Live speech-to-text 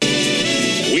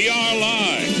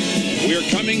We're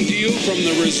coming to you from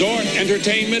the resort,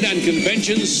 entertainment, and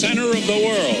convention center of the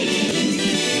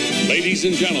world. Ladies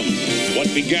and gentlemen,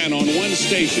 what began on one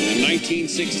station in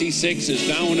 1966 is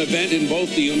now an event in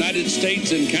both the United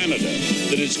States and Canada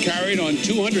that is carried on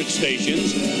 200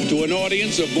 stations to an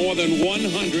audience of more than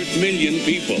 100 million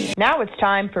people. Now it's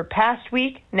time for Past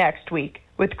Week, Next Week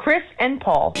with Chris and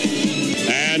Paul.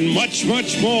 And much,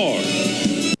 much more.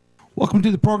 Welcome to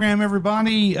the program,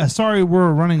 everybody. Sorry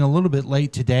we're running a little bit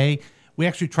late today. We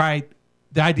actually tried,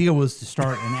 the idea was to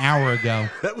start an hour ago.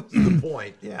 That was the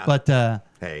point, yeah. But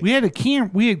hey. we had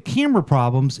camera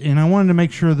problems, and I wanted to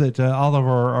make sure that all of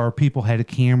our people had a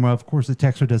camera. Of course, the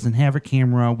texter doesn't have a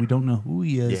camera. We don't know who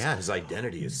he is. Yeah, his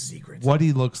identity is secret. What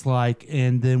he looks like.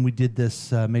 And then we did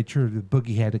this, made sure that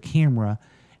Boogie had a camera.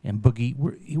 And Boogie,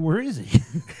 where is he?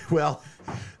 Well,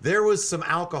 there was some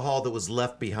alcohol that was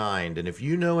left behind. And if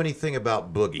you know anything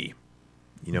about Boogie,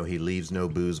 you know he leaves no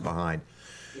booze behind.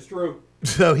 It's true.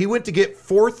 So he went to get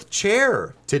fourth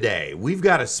chair today. We've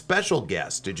got a special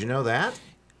guest. Did you know that?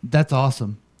 That's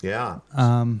awesome. Yeah.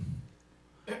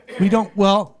 We don't,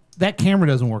 well, that camera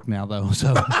doesn't work now, though.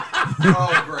 So,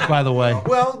 Oh, great. by the way.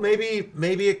 Well,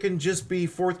 maybe it can just be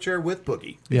fourth chair with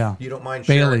Boogie. Yeah. You don't mind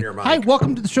Bailey. sharing your mic. Hi,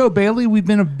 welcome to the show, Bailey. We've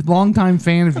been a longtime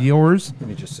fan of yours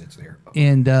He just sits there.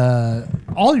 and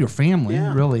all your family,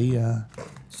 Yeah. really.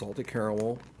 Salted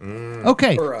caramel.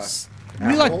 Okay. Or, we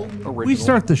original.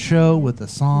 start the show with a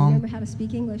song Remember how to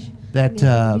speak English. that I'm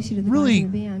gonna introduce you to the guys really,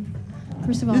 in the band.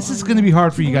 First of all, this is I'm going to be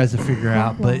hard for you guys to figure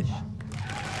out, Mark but Walsh.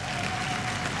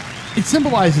 it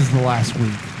symbolizes the last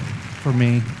week for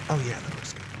me. Oh, yeah, that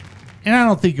looks good. And I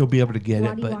don't think you'll be able to get it,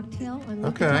 Roddy but Wachtel on lead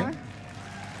Okay. guitar.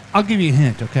 I'll give you a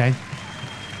hint, okay?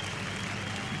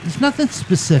 There's nothing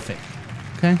specific,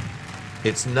 okay?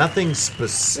 It's nothing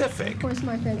specific. Of course,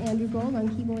 my friend Andrew Gold on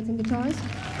keyboards and guitars.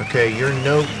 Okay, you're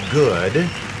no good.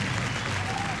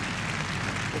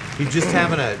 You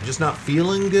just not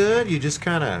feeling good? You just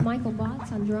kind of Michael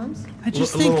Botts on drums. I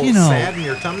just a think, little you know, sad in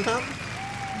your tum-tum?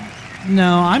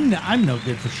 no, I'm no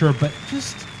good for sure, but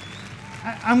just,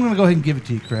 I'm going to go ahead and give it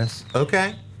to you, Chris.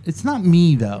 Okay. It's not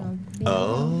me, though. Band,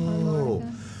 Oh.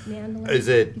 harmonica, mandolin, Is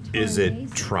it- guitar is and it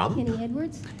bass. Trump? Kenny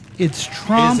Edwards. It's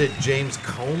Trump. Is it James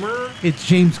Comer? It's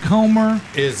James Comer.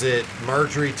 Is it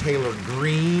Marjorie Taylor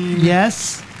Greene?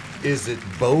 Yes. Is it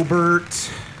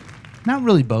Bobert? Not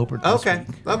really Bobert this Okay. week.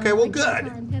 Okay, well, Guitar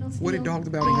good. and pedal What did steel. Dog the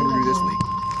Bounty Hunter do this week?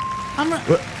 I'm not,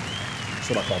 That's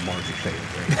what I call Margie Taylor.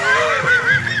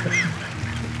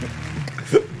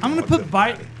 I'm going to put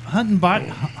Hunter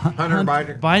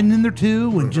Biden in there,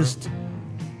 too, and just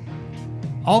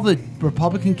all the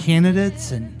Republican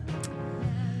candidates and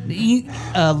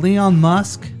Leon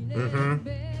Musk. Mm-hmm.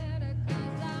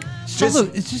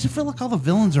 It's just I feel like all the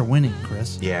villains are winning,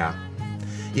 Chris. Yeah.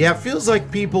 Yeah, it feels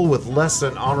like people with less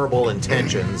than honorable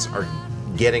intentions are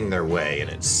getting their way, and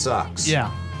it sucks. Yeah.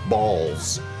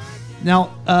 Balls.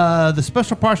 Now, the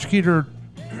special prosecutor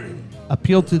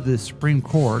appealed to the Supreme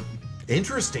Court.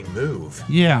 Interesting move.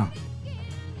 Yeah.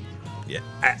 Yeah.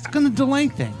 It's going to delay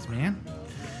things, man.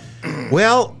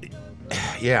 Well,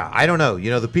 yeah, I don't know. You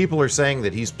know, the people are saying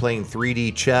that he's playing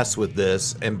 3D chess with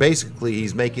this, and basically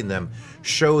he's making them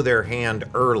show their hand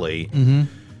early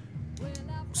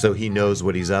so he knows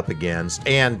what he's up against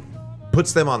and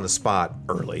puts them on the spot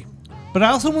early. But I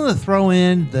also want to throw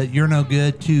in that you're no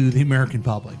good to the American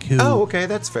public. Who? Oh, okay,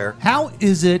 that's fair. How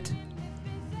is it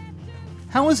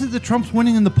that Trump's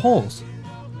winning in the polls?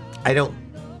 I don't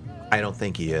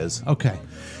think he is. Okay.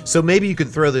 So maybe you can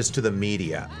throw this to the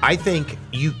media. I think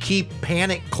you keep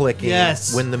panic clicking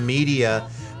Yes. when the media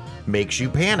makes you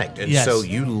panicked. And Yes. so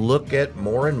you look at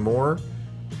more and more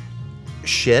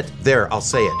shit. There, I'll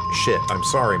say it. Shit. I'm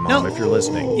sorry, Mom, if you're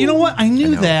listening. You know what? I knew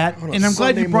know. that, On a and I'm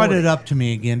glad you Sunday brought morning. it up to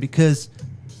me again because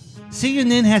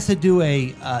CNN has to do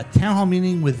a town hall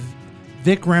meeting with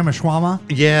Vic Ramaswamy.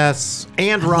 Yes.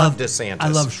 And Ron DeSantis. I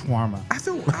love shawarma. I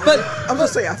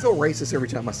feel racist every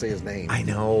time I say his name. I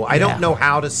know. I Yeah. don't know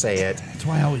how to say it. That's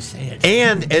why I always say it.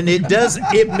 And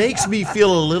it makes me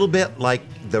feel a little bit like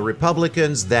the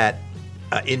Republicans that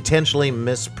intentionally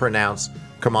mispronounce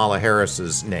Kamala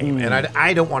Harris's name. And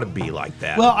I don't want to be like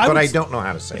that. Well, but I don't know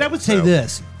how to say But it. I would say so.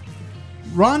 this: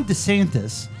 Ron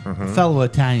DeSantis, fellow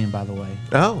Italian, by the way.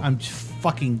 Oh. I'm just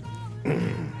fucking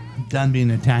done being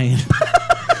Italian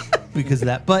because of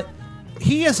that. But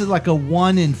he has like a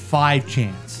 1 in 5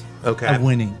 chance Okay. of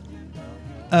winning.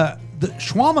 The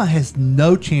Schwama has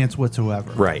no chance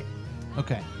whatsoever. Right.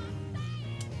 Okay.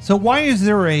 So why is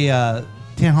there a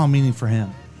town hall meeting for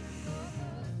him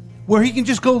where he can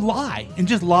just go lie and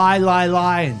just lie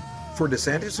and For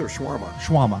DeSantis or Shawarma?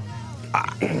 Schwama?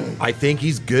 I think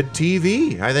he's good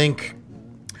TV. I think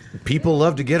people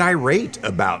love to get irate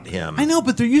about him. I know,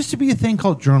 but there used to be a thing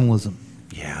called journalism.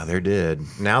 Yeah, there did.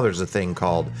 Now there's a thing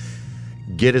called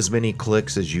get as many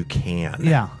clicks as you can.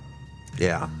 Yeah.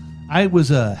 Yeah. I was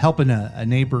helping a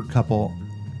neighbor couple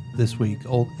this week,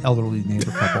 old elderly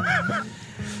neighbor couple.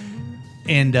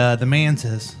 And the man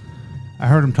says, I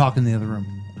heard him talk in the other room.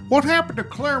 What happened to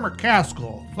Claire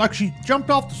McCaskill? Like she jumped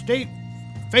off the state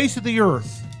face of the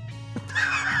earth.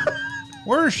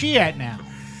 Where is she at now?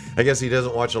 I guess he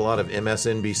doesn't watch a lot of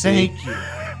MSNBC. Thank you.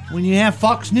 When you have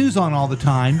Fox News on all the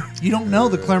time, you don't know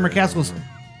that Claire McCaskill's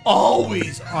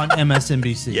always on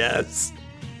MSNBC. Yes.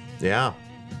 Yeah.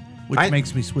 Which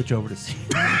makes me switch over to see.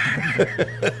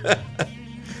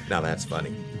 Now that's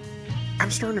funny. I'm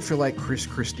starting to feel like Chris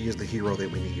Christie is the hero that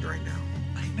we need right now.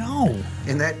 I know.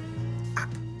 And that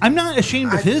I'm not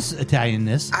ashamed of his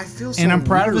Italianness. I feel so and I'm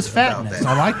proud of his weird about fatness. that.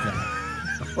 I like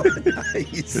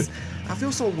that. I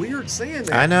feel so weird saying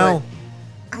that. I know.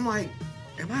 but I'm like,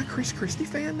 am I a Chris Christie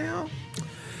fan now?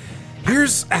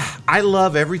 I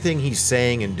love everything he's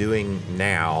saying and doing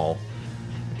now.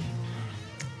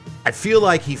 I feel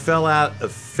like he fell out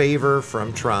of favor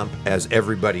from Trump, as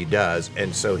everybody does,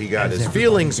 and so he got his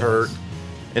feelings hurt,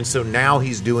 and so now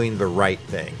he's doing the right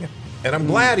thing. And I'm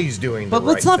glad he's doing the right thing.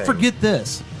 But let's not forget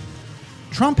this.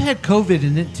 Trump had COVID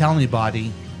and didn't tell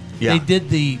anybody. Yeah. They did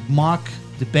the mock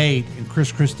debate, and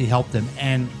Chris Christie helped him,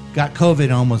 and got COVID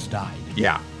and almost died.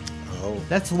 Yeah. Oh.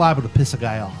 That's liable to piss a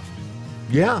guy off.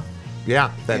 Yeah.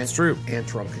 Yeah, that's true. And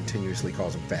Trump continuously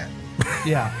calls him fat,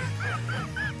 Yeah.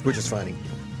 which is funny.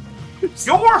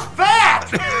 You're fat!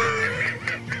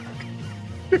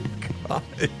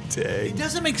 Dang. It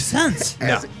doesn't make sense.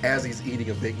 As he's eating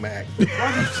a Big Mac.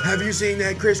 Have you seen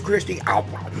that Chris Christie? Oh,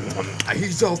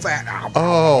 he's so fat.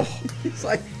 Oh. It's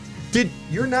like,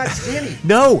 you're not skinny.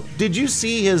 No. Did you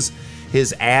see his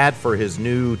ad for his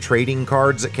new trading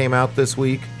cards that came out this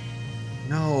week?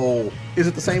 No. Is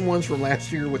it the same ones from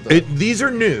last year with the... These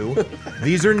are new.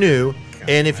 These are new.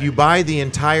 And if you buy the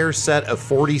entire set of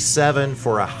 47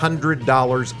 for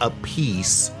 $100 a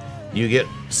piece, you get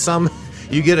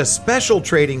a special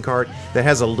trading card that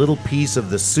has a little piece of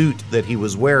the suit that he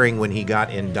was wearing when he got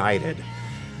indicted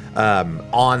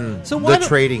on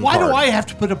trading card. Why do I have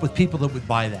to put up with people that would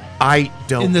buy that? I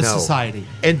don't know. In this society.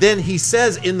 And then he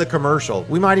says in the commercial,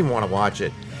 we might even want to watch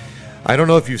it, I don't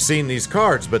know if you've seen these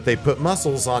cards, but they put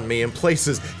muscles on me in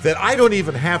places that I don't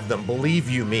even have them, believe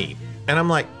you me. And I'm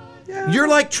like, you're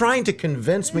like trying to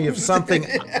convince me of something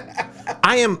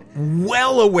I am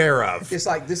well aware of. It's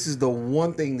like, this is the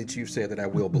one thing that you've said that I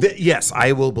will believe. Yes,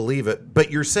 I will believe it.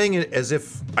 But you're saying it as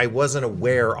if I wasn't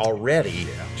aware already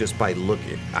just by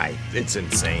looking. It's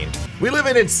insane. We live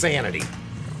in insanity.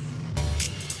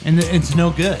 And it's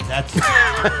no good. That's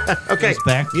okay.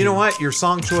 Back you know what? Your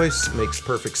song choice makes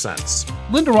perfect sense.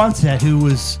 Linda Ronstadt, who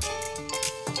was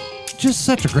just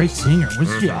such a great singer, was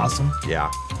she awesome?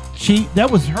 Yeah. That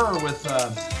was her with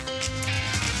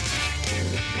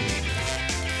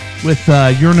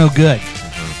You're No Good.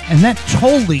 And that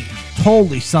totally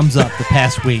sums up the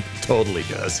past week. Totally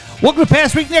does. Welcome to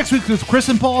Past Week Next Week with Chris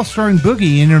and Paul, starring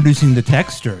Boogie, introducing the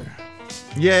Texter.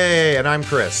 Yay, and I'm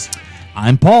Chris.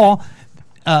 I'm Paul.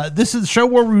 This is the show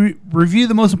where we review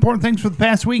the most important things for the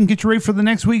past week and get you ready for the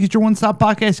next week. It's your one-stop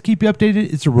podcast to keep you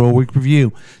updated. It's a Royal Week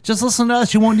Review. Just listen to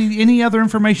us. You won't need any other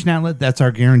information outlet. That's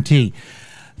our guarantee.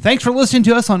 Thanks for listening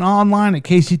to us online at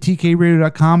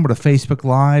kctkradio.com or to Facebook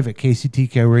Live at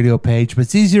KCTK Radio page. But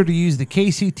it's easier to use the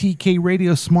KCTK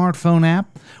Radio smartphone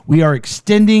app. We are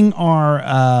extending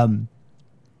our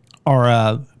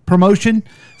promotion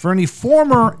for any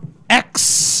former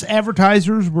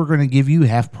ex-advertisers. We're going to give you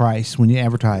half price when you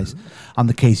advertise on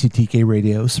the KCTK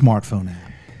Radio smartphone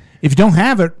app. If you don't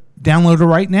have it, download it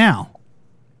right now.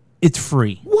 It's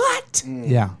free. What?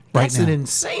 Yeah. That's right now. an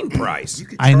insane price.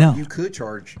 I know. You could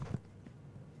charge.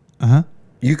 Uh-huh.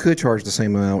 You could charge the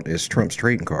same amount as Trump's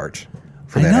trading cards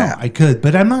for I that know, app. I could,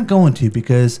 but I'm not going to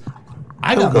because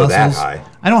I got Don't go that muscles. high.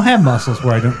 I don't have muscles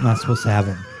where I'm not supposed to have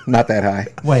them. Not that high.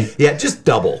 Wait. Yeah, just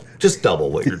double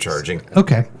what you're charging.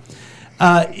 Okay.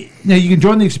 Now, you can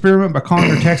join the experiment by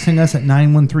calling or texting us at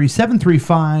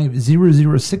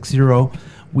 913-735-0060.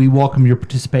 We welcome your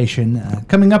participation.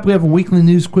 Coming up, we have a weekly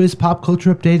news quiz, pop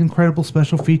culture update, incredible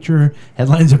special feature,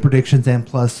 headlines and predictions, and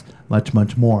plus much,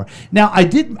 much more. Now, I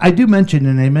do mention,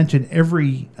 and I mention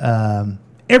every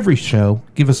show,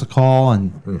 give us a call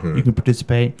and you can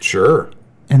participate. Sure.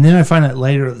 And then I find out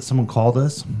later that someone called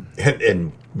us.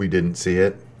 And we didn't see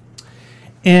it.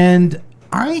 And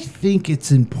I think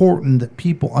it's important that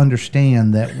people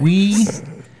understand that we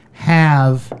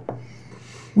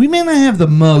may not have the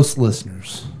most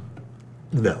listeners.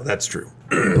 No, that's true.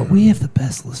 But we have the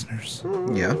best listeners.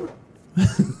 Yeah.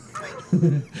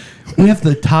 We have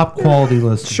the top quality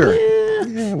listeners. Sure.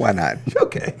 Yeah, why not?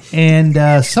 Okay.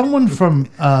 And someone from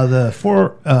the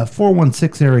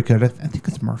 416 area code, I think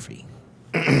it's Murphy.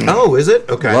 Oh, is it?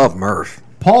 Okay. Love Murph.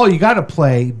 Paul, you got to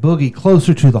play Boogie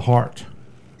Closer to the Heart.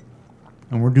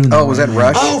 And we're doing that. Oh, was that now.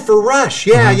 Rush? Oh, for Rush.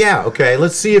 Yeah, yeah. Okay,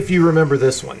 let's see if you remember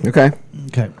this one. Okay.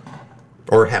 Okay.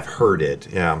 Or have heard it.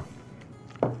 Yeah.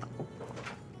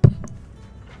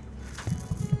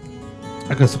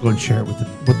 I guess I'll go and share it with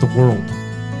the world.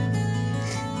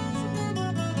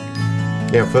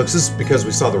 Yeah, folks, this is because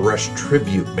we saw the Rush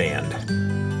tribute band.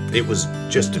 It was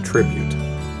just a tribute.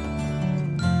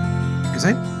 Is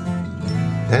that?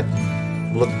 That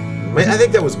look, I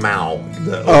think that was Mao,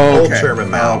 the Oh, old okay. Chairman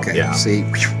Mao. Okay. Yeah. See.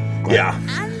 Yeah.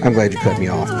 I'm glad you cut me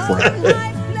off before.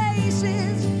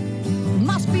 Places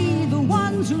must be the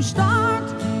ones who start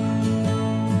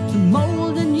to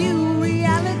mold a new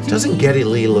reality. Doesn't Geddy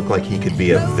Lee look like he could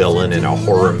be a villain in a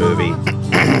horror movie?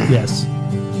 Yes.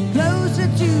 Closer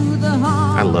to the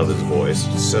heart. I love his voice.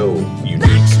 It's so unique.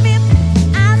 Blacksmith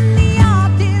and the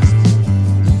artist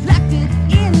reflected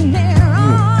in their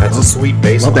art. That's a sweet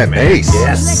bass Love line, that man. bass.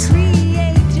 Yes.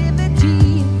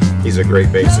 Creativity. He's a great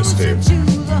bassist, too. Closer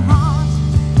to the heart.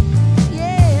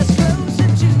 Yes, closer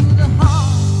to the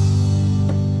heart.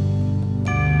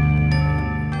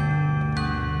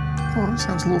 Oh, that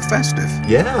sounds a little festive.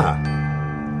 Yeah.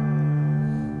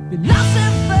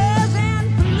 Philosophers and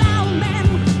plowmen,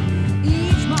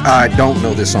 each one I don't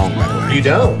know this song, by the way. You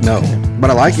don't? No, but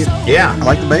I like it. Yeah. I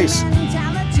like the bass.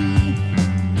 mentality.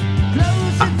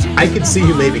 Closer to I could see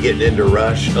you maybe getting into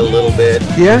Rush a little bit.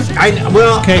 Yeah.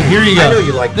 Well, Okay, here you go. I know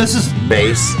you like This is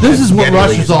bass. This is what Geddy Rush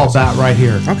Lee's is all awesome. about right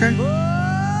here. Okay.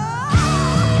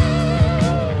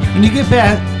 When you get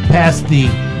past the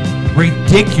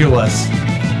ridiculous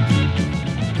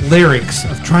lyrics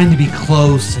of trying to be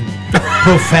close and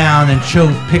profound and show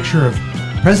a picture of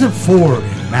President Ford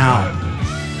and Mao,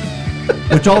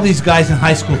 which all these guys in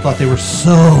high school thought they were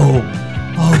so,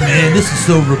 oh man, this is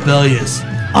so rebellious.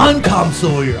 I'm Tom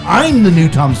Sawyer. I'm the new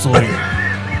Tom Sawyer.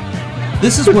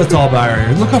 This is what it's all about right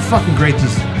here. Look how fucking great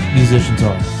these musicians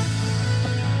are.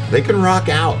 They can rock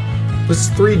out. This is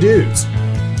three dudes.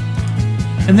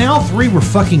 And they all three were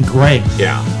fucking great.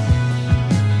 Yeah.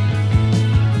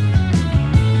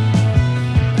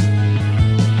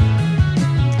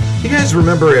 You guys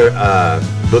remember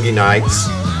Boogie Nights,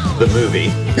 the movie?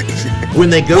 When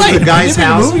they go to the guy's they made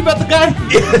a house, movie about the guy?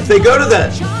 they go to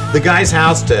the guy's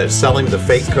house to sell him the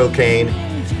fake cocaine,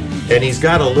 and he's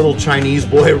got a little Chinese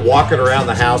boy walking around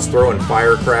the house throwing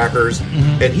firecrackers,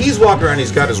 and he's walking around.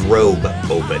 He's got his robe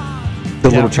open. The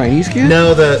little Chinese kid?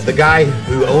 No, the guy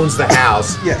who owns the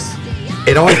house. Yes.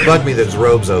 It always bugged me that his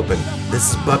robe's open. This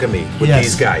is bugging me with Yes.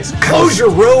 these guys. Close your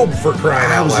robe for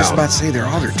crying I out was just loud. about to say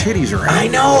all their titties are out. I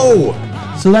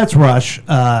know. So that's Rush.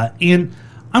 And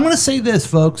I'm going to say this,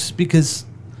 folks, because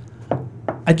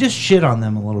I just shit on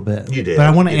them a little bit. You did. But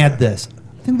I want to You add did. this.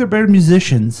 I think they're better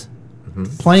musicians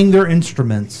playing their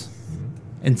instruments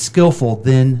and skillful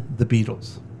than the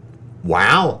Beatles.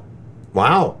 Wow.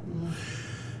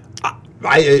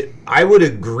 I would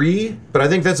agree, but I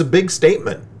think that's a big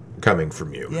statement coming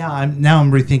from you. Yeah, I'm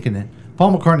rethinking it.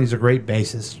 Paul McCartney's a great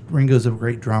bassist. Ringo's a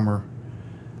great drummer.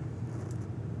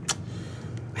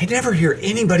 I never hear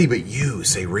anybody but you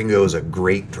say Ringo is a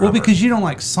great drummer. Well, because you don't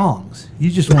like songs. You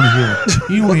just want to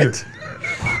hear. You want to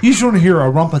hear. You just want to hear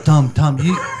a rumpa tum tum.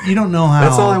 You don't know how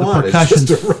that's all I the want. percussion. It's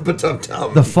just a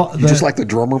rumpa-tum-tum. You just like the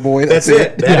drummer boy? That's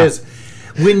it. That Yeah. is.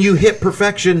 When you hit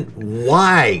perfection,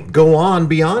 why go on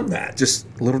beyond that? Just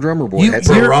little drummer boy. You- That's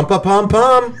you're- it.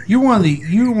 Rumpa-pum-pum. You're one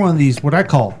of these what I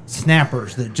call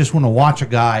snappers that just want to watch a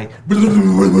guy.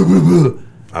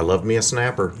 I love me a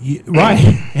snapper.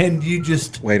 Right, and you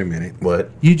just Wait a minute.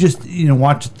 What?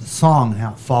 watch the song,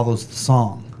 how it follows the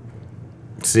song.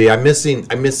 See, I'm missing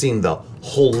the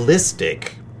holistic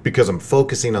because I'm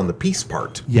focusing on the peace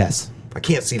part. Yes, I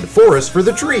can't see the forest for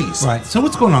the trees. right. So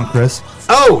what's going on, Chris?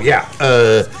 Oh yeah.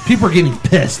 People are getting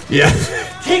pissed. Yeah.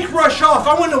 Take Rush off.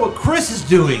 I want to know what Chris is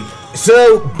doing.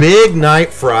 So big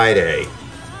night Friday.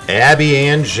 Abby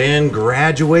Ann Jen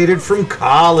graduated from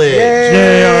college.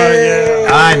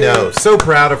 I know. So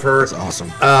proud of her. That's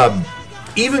awesome.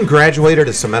 Even graduated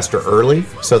a semester early,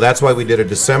 so that's why we did a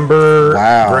December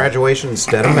Wow. graduation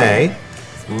instead of May.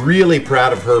 Really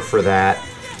proud of her for that.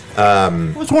 I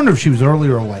was wondering if she was early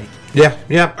or late.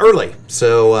 Yeah, early.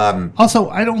 So Also,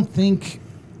 I don't think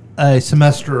one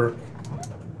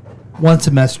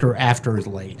semester after is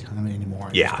late. I mean, anymore.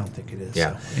 I Yeah. just don't think it is.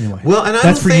 yeah. So, anyway, Well, and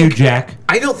that's for you, Jack.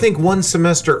 I don't think one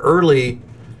semester early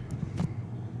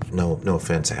no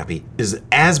offense, Abby, is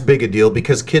as big a deal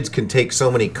because kids can take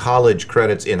so many college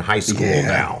credits in high school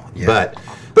now. Yeah.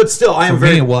 But still, I am For me,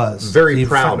 very it was. very You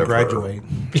proud fucking of graduate. her.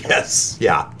 Yes,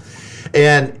 yeah.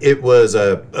 And it was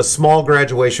a small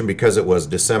graduation because it was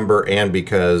December and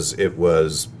because it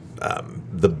was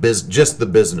just the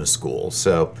business school.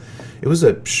 So it was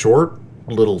a short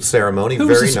little ceremony, Who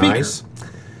was very the speaker? nice.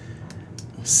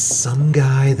 Some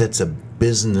guy that's a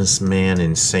businessman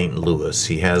in St. Louis.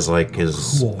 He has like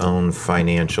his Cool. own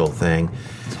financial thing.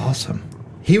 It's awesome.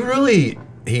 He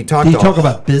talked. Did you talk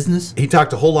about business? He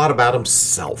talked a whole lot about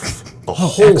himself. A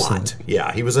whole excellent. lot.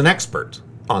 Yeah, he was an expert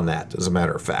on that, as a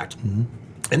matter of fact.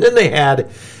 And then they had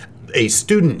a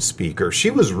student speaker. She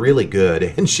was really good,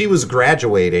 and she was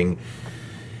graduating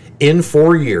in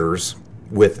 4 years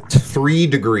with 3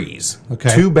 degrees,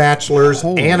 Okay. 2 bachelors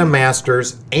and a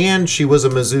master's, and she was a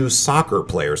Mizzou soccer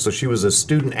player, so she was a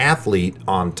student athlete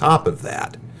on top of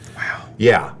that. Wow.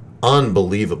 Yeah,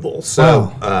 unbelievable.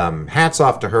 So hats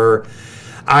off to her.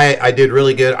 I did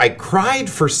really good. I cried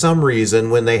for some reason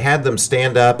when they had them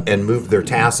stand up and move their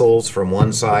tassels from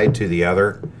one side to the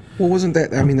other. Well, wasn't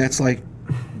that? I mean, that's like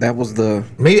that was the.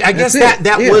 Maybe I guess That's it.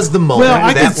 that Yeah. was the moment. Well,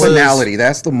 I that could- was Finality.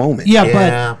 That's the moment. Yeah,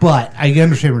 Yeah. but I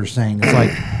understand what you're saying. It's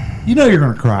like, you know, you're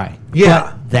gonna cry.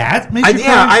 Yeah. But that makes you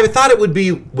yeah, cry. I thought it would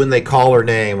be when they call her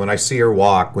name, when I see her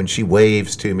walk, when she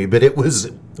waves to me, but it was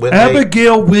when they...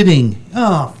 Abigail Whitting.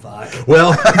 Oh fuck.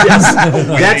 Well, yes,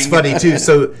 that's funny too.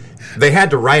 So they had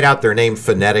to write out their name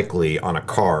phonetically on a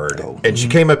card, and she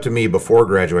came up to me before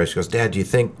graduation. She goes, "Dad, do you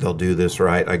think they'll do this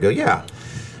right?" I go, "Yeah,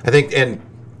 I think." And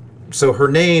so her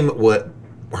name,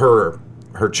 her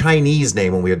Chinese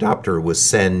name when we adopted her was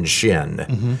Sen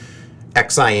Xin.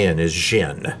 Xin is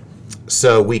Xin.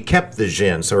 So we kept the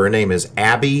Xin. So her name is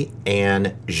Abby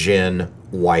Ann Xin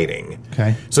Whiting.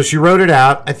 Okay. So she wrote it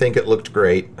out. I think it looked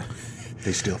great.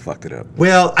 They still fucked it up.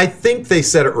 Well, I think they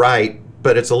said it right,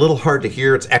 but it's a little hard to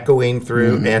hear. It's echoing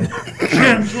through, and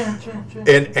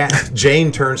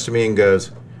Jane turns to me and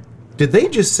goes, "Did they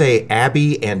just say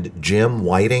Abby and Jim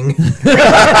Whiting?"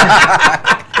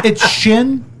 It's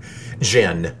Shin.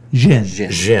 Jin, Jin.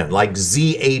 Jin, like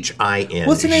Zhin.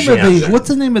 What's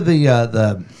the name of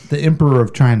the Emperor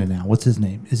of China now? What's his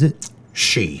name? Is it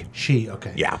She? She?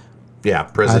 Okay. Yeah, I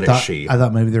President thought Xi. I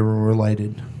thought maybe they were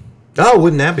related. Oh,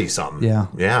 wouldn't that be something? Yeah.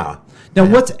 Yeah. Now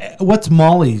what's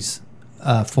Molly's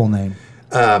full name?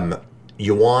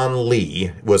 Yuan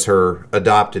Lee was her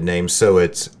adopted name, so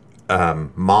it's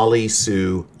Molly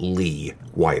Sue Lee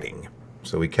Whiting.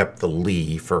 So we kept the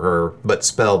Lee for her, but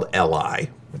spelled L-I,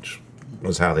 which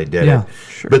was how they did Yeah,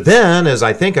 it. But then, as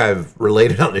I think I've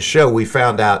related on the show, we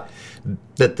found out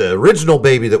that the original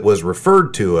baby that was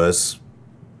referred to us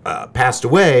passed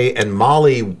away, and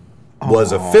Molly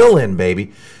was a fill-in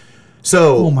baby.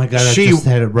 So Oh my god! I just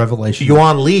had a revelation.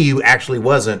 Yuan Lee actually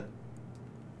wasn't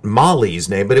Molly's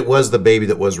name, but it was the baby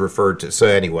that was referred to. So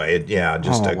anyway,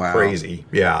 Wow. crazy.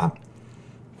 Yeah.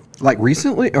 Like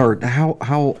recently, or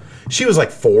how? She was like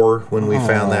 4 when we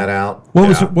found that out. What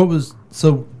Yeah. was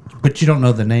so? But you don't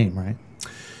know the name, right?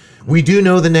 We do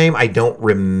know the name. I don't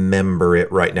remember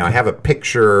it right now. I have a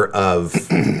picture of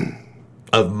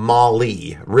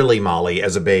Molly, really Molly,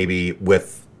 as a baby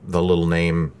with the little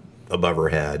name above her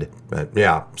head. But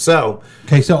yeah. So.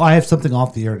 Okay, so I have something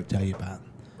off the air to tell you about.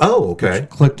 Oh, okay.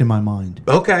 Clicked in my mind.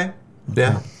 Okay.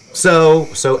 Yeah. So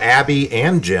Abby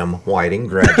and Jim Whiting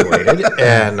graduated,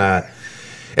 and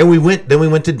we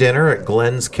went to dinner at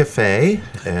Glenn's Cafe.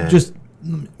 And Just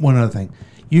one other thing.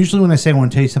 Usually, when I say I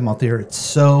want to tell you something out there,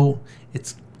 it's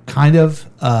kind of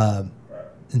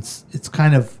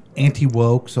anti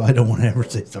woke, so I don't want to ever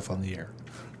say stuff on the air.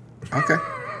 Okay.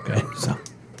 Okay, so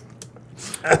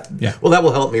yeah. well, that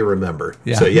will help me remember.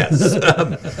 Yeah. So yes,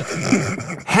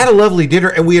 had a lovely dinner,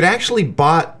 and we had actually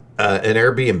bought an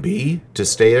Airbnb to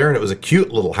stay there, and it was a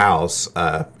cute little house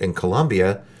in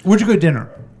Columbia. Where'd you go to dinner?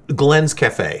 Glenn's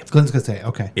Cafe. Glenn's gonna say,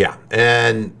 okay. Yeah,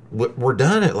 and we're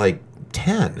done at like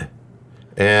 10,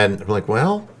 and I'm like,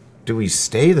 well, do we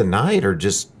stay the night or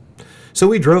just? So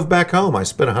we drove back home. I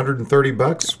spent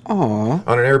 $130 on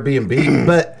an Airbnb,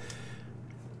 but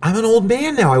I'm an old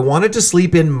man now. I wanted to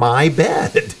sleep in my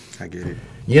bed. I get it.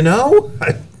 You know,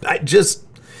 I just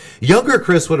younger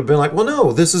Chris would have been like, well,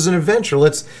 no, this is an adventure.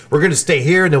 We're going to stay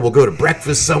here, and then we'll go to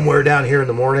breakfast somewhere down here in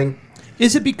the morning.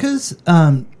 Is it because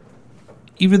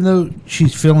even though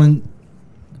she's feeling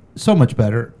so much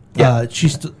better, Yeah.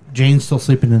 Jane's still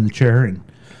sleeping in the chair? And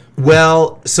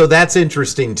Well, so that's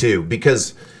interesting too,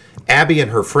 because Abby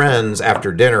and her friends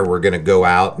after dinner were going to go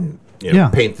out and Yeah.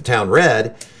 paint the town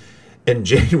red, and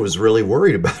Jane was really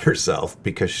worried about herself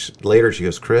because later she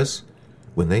goes, Chris,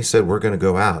 when they said we're going to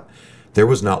go out, there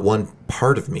was not one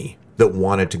part of me that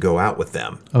wanted to go out with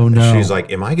them. Oh, no. She's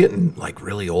like, am I getting like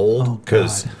really old? Oh,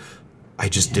 Because God. I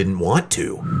just didn't want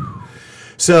to.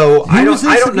 So Who was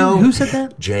this I don't again? know. Who said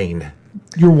that? Jane.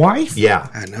 Your wife? Yeah,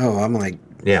 I know. I'm like,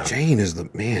 Yeah. Jane is the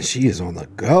man. She is on the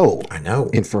go. I know.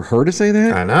 And for her to say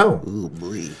that, I know. ooh,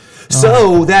 boy.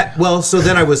 So so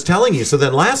then I was telling you. So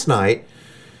then last night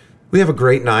we have a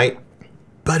great night,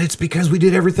 but it's because we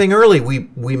did everything early.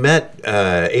 We met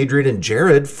Adrian and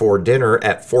Jared for dinner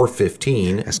at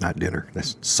 4:15. That's not dinner.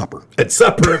 That's supper. At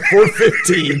supper at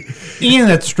 4:15. Ian,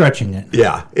 that's stretching it.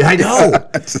 Yeah, I know.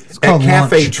 It's At called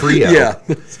Cafe lunch. Trio. Yeah.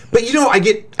 But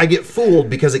I get fooled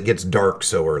because it gets dark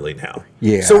so early now.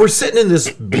 Yeah. So we're sitting in this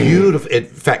beautiful. In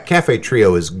fact, Cafe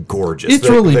Trio is gorgeous. It's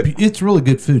it's really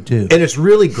good food too. and it's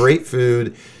really great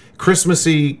food,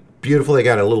 Christmassy, beautiful. They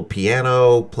got a little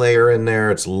piano player in there.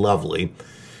 It's lovely.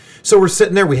 So we're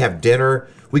sitting there. We have dinner.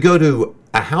 We go to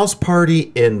a house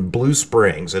party in Blue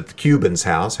Springs at the Cuban's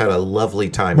house. Had a lovely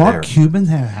time there. Mark Cuban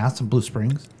had a house in Blue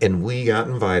Springs. And we got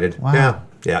invited. Wow.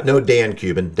 Yeah. No, Dan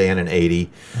Cuban, Dan and 80.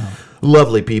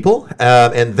 Lovely people.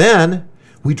 And then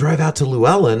we drive out to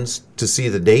Llewellyn's to see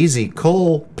the Daisy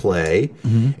Cole play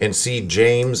and see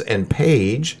James and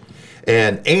Paige.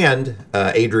 And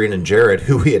Adrian and Jared,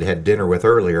 who we had dinner with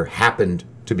earlier, happened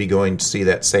to be going to see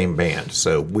that same band.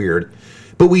 So weird.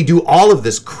 But we do all of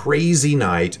this crazy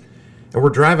night, and we're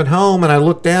driving home, and I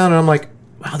look down, and I'm like,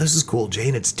 wow, this is cool,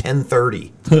 Jane. It's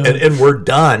 10:30, and we're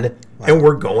done, and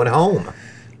we're going home.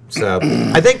 So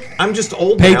I think I'm just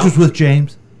old Paige now. was with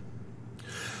James.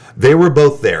 They were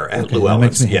both there at Okay, that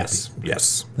Llewellyn's. makes me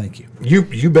Yes. Thank you.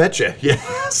 You betcha. Yeah.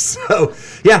 So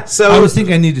I was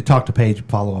thinking I need to talk to Paige and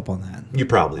follow up on that. you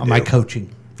probably On do. my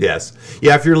coaching. Yes.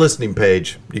 Yeah. If you're listening,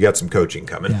 Paige, you got some coaching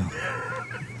coming. Yeah.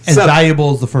 As So-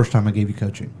 valuable as the first time I gave you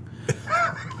coaching.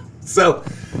 So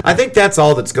I think that's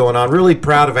all that's going on. Really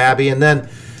proud of Abby, and then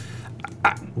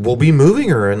we'll be moving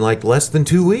her in like less than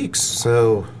 2 weeks.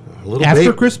 So a little After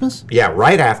baby- Christmas? Yeah,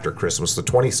 right after Christmas, the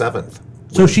 27th.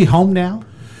 So is she home now?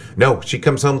 No, she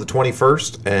comes home the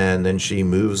 21st, and then she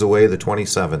moves away the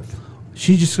 27th.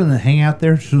 She's just going to hang out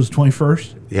there till the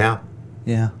 21st? Yeah.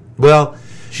 Yeah. Well,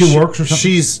 She works or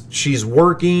something? She's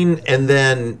working, and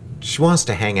then she wants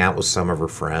to hang out with some of her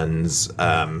friends.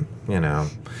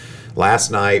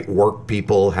 Last night, work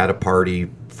people had a party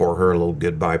for her, a little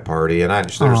goodbye party, and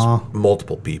there's Aw.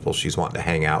 multiple people she's wanting to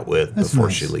hang out with That's before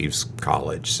nice. she leaves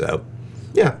college. So,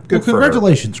 yeah, good Well, for her.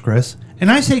 congratulations, Chris. And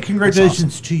I say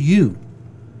congratulations to you.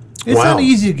 It's Wow. not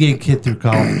easy to get a kid through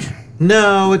college.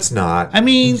 No, it's not. I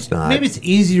mean, It's not. maybe it's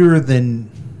easier than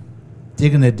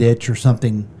digging a ditch or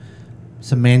something,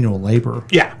 some manual labor.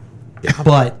 Yeah.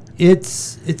 But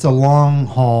it's a long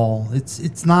haul.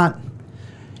 It's not.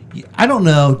 I don't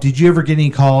know. Did you ever get any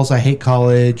calls? I hate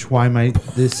college. Why am I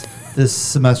this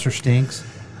semester stinks?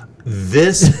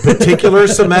 This particular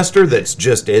semester that's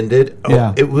just ended,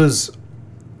 Yeah. it was,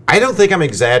 I don't think I'm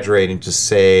exaggerating to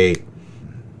say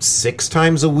 6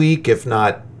 times a week, if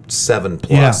not 7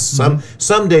 plus. Yeah.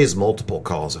 Some days multiple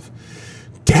calls of,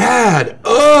 Dad,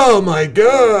 oh my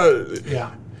God.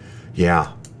 Yeah. Yeah.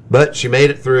 But she made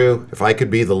it through. If I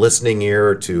could be the listening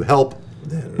ear to help,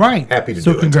 then Right. happy to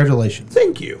so do it. congratulations.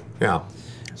 Thank you. Yeah.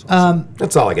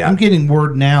 That's all I got. I'm getting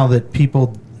word now that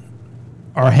people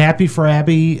are happy for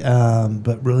Abby,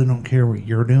 but really don't care what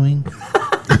you're doing.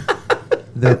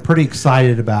 They're pretty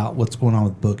excited about what's going on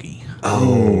with Boogie.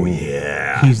 Oh,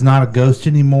 yeah. He's not a ghost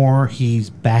anymore. He's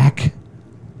back.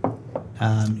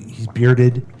 He's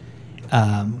bearded.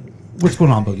 What's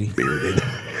going on, Boogie? Bearded.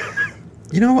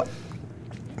 You know what?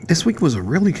 This week was a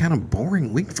really kind of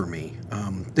boring week for me.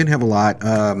 Didn't have a lot.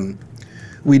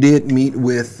 We did meet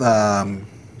with the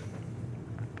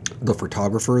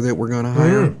photographer that we're going to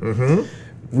hire.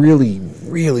 Mm-hmm. Really,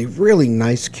 really, really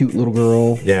nice, cute little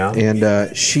girl. Yeah. And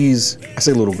I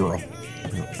say little girl,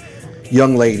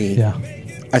 young lady. Yeah.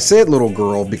 I said little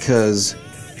girl because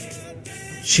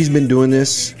she's been doing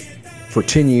this for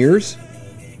 10 years.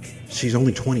 She's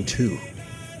only 22.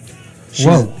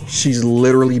 Whoa. She's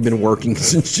literally been working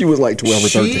since she was like 12 or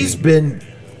 13. She's been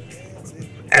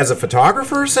as a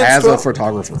photographer since As 12? a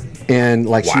photographer. And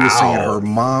like she was saying, Wow. her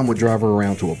mom would drive her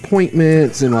around to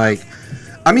appointments and like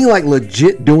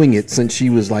legit doing it since she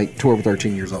was like 12 or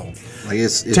 13 years old. Like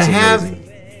it's to have amazing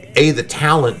the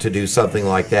talent to do something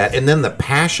like that, and then the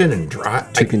passion and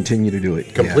drive to continue to do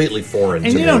it. completely foreign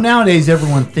And to you know, me. nowadays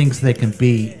everyone thinks they can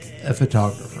be a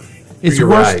photographer. It's You're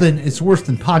worse right. than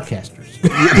podcasters.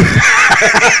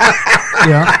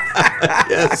 Yeah.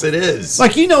 Yes, it is.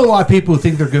 Like, you know, a lot of people who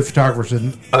think they're good photographers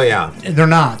and oh yeah, they're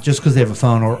not just because they have a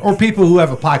phone, or people who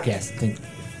have a podcast and think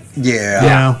Yeah. You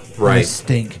know? right. They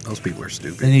stink. Those people are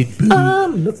stupid. They need booze.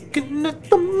 I'm looking at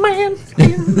the man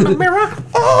in the mirror.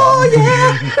 Oh,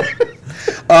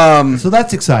 yeah. So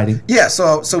that's exciting. Yeah,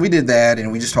 so we did that,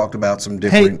 and we just talked about some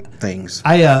different things.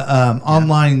 I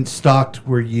online stalked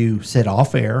where you said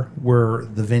off air where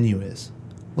the venue is.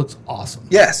 Looks awesome.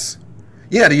 Yes.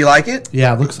 Yeah, do you like it?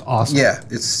 Yeah, it looks awesome. Yeah,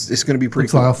 it's going to be pretty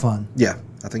Looks cool. a lot of fun. Yeah,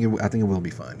 I think it will be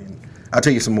fun. And I'll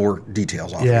tell you some more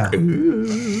details off Yeah. here.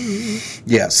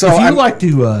 Yeah, so If you'd I'm- like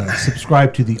to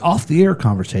subscribe to the Off the Air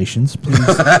Conversations, please.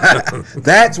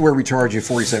 that's where we charge you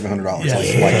 $4,700. Yeah.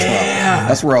 Like Trump.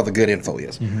 That's where all the good info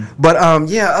is. But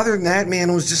yeah, other than that, man,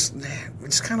 it was just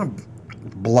kind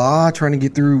of blah, trying to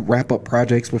get through wrap up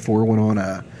projects before we went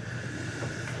on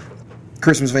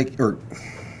Christmas or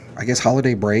I guess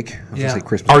holiday break. I was Yeah. gonna say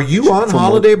Christmas. Are you on From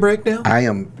holiday work. break now? I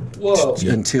am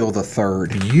until the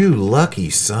 3rd. You lucky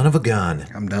son of a gun.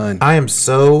 I'm done. I am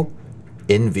so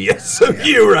envious of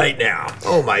you right now.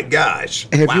 Oh, my gosh.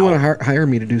 Hey, if Wow. you want to hire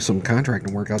me to do some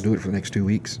contracting work, I'll do it for the next 2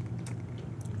 weeks.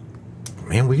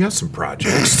 Man, we got some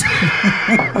projects.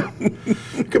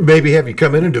 Could maybe have you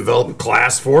come in and develop a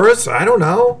class for us. I don't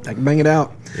know. I can bang it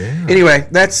out. Yeah. Anyway,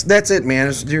 that's it,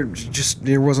 man.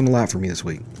 There wasn't a lot for me this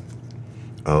week.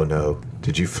 Oh, no.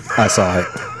 Did you? I saw it.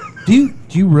 Do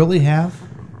you really have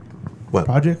What?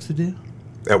 projects to do?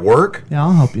 At work? Yeah,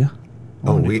 I'll help you. I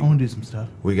Oh, want we- to do some stuff.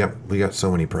 We got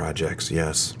so many projects.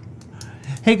 Yes.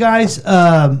 Hey guys,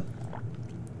 I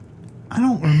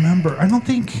don't remember. I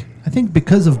think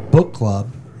because of book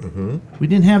club, we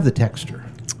didn't have the texter.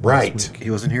 Right. He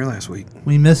wasn't here last week.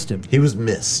 We missed him. He was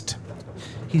missed.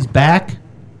 He's back.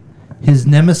 His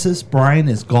nemesis Brian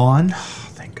is gone, Oh,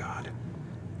 thank God.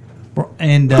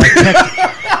 and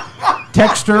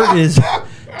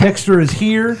Texter is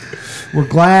here. We're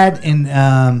glad. And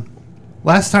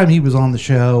last time he was on the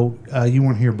show, you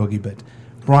weren't here, Boogie, but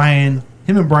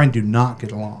him and Brian do not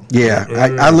get along. Yeah,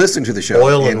 I listened to the show.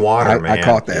 Oil and water, I man.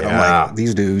 caught that. I'm Yeah. like,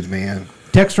 these dudes, man.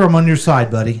 Texter, I'm on your side,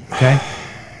 buddy. Okay,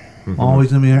 always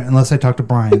gonna be here unless I talk to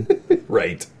Brian.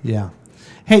 Right. Yeah.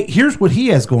 Hey, here's what he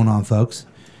has going on, folks.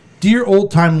 Dear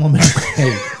old time lemonade.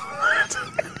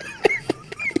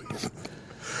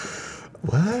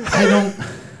 What?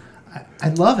 I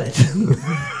love it.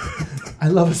 I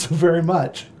love it so very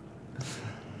much.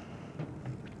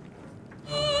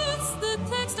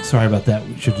 Sorry about that.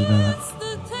 We should have done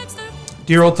that.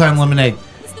 Dear old time lemonade.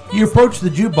 You approach the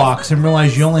jukebox and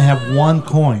realize you only have one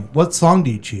coin. What song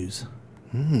do you choose?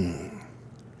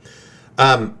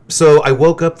 So I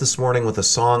woke up this morning with a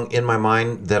song in my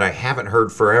mind that I haven't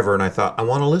heard forever, and I thought, I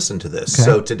want to listen to this. Okay.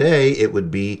 So today it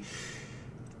would be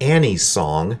Annie's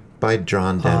Song by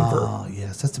John Denver. Oh,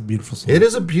 yes. That's a beautiful song. It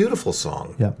is a beautiful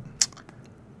song. Yep.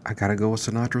 I gotta go with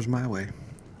Sinatra's "My Way."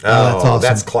 that's awesome.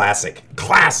 That's classic.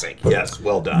 Classic. Yes,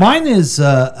 well done. Mine is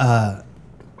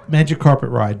Magic Carpet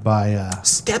Ride by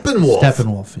Steppenwolf.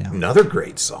 Steppenwolf. Yeah. Another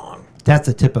great song. That's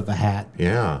a tip of a hat.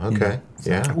 Yeah, okay.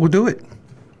 Yeah, We'll do it.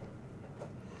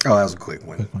 Oh, that was a quick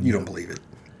one. You don't believe it.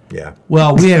 yeah.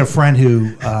 Well, we had a friend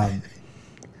who,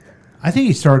 I think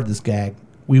he started this gag.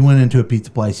 We went into a pizza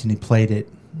place and he played it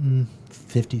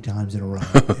 50 times in a row,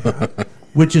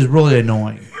 which is really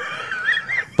annoying.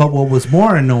 But what was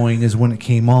more annoying is when it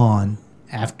came on,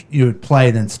 after you would play,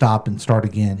 then stop and start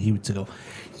again, he would go,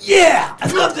 "Yeah,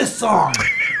 I love this song."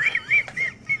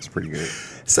 It's pretty good.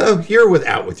 So you're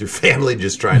out with your family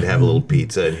just trying to have a little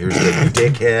pizza, and here's the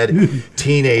dickhead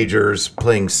teenagers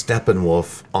playing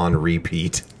Steppenwolf on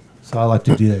repeat. So I like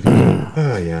to do that.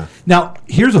 Oh, yeah. Now,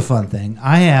 here's a fun thing.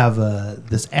 I have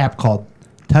this app called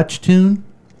TouchTune.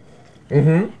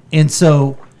 And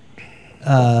so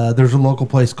there's a local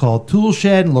place called Tool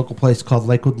Shed and a local place called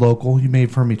Lakewood Local. You may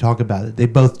have heard me talk about it. They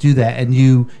both do that. And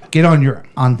you get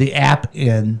on the app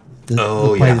and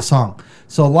Oh, play yeah. the song.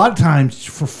 So a lot of times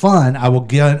for fun, I will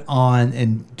get on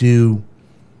and do,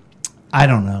 I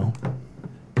don't know,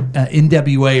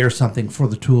 NWA or something for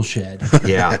the Tool Shed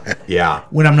Yeah, yeah.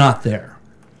 when I'm not there.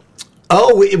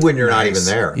 Oh, when you're not even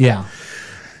there. Yeah.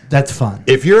 That's fun.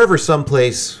 If you're ever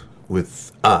someplace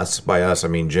with us, by us I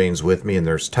mean Jane's with me, and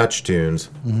there's touch tunes,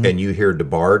 and you hear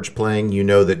DeBarge playing, you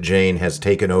know that Jane has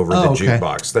taken over the okay.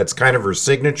 jukebox. That's kind of her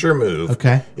signature move.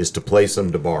 Okay. Is to play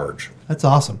some DeBarge. That's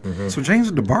awesome. So James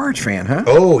is a DeBarge fan, huh?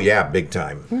 Oh yeah, big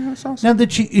time. That's awesome. Now,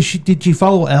 did she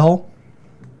follow L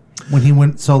when he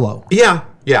went solo? Yeah,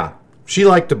 yeah. She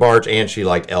liked DeBarge and she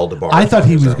liked El DeBarge. I thought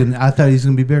he was So- gonna. I thought he was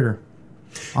gonna be bigger.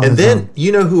 on And his then own.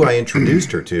 you know who I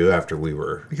introduced her to after we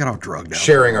were We got all drugged out.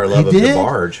 sharing our he love of did.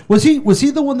 DeBarge. Was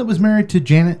he the one that was married to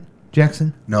Janet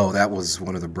Jackson? No, that was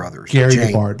one of the brothers. Gary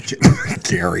DeBarge.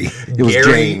 Gary. It was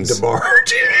Gary James.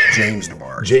 DeBarge. James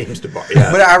DeBarge. James DeBarge.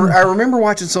 Yeah. But I remember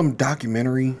watching some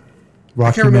documentary.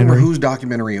 I can't remember whose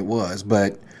documentary it was,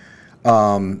 but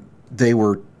they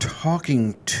were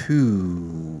talking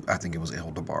to, I think it was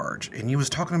El DeBarge, and he was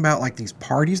talking about like these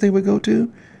parties they would go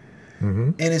to,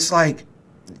 and it's like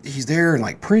he's there, and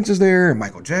like Prince is there, and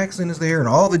Michael Jackson is there, and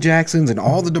all the Jacksons and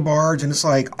all the DeBarge, and it's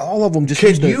like all of them just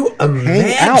used to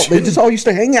hang out. They just all used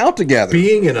to hang out together,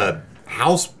 being in a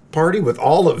house party with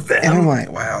all of them. and I'm like,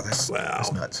 wow, that's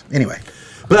nuts. Anyway.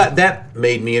 But that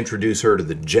made me introduce her to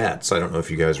the Jets. I don't know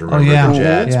if you guys remember yeah. the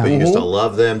Jets, Yeah. but you used to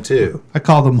love them too. I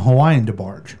call them Hawaiian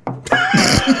DeBarge.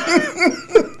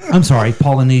 I'm sorry,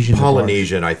 Polynesian.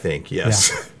 Polynesian, I think.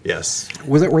 Yes. Yes.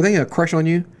 Were they a crush on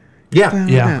you? Yeah.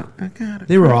 Yeah.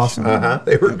 They were awesome.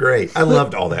 They were great. I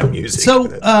loved all that music. So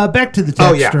back to the texter.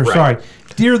 Oh, yeah, right. Sorry,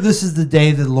 dear. This is the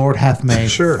day that the Lord hath made.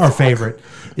 Sure. Our favorite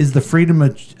is the freedom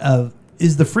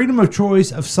of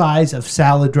choice of size of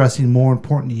salad dressing more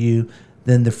important to you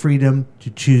than the freedom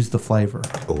to choose the flavor.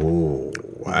 Oh,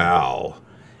 wow.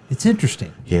 It's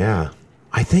interesting. Yeah.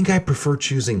 I think I prefer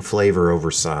choosing flavor over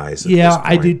size. At Yeah, this I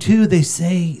point. do too. They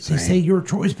say your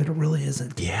choice, but it really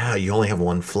isn't. Yeah, you only have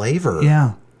one flavor.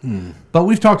 Yeah. But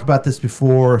we've talked about this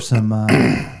before.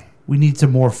 We need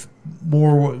some more.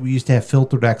 What we used to have,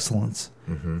 filtered excellence.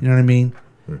 You know what I mean?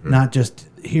 Not just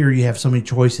here. You have so many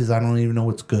choices. I don't even know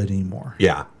what's good anymore.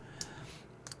 Yeah.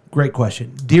 Great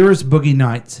question, dearest Boogie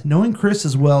Nights. Knowing Chris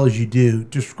as well as you do,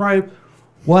 describe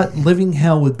what living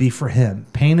hell would be for him.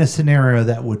 Paint a scenario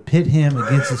that would pit him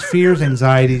against his fears,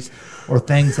 anxieties, or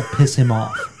things that piss him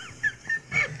off.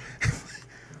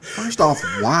 First off,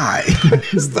 why?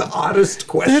 It's the oddest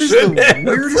question. That is the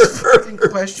weirdest fucking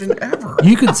question ever.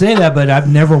 You could say that, but I've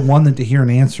never wanted to hear an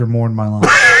answer more in my life.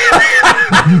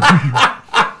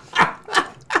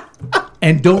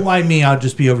 And don't like me, I'll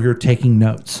just be over here taking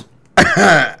notes.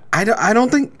 I don't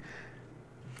think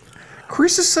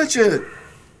Chris is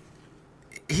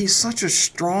he's such a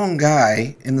strong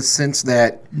guy in the sense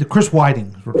that The Chris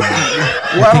Whiting. well,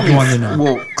 I don't you wanted to know.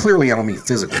 well, clearly I don't mean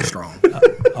physically strong.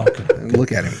 Okay.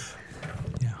 Look at him.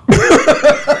 Yeah.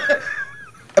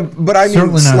 But I mean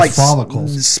Certainly not like his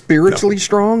follicles. spiritually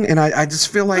strong, and I just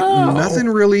feel like nothing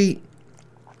really.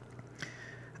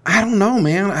 I don't know,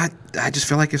 man. I just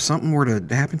feel like if something were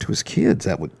to happen to his kids,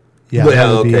 that would. Yeah, that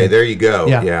Well, would be okay, it. there you go.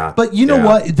 Yeah. Yeah. But you know Yeah.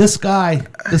 what? This guy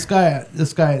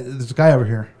over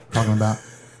here talking about,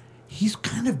 he's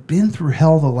kind of been through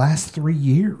hell the last 3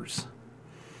 years.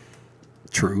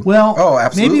 True. Well, oh,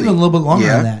 absolutely. maybe even a little bit longer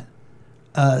Yeah. than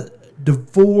that.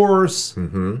 Divorce.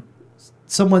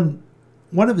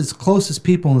 One of his closest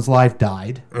people in his life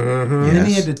died. And then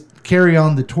he Yes. had to carry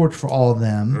on the torch for all of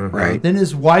them. Right. Then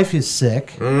his wife is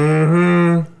sick.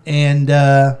 And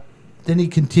then he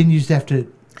continues to have to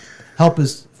help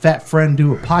his fat friend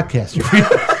do a podcast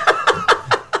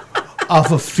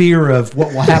off of fear of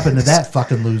what will happen to that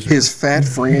fucking loser. His fat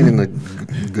friend and the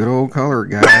good old colored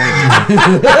guy.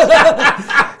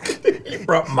 You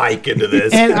brought Mike into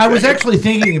this. And I was actually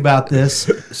thinking about this.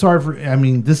 This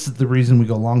is the reason we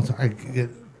go long.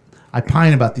 I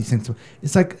pine about these things.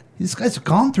 It's like this guy's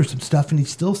gone through some stuff, and he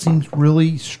still seems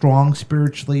really strong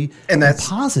spiritually and that's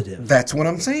positive. That's what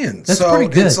I'm saying. That's so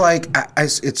pretty good. it's like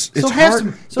it's have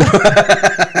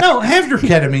hard. have your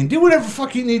ketamine. Do whatever the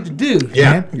fuck you need to do.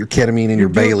 Yeah. man. Your ketamine and your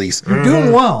Baileys. You're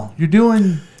doing well. You're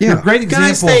a great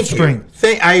Guys, example thank of strength.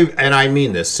 you. I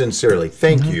mean this sincerely.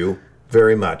 Thank you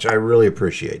very much. I really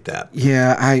appreciate that.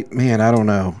 Yeah, I don't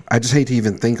know. I just hate to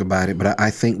even think about it, but I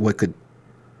think what could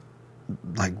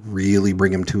like really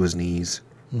bring him to his knees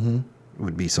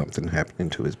would be something happening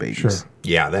to his babies. Sure.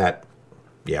 Yeah,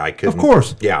 I could. Of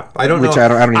course. Yeah, I don't Which know. I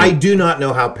don't I even- do not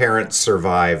know how parents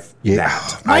survive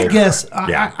that. My guess,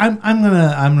 Yeah. I'm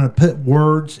gonna put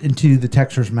words into the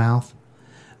texter's mouth.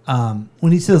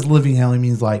 When he says living hell, he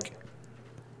means like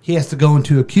he has to go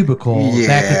into a cubicle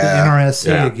back at the NRSC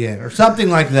Yeah. again, or something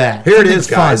like that. Here it Something is,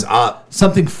 guys. fun.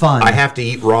 Something fun. I have to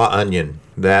eat raw onion.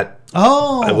 That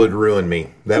would ruin me.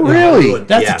 That would Really? ruin,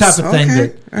 That's yes. the type of thing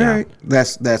Okay, that all right.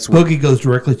 That's what Boogie goes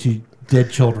directly to dead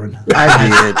children.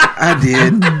 I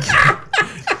did.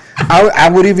 I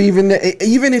would have even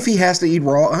if he has to eat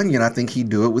raw onion, I think he'd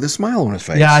do it with a smile on his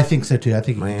face. Yeah, I think so too. I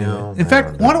think he can do Well, it. In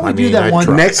fact, why don't we I do mean, that I one?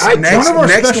 tried. Next one of our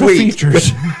next special week.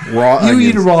 features. Raw You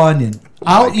eat a onions. raw onion.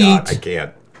 I'll Oh my God,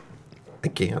 eat. I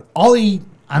can't. I'll eat.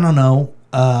 I don't know,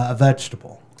 a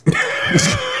vegetable.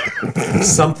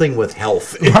 Something with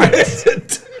health in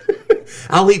it.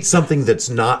 I'll eat something that's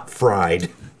not fried.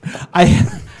 I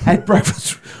had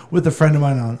breakfast with a friend of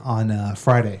mine on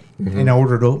Friday, and I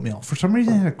ordered oatmeal. For some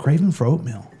reason, I had a craving for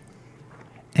oatmeal,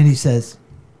 And he says,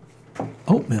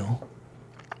 oatmeal?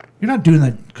 You're not doing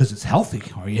that because it's healthy,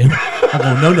 are you?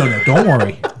 I go, no. Don't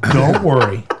worry. Don't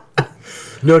worry.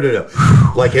 No.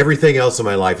 Like everything else in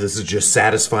my life, this is just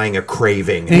satisfying a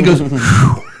craving. And he goes,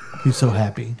 he's so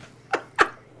happy.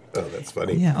 Oh, that's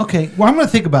funny. Yeah, okay. Well, I'm going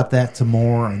to think about that some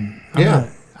more. And Yeah.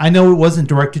 I know it wasn't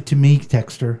directed to me,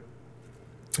 Texter.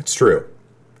 It's true.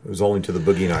 It was only to the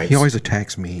Boogie Nights. He always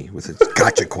attacks me with his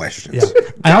gotcha questions. Yeah.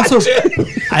 I also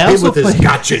Him with his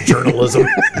gotcha journalism.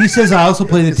 He says I also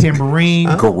play the tambourine.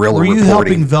 Guerrilla Were you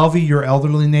reporting. helping Velvy, your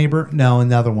elderly neighbor? No,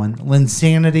 another one.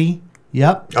 Linsanity.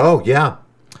 Yep. Oh, yeah.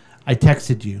 I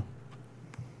texted you.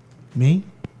 Me?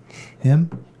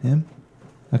 Him?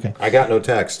 Okay. I got no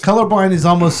text. Colorblind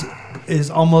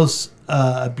is almost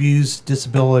abused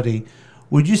disability.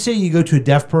 Would you say you go to a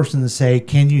deaf person and say,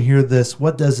 "Can you hear this?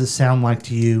 What does this sound like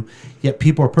to you?" Yet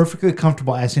people are perfectly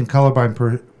comfortable asking a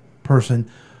colorblind person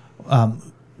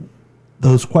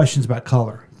those questions about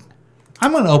color.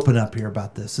 I'm going to open up here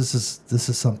about this. This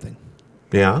is something.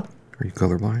 Yeah? Are you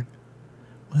colorblind?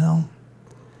 Well,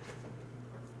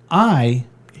 I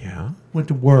Yeah. went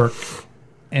to work,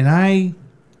 and I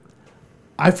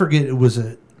forget it was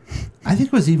I think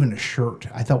it was even a shirt.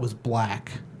 I thought it was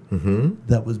black. Mm-hmm.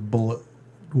 That was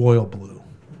royal blue.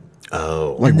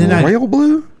 Oh. Like And then royal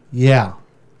blue? Yeah,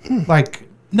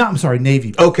 I'm sorry,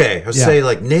 navy blue. Okay. I was Yeah. saying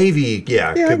like Navy,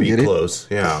 Yeah, I could be get it. close.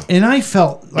 Yeah. And I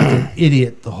felt like an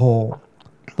idiot the whole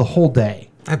day.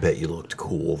 I bet you looked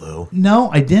cool, though. No,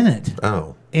 I didn't.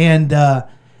 Oh. And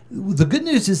the good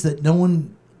news is that no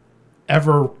one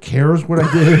ever cares what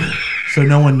I do, so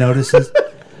no one notices.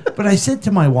 But I said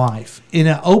to my wife, in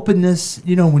an openness,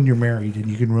 when you're married and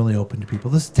you can really open to people,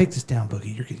 let's take this down,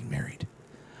 Boogie. You're getting married.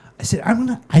 I said,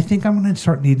 I think I'm gonna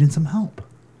start needing some help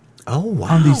Oh, wow.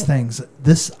 on these things.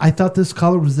 I thought this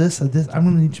color was this. I'm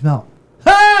gonna need some help.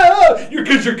 Ah,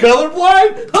 because you're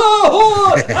colorblind.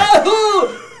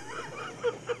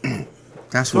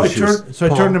 That's So what she was. I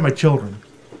turned to my children.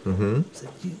 Mm-hmm. Said,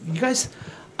 you guys,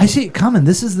 I see it coming.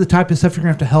 This is the type of stuff you're gonna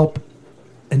have to help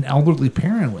an elderly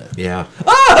parent with. Yeah.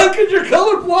 Because you're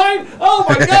colorblind. Oh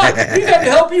my God, we got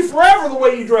to help you forever the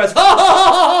way you dress. Ha ha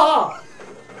ha ha.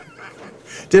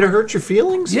 Did it hurt your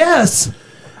feelings? Yes.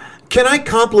 Can I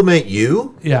compliment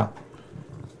you? Yeah.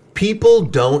 People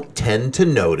don't tend to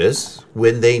notice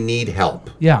when they need help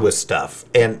with stuff.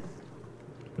 And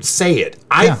say it.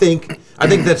 I think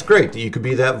that's great that you could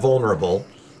be that vulnerable.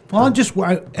 Well,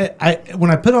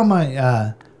 when I put on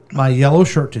my my yellow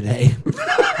shirt today,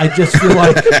 I just feel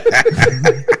like.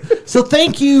 So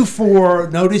thank you for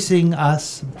noticing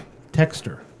us,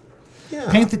 Texter. Yeah.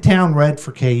 Paint the town red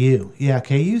for KU. Yeah,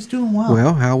 KU's doing well.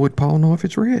 Well, how would Paul know if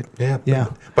it's red? Yeah.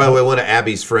 By the way, one of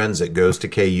Abby's friends that goes to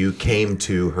KU came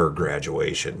to her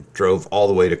graduation, drove all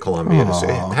the way to Columbia to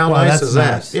say, how Wow, nice that's is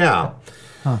that? nice. Yeah.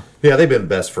 Yeah, they've been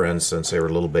best friends since they were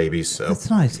little babies. So That's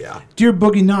nice. Yeah. Dear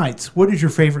Boogie Nights, what is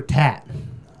your favorite tat?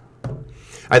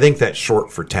 I think that's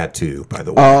short for tattoo, by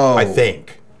the way. Oh. I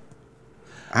think.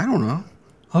 I don't know.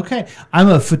 Okay. I'm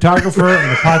a photographer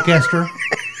and a podcaster.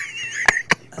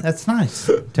 That's nice,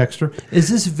 Texter. Is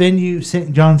this venue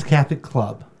St. John's Catholic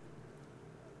Club?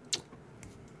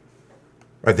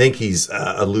 I think he's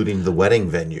alluding to the wedding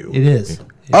venue. It is. It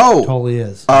Oh. totally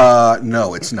is.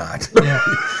 No, it's not. Yeah.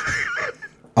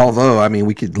 Although, I mean,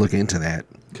 we could look into that.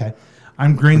 Okay.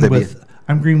 I'm green Would that with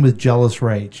I'm green with Jealous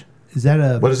Rage. Is that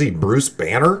a What is he, Bruce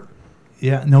Banner?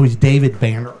 Yeah, no, he's David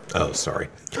Banner. Oh, sorry.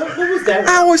 What was that?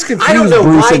 I always confuse I don't know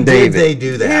Bruce why and did David. they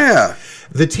do that. Yeah.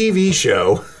 The TV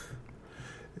show.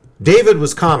 David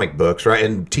was comic books, right?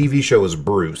 And TV show was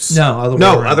Bruce. No, other way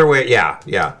around. other way. Yeah.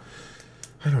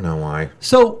 I don't know why.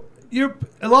 So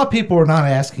a lot of people are not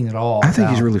asking at all. I think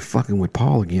he's about- really fucking with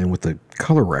Paul again with the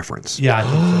color reference. Yeah, I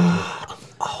think so too.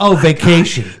 Oh,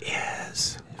 vacation.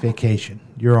 Yes. Vacation.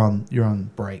 You're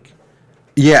on break.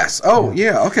 Yes. Oh,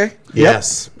 yeah. Okay.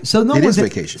 Yes. So It is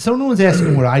vacation. So no one's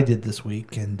asking what I did this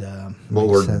week, and Well,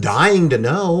 makes we're sense. dying to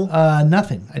know.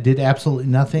 Nothing. I did absolutely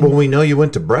nothing. Well, we know you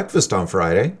went to breakfast on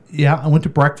Friday. Yeah, I went to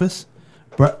breakfast,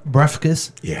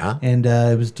 breakfast. Yeah. and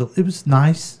it was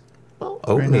nice. Well,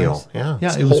 Very oatmeal. nice. Yeah. yeah.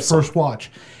 it's It was wholesome. first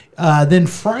watch. Then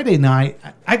Friday night,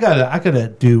 I gotta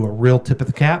do a real tip of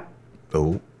the cap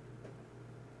Oh.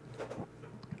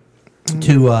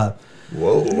 to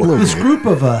Whoa. this group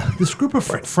of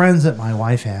friends that my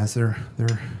wife has.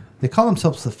 They call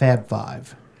themselves the Fab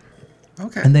Five,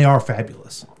 Okay. and they are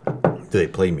fabulous. Do they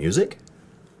play music?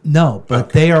 No,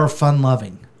 but they are fun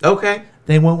loving. Okay.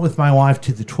 They went with my wife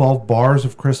to the 12 bars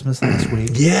of Christmas last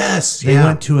week. Yes. They yeah.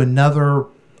 went to another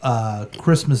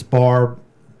Christmas bar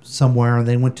somewhere, and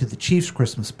they went to the Chiefs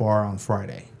Christmas bar on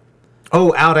Friday.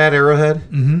 Oh, out at Arrowhead?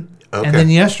 Mm-hmm. Okay. And then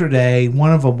yesterday,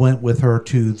 one of them went with her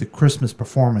to the Christmas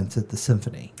performance at the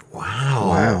Symphony.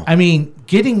 Wow. I mean,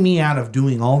 getting me out of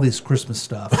doing all this Christmas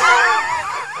stuff.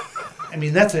 I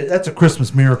mean, that's a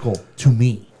Christmas miracle to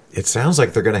me. It sounds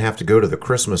like they're going to have to go to the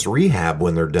Christmas rehab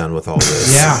when they're done with all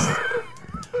this. Yeah.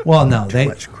 Well, no, Too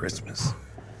much Christmas.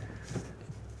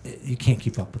 You can't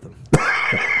keep up with them.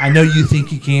 I know you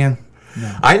think you can.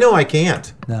 No. I know I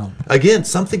can't. No. Again,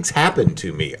 something's happened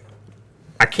to me.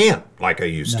 I can't like I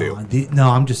used to. No,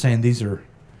 I'm just saying these are.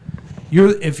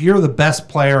 If you're the best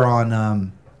player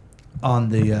on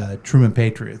the Truman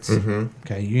Patriots,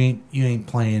 okay, you ain't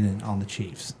playing on the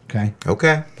Chiefs, okay.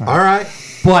 Okay. All right.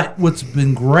 But what's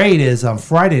been great is on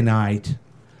Friday night,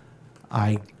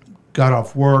 I got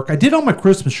off work. I did all my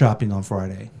Christmas shopping on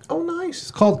Friday. Oh, nice.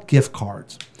 It's called gift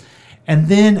cards, and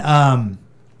then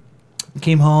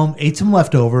came home, ate some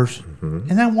leftovers,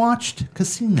 and I watched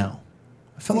Casino.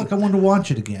 I felt like I wanted to watch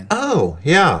it again. Oh,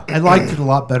 yeah. I liked it a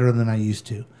lot better than I used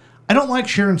to. I don't like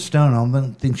Sharon Stone. I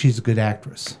don't think she's a good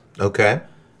actress. Okay.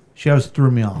 She always threw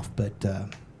me off, but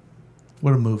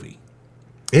what a movie.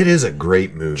 It is a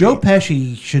great movie. Joe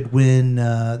Pesci should win.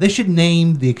 They should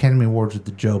name the Academy Awards with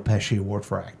the Joe Pesci Award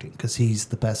for acting because he's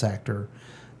the best actor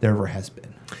there ever has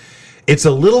been. It's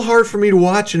a little hard for me to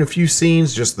watch in a few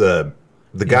scenes, just the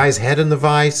guy's head in the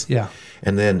vice. Yeah.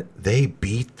 And then they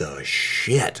beat the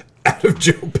shit out of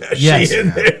Joe Pesci in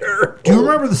there. Do you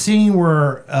remember the scene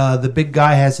where the big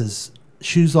guy has his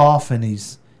shoes off and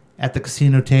he's at the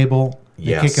casino table? They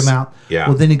Yes. kick him out. Yeah.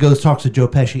 Well, then he goes talks to Joe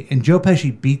Pesci, and Joe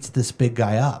Pesci beats this big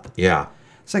guy up. Yeah.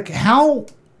 It's like, how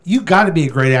you got to be a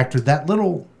great actor. That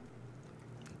little,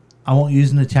 I won't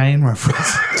use an Italian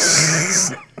reference.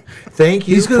 Thank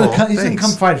you. He's gonna Paul. come. He's gonna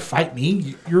Thanks. come fight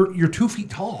me. You're 2 feet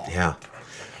tall. Yeah.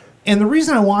 And the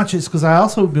reason I watch it is because I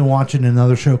also have been watching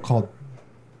another show called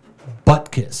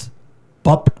Butt Kiss,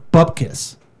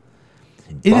 Bupkiss.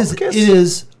 It is. Bupkiss? It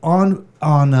is on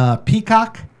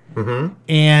Peacock,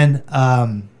 and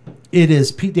it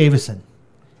is Pete Davidson,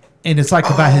 and it's like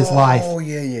about his life. Oh,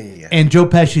 yeah. And Joe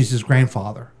Pesci's his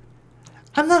grandfather.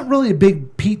 I'm not really a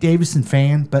big Pete Davidson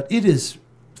fan, but it is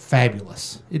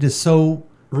fabulous. It is so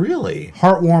Really?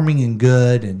 heartwarming and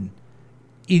good. And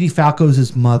Edie Falco's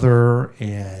his mother,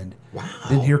 and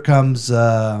then here comes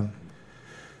all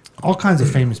kinds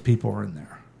of famous people are in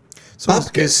there. So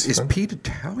Bupkis. is Pete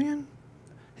Italian?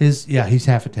 He's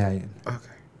half Italian. Okay.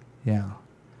 Yeah.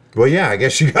 Well, yeah, I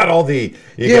guess you got all the...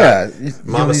 You Yeah. got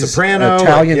Mama these Soprano.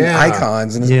 Italian yeah.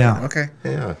 icons. And Yeah. Okay.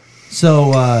 Yeah.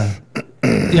 So,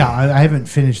 yeah, I haven't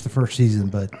finished the first season,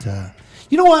 but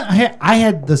you know what? I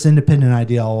had this independent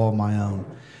idea all on my own.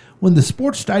 When the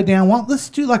sports die down, well, let's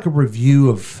do like a review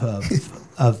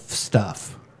of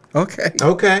stuff. Okay.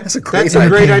 Okay. That's a great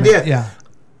great idea. Yeah.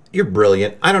 You're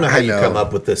brilliant. I don't know how I you know. come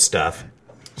up with this stuff.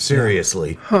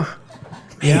 Seriously.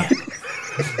 Yeah.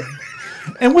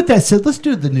 And with that said, let's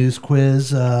do the news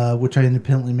quiz, which I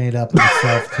independently made up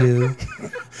myself too.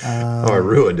 I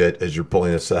ruined it as you're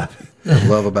pulling this up. What I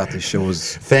love about this show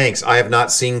is Thanks. I have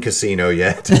not seen Casino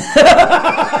yet.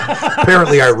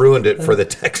 Apparently, I ruined it for the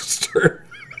texter.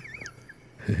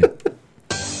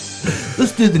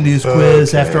 Let's do the news quiz.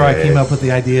 Okay. After I came up with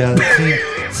the idea,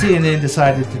 CNN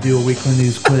decided to do a weekly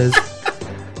news quiz.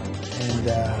 And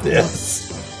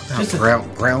Yes. how Just a-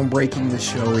 groundbreaking the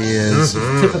show is,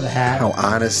 tip of the hat. how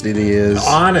honest it is.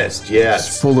 Honest, It's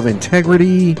yes. full of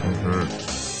integrity,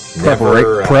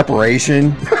 Never,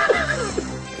 preparation.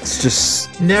 It's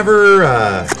just never,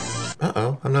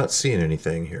 uh-oh, I'm not seeing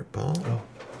anything here, Paul.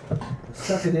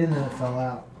 Stuck it in and it fell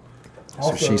out. that's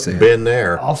what she said. Been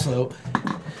there. Also,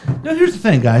 no, here's the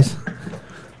thing, guys.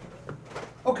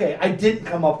 Okay, I didn't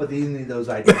come up with any of those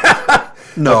ideas.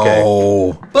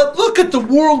 No. But look at the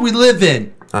world we live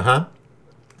in. Uh-huh.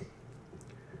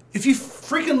 If you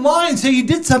freaking lie and say you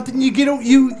did something,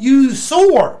 you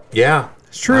soar. Yeah.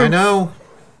 It's true. I know.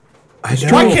 I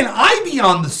know. Why can't I be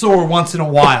on the soar once in a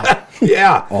while?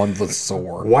 Yeah. On the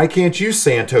sword. Why can't you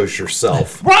Santos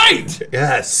yourself? Right.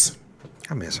 Yes.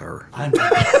 I miss her. I'm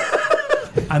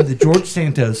the George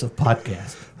Santos of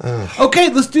podcast. Okay,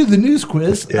 let's do the news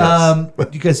quiz. Yes. Do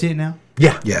you guys see it now?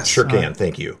 Yeah. Yes. Sure can.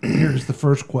 Thank you. Here's the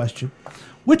first question.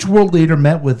 Which world leader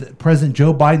met with President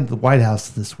Joe Biden at the White House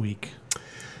this week?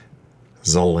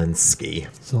 Zelensky.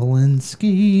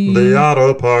 Zelensky. The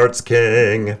auto parts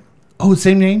king. Oh,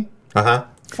 same name? Uh-huh.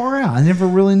 Far out. I never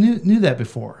really knew that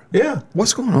before. Yeah.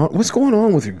 What's going on? What's going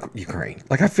on with Ukraine?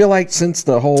 Like, I feel like since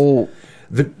the whole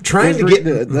Trying to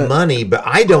get money, but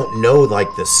I don't know like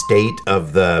the state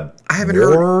of the I haven't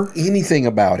war. heard anything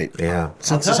about it Yeah.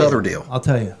 since I'll this tell other you. deal. I'll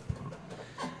tell you.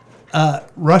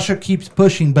 Russia keeps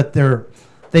pushing, but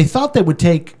they thought they would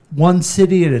take one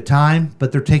city at a time,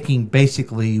 but they're taking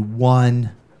basically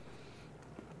one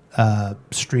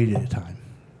street at a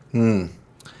time.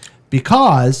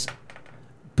 Because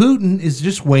Putin is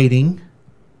just waiting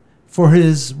for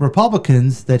his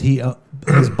Republicans that he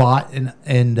has bought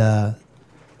and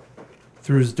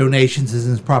through his donations and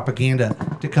his propaganda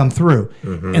to come through.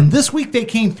 And this week they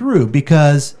came through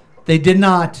because they did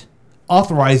not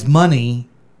authorize money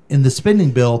in the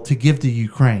spending bill to give to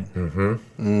Ukraine.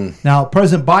 Now,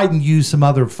 President Biden used some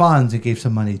other funds and gave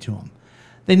some money to them.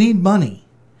 They need money.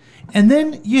 And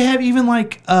then you have even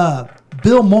like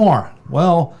Bill Maher.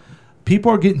 Well,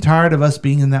 people are getting tired of us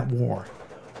being in that war.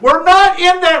 We're not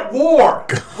in that war.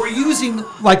 We're using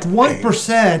like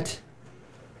 1%.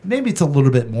 Maybe it's a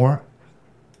little bit more.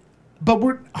 But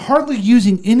we're hardly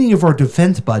using any of our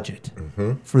defense budget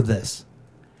for this.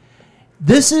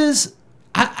 This is...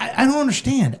 I don't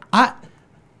understand. I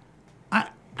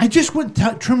just went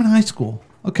to Truman High School,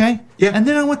 okay? Yeah. And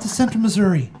then I went to Central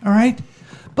Missouri, all right?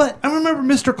 But I remember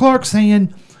Mr. Clark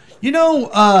saying, you know,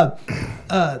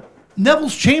 Neville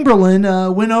Chamberlain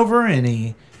went over and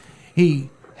he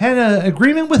had an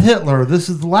agreement with Hitler. This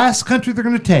is the last country they're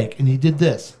going to take. And he did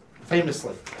this,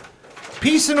 famously.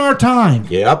 Peace in our time.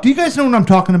 Yep. Do you guys know what I'm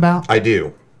talking about? I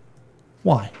do.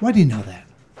 Why? Why do you know that?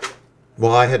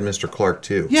 Well, I had Mr. Clark,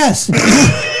 too. Yes.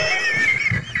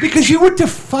 Because you went to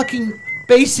fucking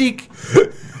basic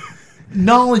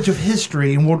knowledge of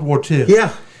history in World War II.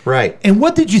 Yeah, right. And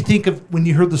what did you think of when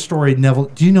you heard the story of Neville?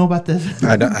 Do you know about this?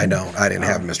 I don't. I didn't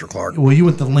have Mr. Clark. Well, you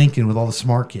went to Lincoln with all the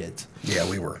smart kids. Yeah,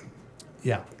 we were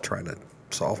Yeah. trying to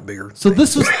solve bigger. So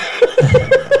this was...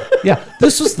 yeah,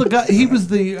 this was the guy... He was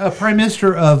the Prime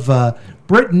Minister of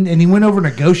Britain, and he went over and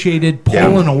negotiated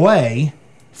Poland away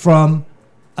from...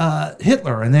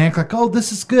 Hitler, and they act like, oh,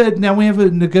 this is good. Now we have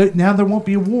now there won't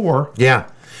be a war. Yeah,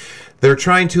 they're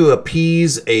trying to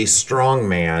appease a strong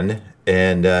man,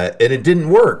 and it didn't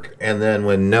work. And then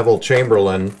when Neville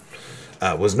Chamberlain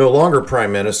was no longer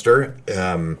prime minister,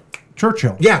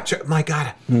 Churchill. Yeah, my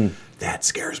God, that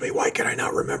scares me. Why can I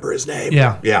not remember his name?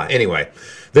 Yeah. Anyway,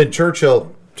 then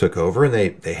Churchill took over,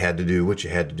 and they had to do what you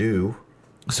had to do.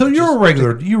 So you were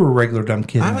a regular dumb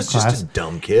kid. I was just a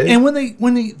dumb kid. And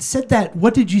when they said that,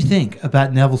 what did you think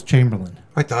about Neville Chamberlain?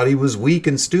 I thought he was weak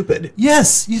and stupid.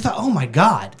 Yes, you thought, oh my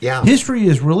God. Yeah. History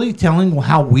is really telling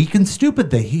how weak and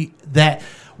stupid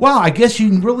wow, I guess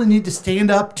you really need to stand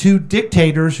up to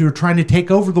dictators who are trying to take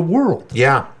over the world.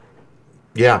 Yeah.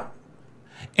 Yeah.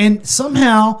 And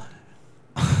somehow,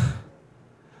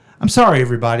 I'm sorry,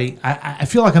 everybody. I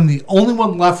feel like I'm the only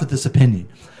one left with this opinion.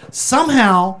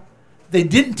 Somehow, they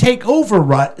didn't take over.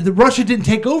 Russia didn't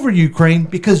take over Ukraine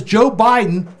because Joe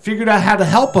Biden figured out how to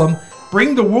help them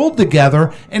bring the world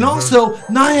together and also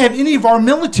not have any of our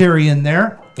military in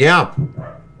there. Yeah.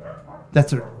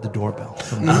 That's the doorbell.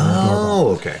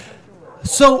 Oh, okay.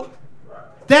 So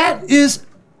that is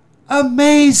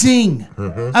amazing.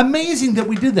 Amazing that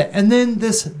we did that. And then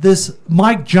this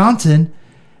Mike Johnson,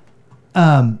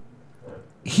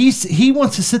 he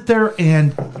wants to sit there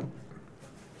and,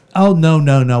 oh,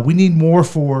 no. We need more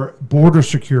for border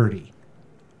security.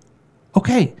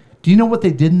 Okay. Do you know what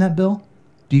they did in that bill?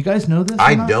 Do you guys know this?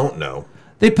 I don't know.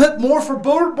 They put more for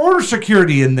border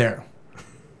security in there.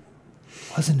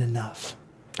 Wasn't enough.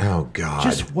 Oh, God.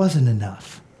 Just wasn't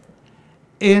enough.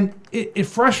 And it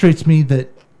frustrates me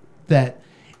that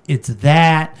it's those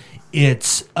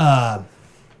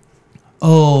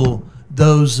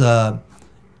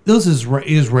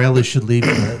Israelis should leave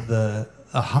the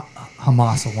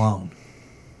Hamas alone.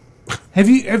 Have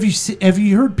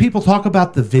you heard people talk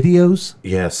about the videos?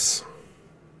 Yes.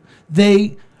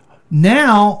 This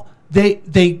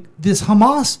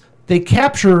Hamas, they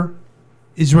capture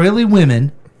Israeli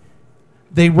women,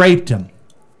 they raped them.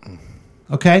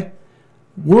 Okay?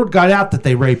 Word got out that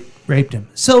they raped him.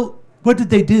 So what did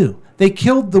they do? They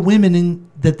killed the women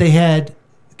that they had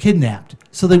kidnapped,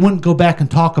 so they wouldn't go back and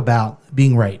talk about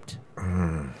being raped.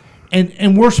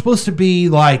 And we're supposed to be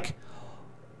like,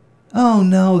 oh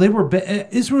no, they were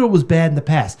Israel was bad in the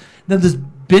past. Now this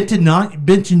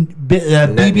Netanyahu,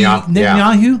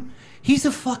 he's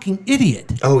a fucking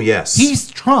idiot. Oh yes, he's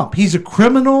Trump. He's a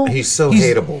criminal. He's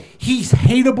hateable. He's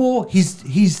hateable.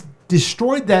 He's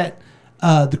destroyed that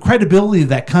the credibility of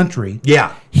that country.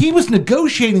 Yeah, he was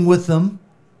negotiating with them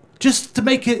just to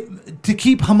to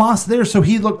keep Hamas there, so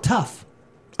he looked tough.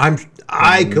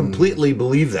 I completely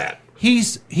believe that.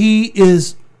 He's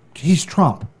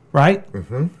Trump, right?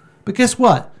 Mm-hmm. But guess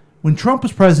what? When Trump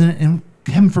was president, and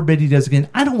heaven forbid he does again,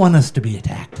 I don't want us to be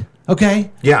attacked.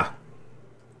 Okay? Yeah.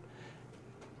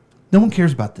 No one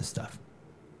cares about this stuff.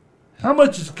 How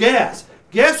much is gas?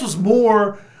 Gas was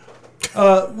more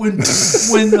When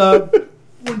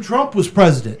Trump was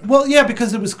president. Well, yeah,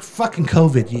 because it was fucking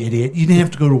COVID, you idiot. You didn't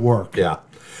have to go to work. Yeah.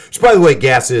 Which, by the way,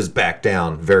 gas is back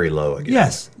down very low again.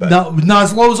 Yes. But- No, not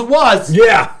as low as it was.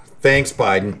 Yeah. Thanks,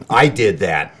 Biden. I did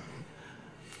that.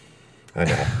 I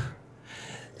know.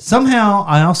 Somehow,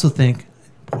 I also think,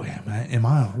 boy, am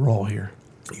I on a roll here.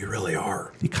 You really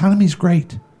are. The economy's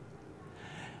great.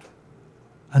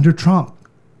 Under Trump,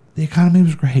 the economy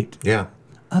was great. Yeah.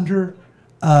 Under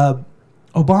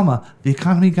Obama, the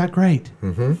economy got great.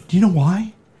 Mm-hmm. Do you know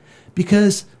why?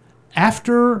 Because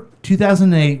after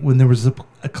 2008, when there was a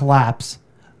collapse,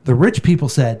 the rich people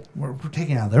said, we're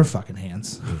taking it out of their fucking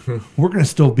hands. Mm-hmm. We're going to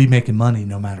still be making money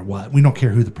no matter what. We don't care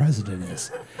who the president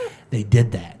is. They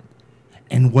did that.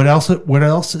 And what else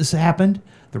has happened?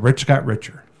 The rich got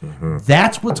richer. Mm-hmm.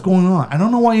 That's what's going on. I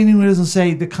don't know why anyone doesn't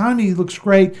say the economy looks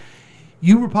great.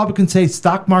 You Republicans say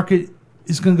stock market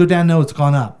is going to go down. No, it's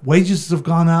gone up. Wages have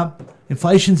gone up.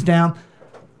 Inflation's down.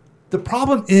 The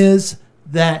problem is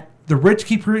that the rich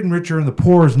keep getting richer and the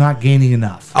poor is not gaining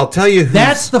enough. I'll tell you who's,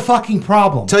 that's the fucking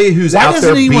problem. Tell you who's Why out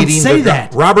there anyone beating say the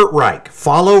that? Robert Reich.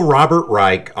 Follow Robert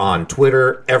Reich on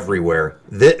Twitter everywhere.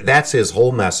 That's his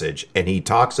whole message, and he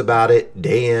talks about it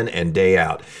day in and day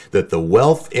out. That the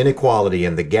wealth inequality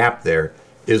and the gap there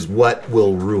is what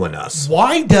will ruin us.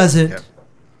 Why doesn't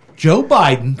Joe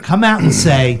Biden come out and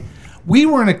say we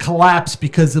were in a collapse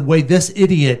because of the way this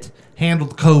idiot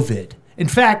handled COVID? In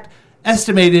fact,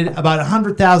 estimated about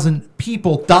 100,000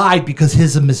 people died because of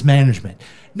his mismanagement.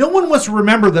 No one wants to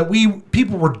remember that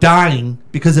people were dying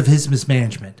because of his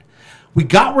mismanagement. We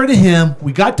got rid of him.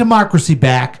 We got democracy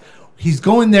back. He's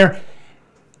going there.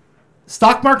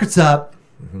 Stock market's up.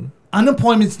 Mm-hmm.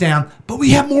 Unemployment's down. But we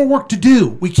have more work to do.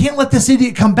 We can't let this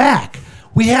idiot come back.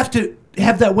 We have to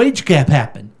have that wage gap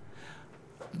happen.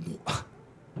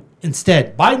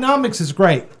 Instead, Bidenomics is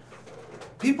great.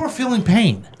 People are feeling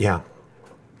pain. Yeah.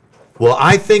 Well,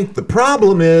 I think the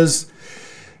problem is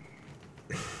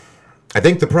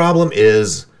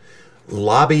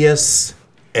lobbyists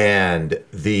and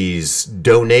these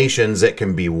donations that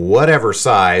can be whatever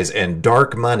size and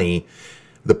dark money.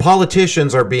 The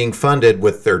politicians are being funded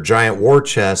with their giant war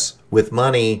chests with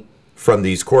money from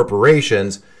these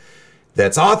corporations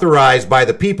that's authorized by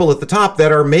the people at the top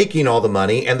that are making all the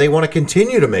money, and they want to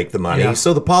continue to make the money. Yeah.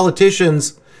 So the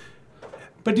politicians...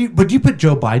 But do you put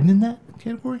Joe Biden in that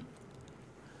category?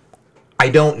 I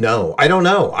don't know.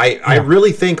 I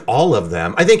really think all of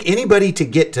them. I think anybody to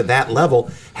get to that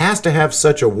level has to have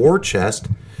such a war chest.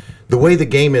 The way the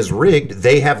game is rigged,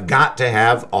 they have got to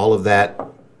have all of that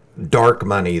dark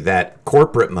money, that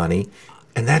corporate money,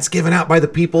 and that's given out by the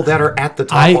people that are at the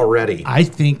top already. I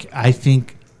think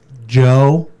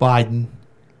Joe Biden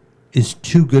is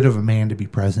too good of a man to be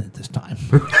president at this time.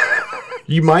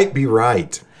 You might be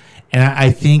right. And I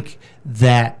think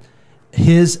that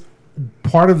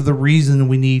part of the reason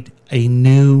we need a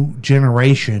new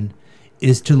generation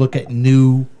is to look at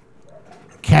new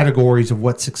categories of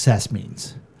what success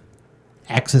means.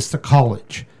 Access to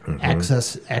college,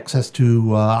 access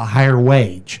to a higher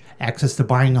wage, access to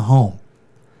buying a home.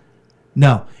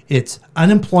 No, it's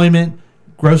unemployment,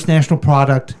 gross national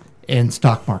product, and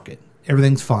stock market.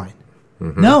 Everything's fine.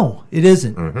 Mm-hmm. No, it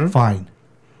isn't fine.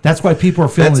 That's why people are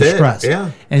feeling stressed.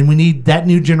 Yeah. And we need that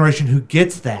new generation who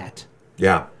gets that.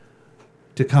 Yeah.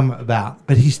 To come about.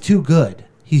 But he's too good.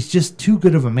 He's just too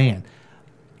good of a man.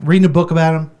 Reading a book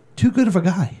about him, too good of a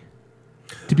guy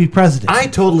to be president. I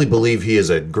totally believe he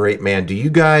is a great man. Do you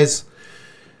guys,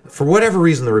 for whatever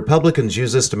reason, the Republicans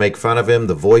use this to make fun of him,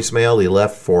 the voicemail he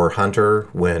left for Hunter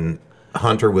when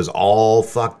Hunter was all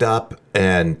fucked up.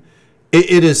 And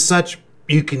it is such,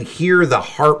 you can hear the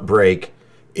heartbreak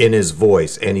in his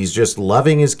voice. And he's just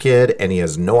loving his kid and he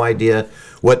has no idea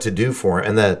what to do for him.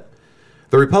 And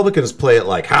the Republicans play it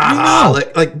like,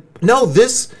 no,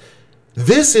 this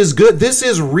is good. This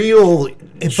is real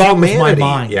it boggles my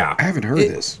mind. Yeah. I haven't heard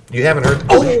this. You haven't heard?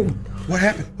 Oh, what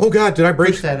happened? Oh, God, did I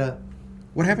break Push that up.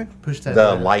 What happened? Push that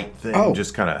the up. light thing?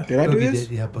 Just kind of. Did I do Boogie this?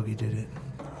 did. Yeah, Boogie did it.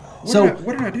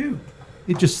 What did I do?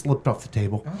 It just slipped off the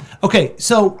table. Oh. Okay,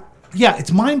 so, yeah,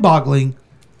 it's mind-boggling.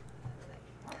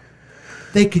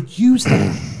 They could use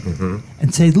that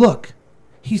and say, look,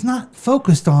 he's not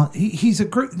focused on... He's a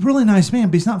really nice man,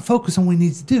 but he's not focused on what he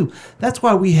needs to do. That's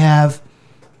why we have...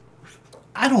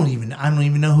 I don't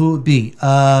even know who it would be.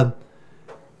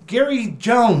 Gary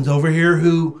Jones over here,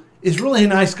 who is really a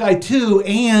nice guy, too,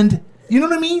 and... You know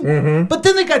what I mean? Mm-hmm. But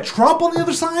then they got Trump on the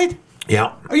other side?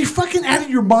 Yeah. Are you fucking out of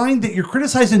your mind that you're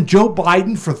criticizing Joe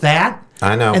Biden for that?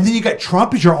 I know. And then you got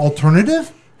Trump as your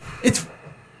alternative? It's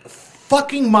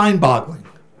fucking mind-boggling.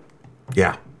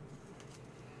 Yeah.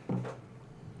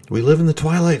 We live in the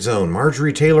Twilight Zone.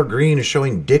 Marjorie Taylor Greene is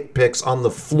showing dick pics on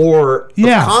the floor of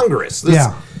Yeah. Congress.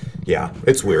 Yeah,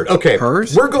 it's weird. Okay,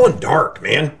 Hers? we're going dark,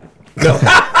 man. No.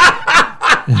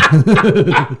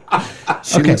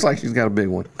 She looks like she's got a big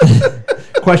one.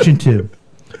 Question 2.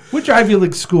 Which Ivy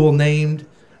League school named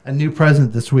a new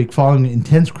president this week following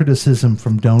intense criticism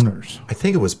from donors? I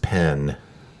think it was Penn.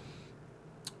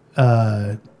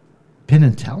 Penn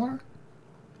and Teller?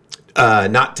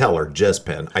 Not Teller, just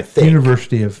Penn. I think.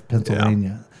 University of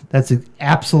Pennsylvania. That's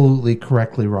absolutely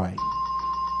correctly right.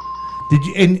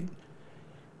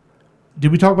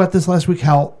 Did we talk about this last week?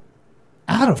 How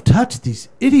out of touch these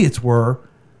idiots were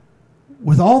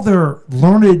with all their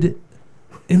learned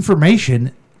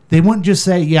information. They wouldn't just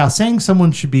say, "Yeah, saying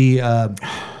someone should be a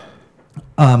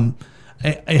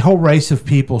whole race of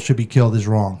people should be killed is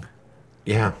wrong."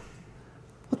 Yeah.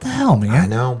 What the hell, man? I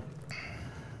know.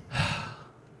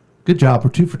 Good job. We're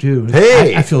 2 for 2.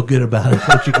 Hey! I feel good about it,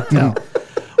 what you can tell.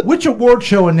 Which award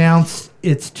show announced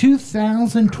its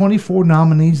 2024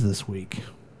 nominees this week?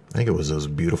 I think it was those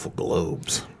beautiful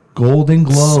globes. Golden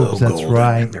Globes, So that's golden.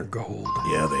 right. They're gold.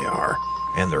 Yeah, they are.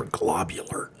 And they're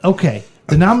globular. Okay,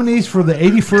 the nominees for the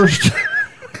 81st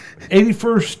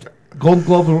Golden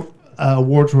Globe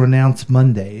Awards were announced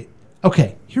Monday.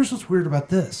 Okay, here's what's weird about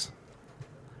this.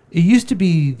 It used to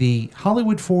be the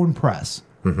Hollywood Foreign Press.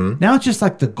 Mm-hmm. Now it's just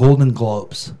like the Golden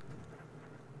Globes.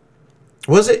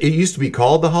 Was it? It used to be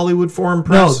called the Hollywood Foreign No,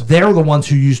 Press? they're the ones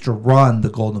who used to run the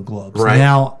Golden Globes. Right.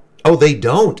 Now Oh, they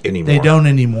don't anymore. they don't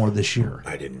anymore this year.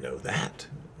 I didn't know that.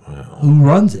 Wow. Who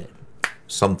runs it?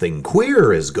 Something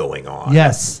queer is going on.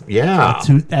 Yes. Yeah.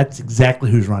 That's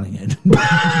exactly who's running it.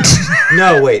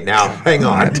 No, wait, now, hang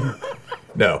on.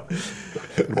 No.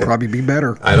 It'd probably be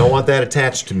better. I don't want that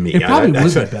attached to me. It probably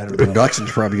would be better. though. Production's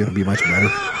probably going to be much better.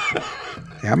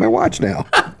 Have my watch now.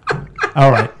 All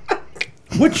right.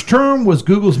 Which term was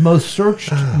Google's most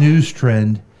searched news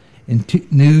trend in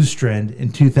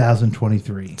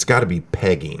 2023? It's got to be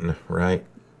pegging, right?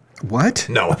 What?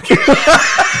 No, I'm kidding.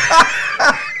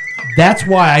 That's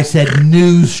why I said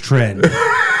news trend.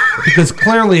 Because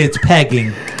clearly it's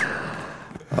pegging.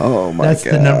 Oh, my That's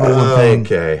God. the number one thing.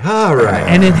 Okay, all right.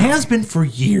 And it has been for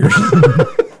years.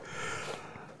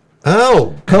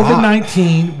 Oh,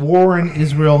 COVID-19, war in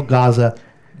Israel, Gaza,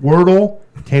 Wordle,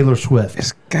 Taylor Swift.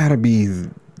 It's got to be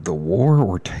the war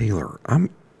or Taylor. I'm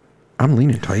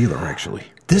leaning Taylor, actually.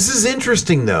 this is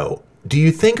interesting, though. Do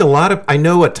you think I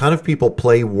know a ton of people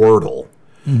play Wordle.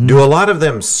 Mm-hmm. Do a lot of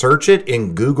them search it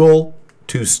in Google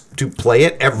to play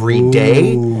it every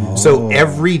day? So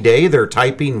every day they're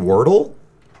typing Wordle?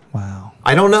 Wow.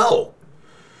 I don't know.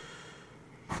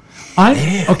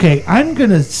 I'm going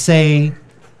to say,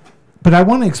 but I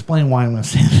want to explain why I'm going to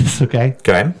say this, okay?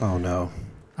 Okay. Oh, no.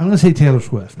 I'm going to say Taylor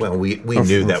Swift. Well, we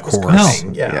knew that was course.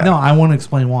 coming. Yeah. No, I want to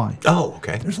explain why. Oh,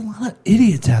 okay. There's a lot of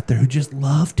idiots out there who just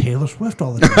love Taylor Swift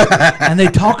all the time. And they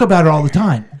talk about it all the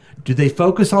time. Do they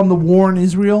focus on the war in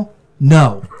Israel?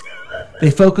 No.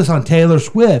 They focus on Taylor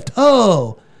Swift.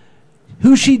 Oh,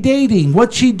 who's she dating?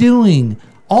 What's she doing?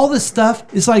 All this stuff.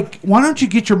 It's like, why don't you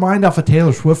get your mind off of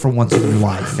Taylor Swift for once in your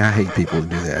life? I hate people who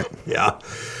do that. Yeah.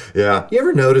 Yeah. You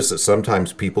ever notice that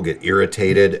sometimes people get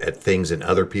irritated at things in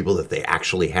other people that they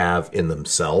actually have in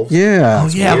themselves? Yeah. Oh,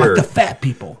 yeah, weird. like the fat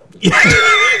people.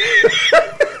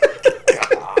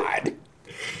 God.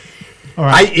 All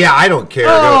right. I don't care.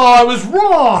 Oh, I was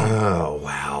wrong. Oh,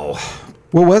 wow.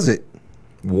 What was it?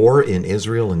 War in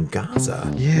Israel and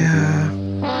Gaza. Yeah.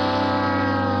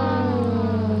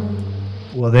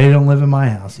 Well, they don't live in my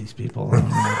house, these people. I don't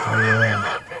know what to tell you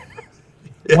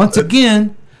that. Once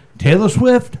again, Taylor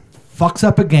Swift fucks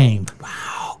up a game.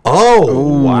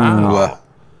 Oh, wow.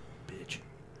 Bitch.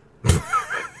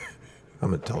 I'm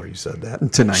going to tell her you said that.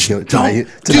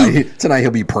 Tonight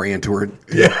he'll be praying to her.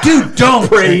 Yeah. Dude, don't.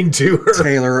 Praying to her.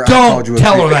 Taylor, Don't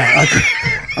tell her that.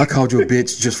 I called you a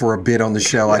bitch just for a bit on the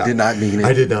show. I did not mean it.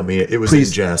 I did not mean it. It was Please,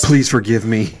 in jest. please forgive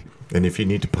me. And if you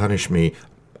need to punish me,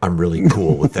 I'm really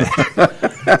cool with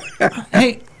that.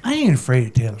 Hey, I ain't afraid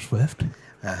of Taylor Swift.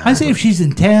 I say if she's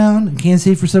in town and can't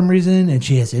see for some reason and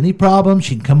she has any problem,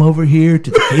 she can come over here to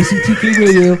the KCTK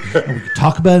radio and we can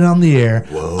talk about it on the air.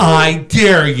 Whoa. I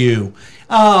dare you.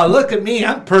 Oh, look at me.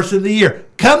 I'm person of the year.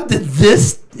 Come to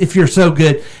this if you're so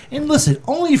good. And listen,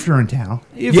 only if you're in town.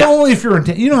 Only if you're in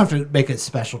town. You don't have to make a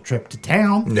special trip to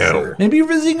town. No. Sure. Maybe you're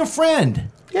visiting a friend.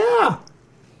 Yeah.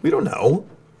 We don't know.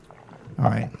 All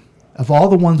right. Of all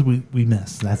the ones we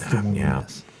missed, that's the one we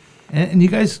missed. And you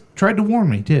guys tried to warn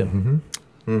me, too. Mm-hmm.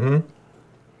 Mm-hmm.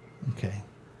 Okay.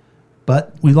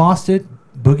 But we lost it.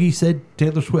 Boogie said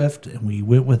Taylor Swift, and we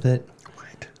went with it.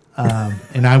 Right.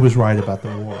 And I was right about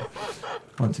the war.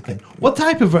 Once again, what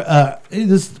type of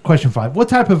this is question 5? What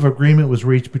type of agreement was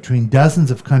reached between dozens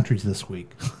of countries this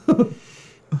week?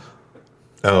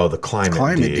 Oh, the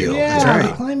climate deal. Yeah, That's right.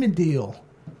 the climate deal.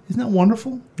 Isn't that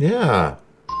wonderful? Yeah.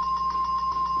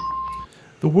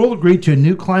 The world agreed to a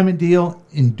new climate deal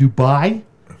in Dubai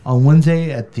on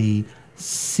Wednesday at the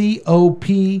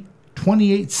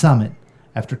COP28 summit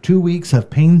after 2 weeks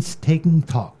of painstaking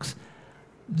talks.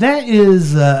 That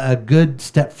is a good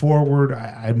step forward.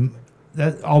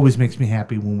 That always makes me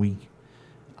happy when we.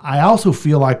 I also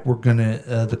feel like we're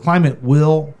gonna the climate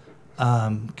will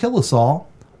kill us all,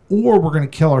 or we're gonna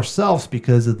kill ourselves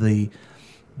because of the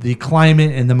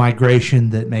climate and the migration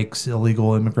that makes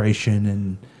illegal immigration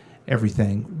and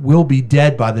everything. We'll be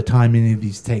dead by the time any of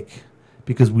these take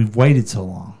because we've waited so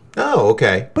long. Oh,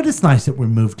 okay. But it's nice that we're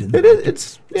moved in. It is.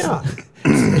 It's yeah.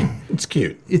 It's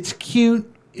cute. It's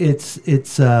cute. It's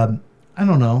I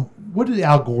don't know. What did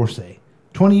Al Gore say?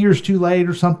 20 years too late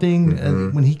or something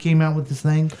when he came out with this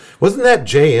thing? Wasn't that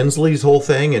Jay Inslee's whole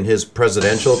thing in his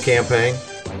presidential campaign?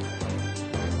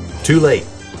 Too late.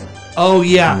 Oh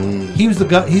yeah, he was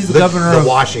he's the governor of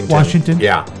Washington.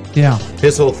 Yeah. Yeah.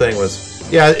 His whole thing was,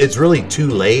 it's really too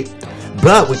late,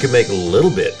 but we can make it a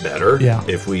little bit better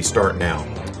if we start now.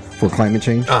 For climate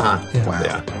change? Uh-huh. Yeah. Wow.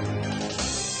 Yeah.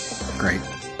 Great.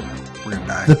 We're gonna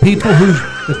die. The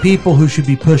people who should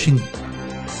be pushing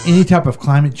any type of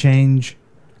climate change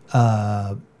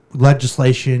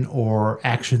legislation or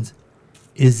actions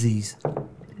is these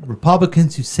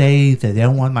Republicans who say that they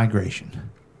don't want migration.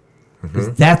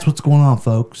 Because that's what's going on,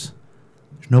 folks.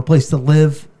 There's no place to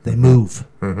live. They move.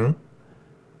 Mm-hmm.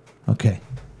 Okay.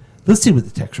 Let's see what the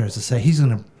texter has to say. He's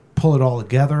going to pull it all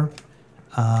together.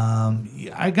 You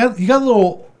got a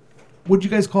little. What'd you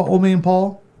guys call Old Man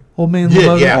Paul? Old Man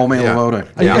Lovoda? Yeah. Old Man Lovoda.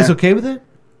 Are you guys okay with it?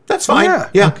 That's fine. Yeah.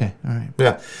 Yeah. Okay. All right.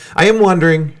 Yeah. I am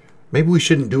wondering, maybe we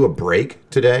shouldn't do a break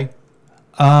today.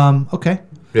 Okay.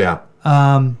 Yeah.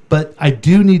 But I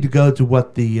do need to go to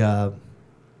what the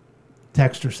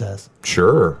texter says.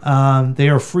 Sure. They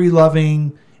are free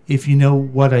loving. If you know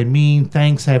what I mean,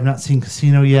 thanks. I have not seen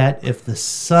Casino yet. If the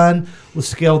sun was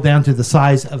scaled down to the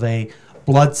size of a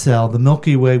blood cell, the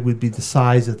Milky Way would be the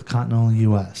size of the continental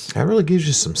U.S. That really gives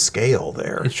you some scale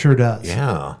there. It sure does.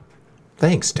 Yeah.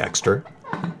 Thanks, Dexter.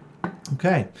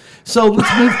 Okay. So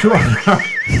let's move to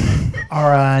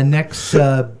our next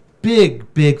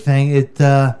big thing. It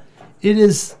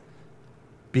is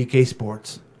BK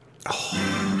Sports.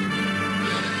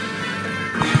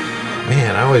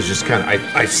 Man, I always just kind of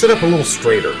I sit up a little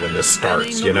straighter when this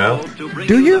starts, you know?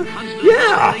 Do you?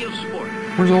 Yeah.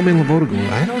 Where's Old Man Lovoda going?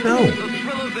 I don't know.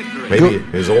 Maybe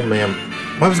his old man.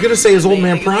 I was going to say his old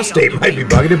man prostate might be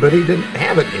bugging him, but he didn't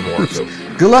have it anymore. So.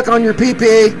 Good luck on your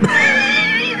pee-pee.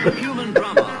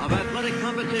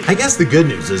 I guess the good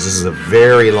news is this is a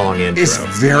very long intro. It's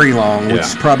very long, which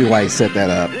is probably why he set that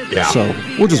up. Yeah. So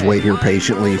we'll just wait here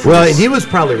patiently. Well, and he was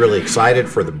probably really excited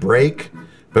for the break,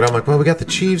 but I'm like, well, we got the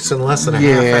Chiefs in less than a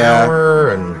half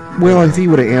hour, and well, if he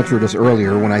would have answered us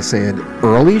earlier when I said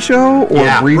early show or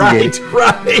abbreviate,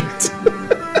 right.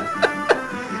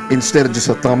 instead of just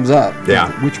a thumbs up.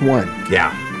 Yeah. Which one?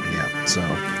 Yeah. Yeah. So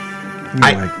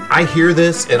anyway. I hear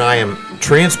this and I am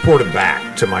transported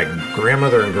back to my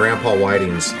grandmother and Grandpa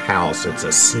Whiting's house. It's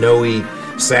a snowy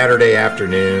Saturday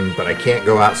afternoon, but I can't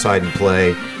go outside and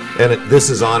play. And this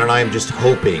is on, and I'm just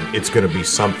hoping it's going to be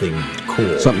something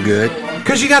cool. Something good.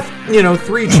 Because you got,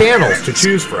 3 channels to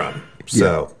choose from.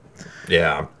 So,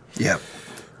 yeah. Yeah.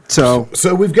 So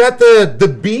we've got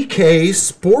the BK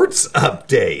Sports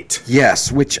Update.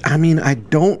 Yes, which, I mean, I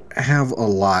don't have a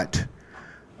lot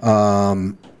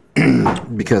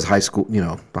because high school,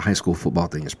 the high school football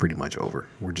thing is pretty much over.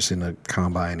 We're just in the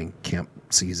combine and camp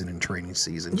season and training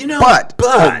season. But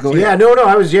go ahead.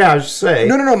 I was just saying.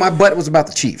 No, my butt was about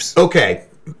the Chiefs. Okay.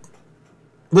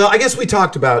 Well, I guess we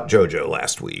talked about JoJo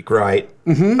last week, right?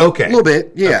 Mm-hmm. Okay. A little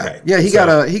bit, yeah. Okay. Yeah,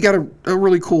 he got a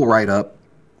really cool write-up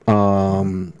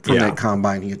from that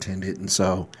combine he attended, and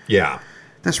so yeah,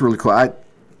 that's really cool.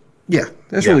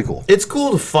 That's really cool. It's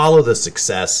cool to follow the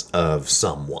success of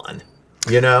someone,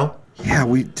 Yeah,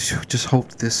 we just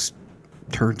hope this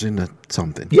turns into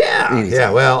something. Yeah, Anything.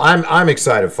 yeah. Well, I'm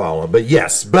excited to follow, but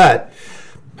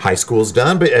high school's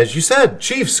done. But as you said,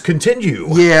 Chiefs continue.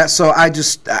 Yeah, so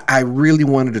I really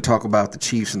wanted to talk about the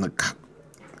Chiefs and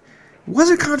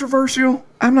was it controversial?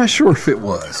 I'm not sure if it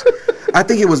was. I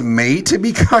think it was made to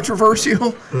be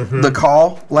controversial. Mm-hmm. The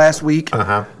call last week.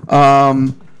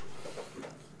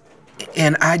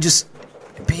 And I just,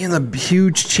 being the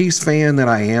huge Chiefs fan that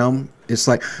I am, it's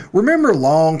like, remember a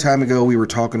long time ago we were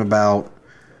talking about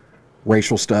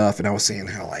racial stuff, and I was saying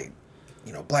how,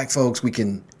 black folks, we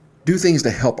can do things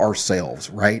to help ourselves,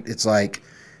 right? It's like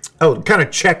kind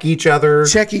of check each other.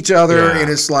 Yeah. And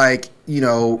it's like,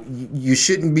 you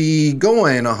shouldn't be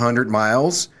going 100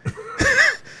 miles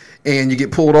and you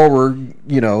get pulled over,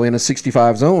 in a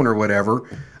 65 zone or whatever,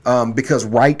 because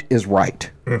right is right.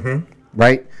 Mm-hmm.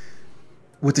 Right?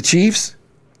 With the Chiefs,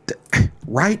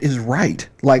 right is right.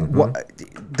 Like,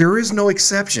 there is no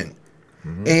exception.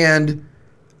 Mm-hmm. And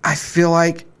I feel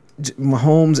like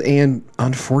Mahomes and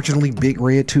unfortunately Big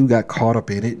Red too got caught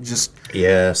up in it. Just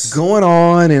going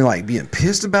on and like being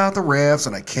pissed about the refs,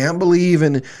 and I can't believe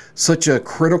in such a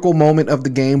critical moment of the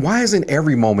game. Why isn't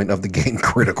every moment of the game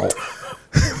critical?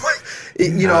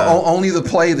 Only the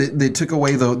play that took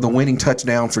away the winning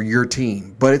touchdown for your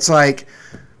team. But it's like,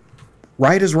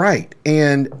 right is right.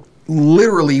 And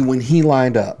literally when he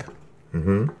lined up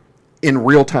in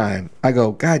real time, I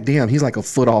go, God damn, he's like a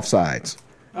foot off sides.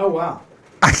 Oh, wow.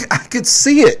 I could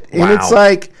see it. And it's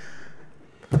like,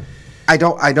 I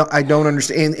don't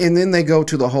understand. And then they go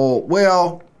to the whole,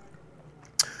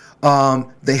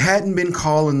 they hadn't been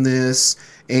calling this,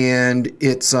 and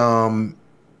it's, some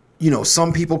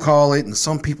people call it and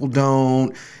some people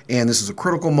don't, and this is a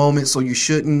critical moment, so you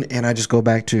shouldn't. And I just go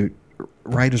back to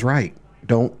right is right.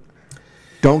 Don't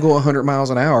go 100 miles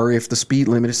an hour if the speed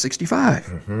limit is 65.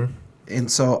 Mm-hmm.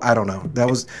 And so I don't know.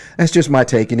 That's just my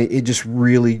take, and it just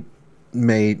really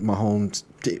made Mahomes,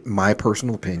 my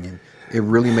personal opinion, it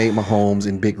really made Mahomes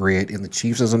and Big Red and the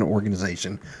Chiefs as an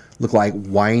organization look like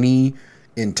whiny,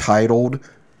 entitled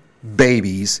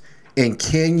babies. And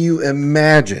can you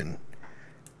imagine,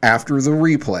 after the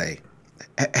replay,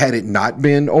 had it not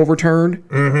been overturned,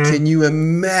 can you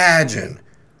imagine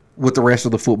what the rest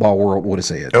of the football world would have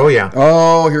said? Oh, yeah.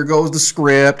 Oh, here goes the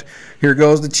script. Here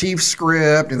goes the Chiefs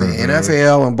script and the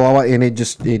NFL and blah, blah. And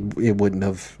it wouldn't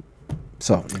have.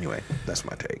 So, anyway, that's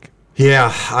my take.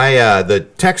 Yeah, the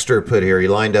texter put here, he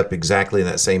lined up exactly in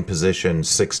that same position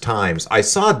 6 times. I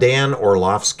saw Dan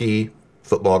Orlovsky,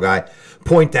 football guy,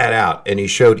 point that out, and he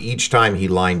showed each time he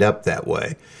lined up that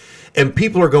way. And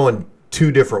people are going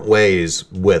 2 different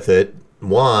ways with it.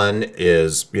 One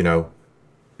is,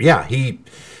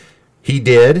 he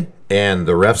did, and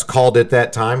the refs called it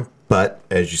that time. But,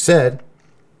 as you said,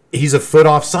 he's a foot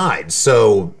offside,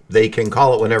 so they can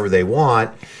call it whenever they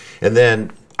want. And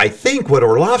then I think what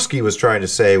Orlovsky was trying to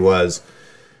say was,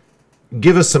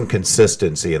 give us some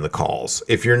consistency in the calls.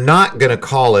 If you're not going to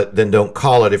call it, then don't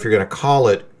call it. If you're going to call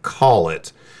it, call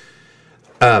it.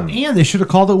 And they should have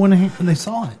called it when they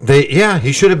saw it.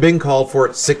 He should have been called for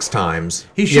it 6 times.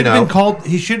 He should have been called.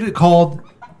 He should have called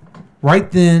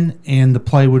right then, and the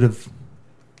play would have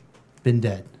been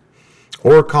dead.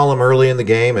 Or call him early in the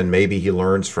game, and maybe he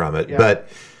learns from it. Yeah.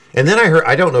 And then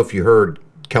I don't know if you heard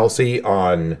Kelsey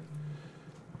on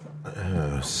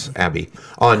Abby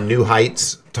on New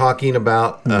Heights talking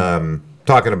about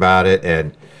it,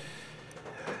 and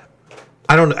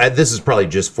I don't know. This is probably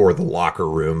just for the locker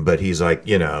room, but he's like,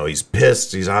 he's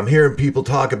pissed. I'm hearing people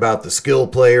talk about the skill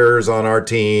players on our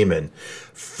team, and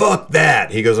fuck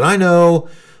that. He goes, I know.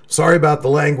 Sorry about the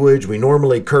language. We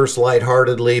normally curse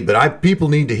lightheartedly, but people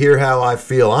need to hear how I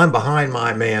feel. I'm behind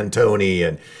my man Tony,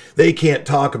 and they can't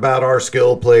talk about our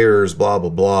skill players. Blah blah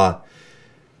blah.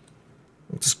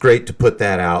 It's great to put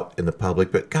that out in the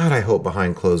public, but God, I hope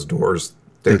behind closed doors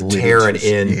they're tearing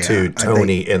into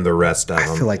Tony and the rest of them.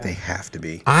 I feel like they have to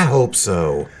be. I hope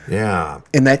so. Yeah.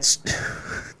 And that's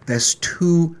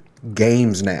 2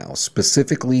 games now.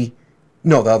 Specifically,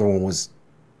 no, the other one was,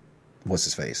 what's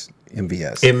his face?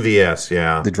 MVS,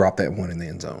 yeah. They dropped that one in the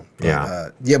end zone.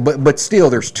 But still,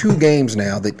 there's 2 games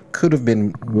now that could have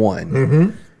been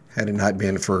won had it not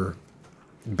been for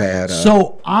bad.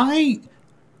 So I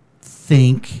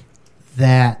think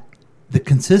that the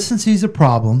consistency is a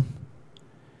problem.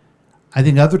 I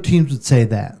think other teams would say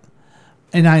that.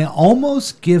 And I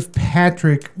almost give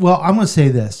Patrick, I'm going to say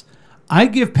this. I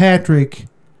give Patrick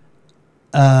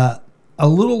a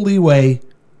little leeway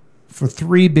for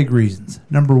 3 big reasons.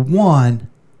 Number 1,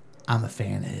 I'm a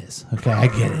fan of his. Okay, I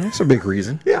get it. That's a big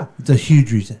reason. Yeah. It's a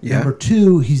huge reason. Yeah. Number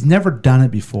 2, he's never done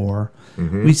it before.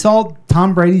 Mm-hmm. We saw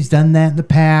Tom Brady's done that in the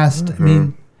past. Mm-hmm. I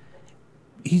mean,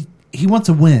 he wants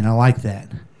to win. I like that.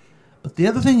 But the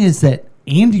other thing is that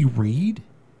Andy Reid,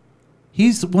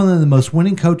 he's one of the most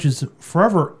winning coaches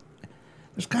forever.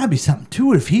 There's got to be something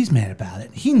to it if he's mad about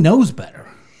it. He knows better.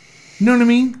 You know what I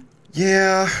mean?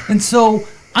 Yeah. And so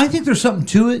I think there's something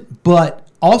to it, but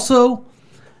also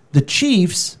the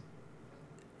Chiefs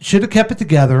should have kept it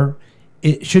together.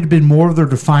 It should have been more of their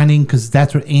defining, because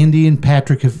that's what Andy and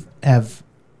Patrick have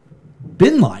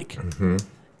been like. Mm-hmm.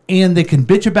 And they can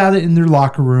bitch about it in their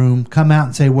locker room, come out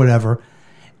and say whatever.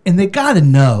 And they got to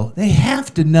know, they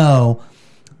have to know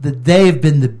that they have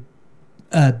been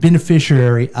the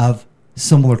beneficiary of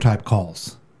similar type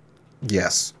calls.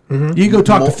 Yes. You go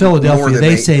talk to Philadelphia,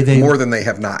 they say they more than they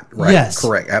have not. Right. Yes.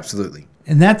 Correct. Absolutely.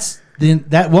 and that's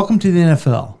that. Welcome to the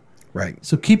NFL. Right.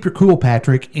 So keep your cool,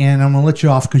 Patrick, and I'm going to let you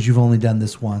off because you've only done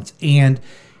this once, and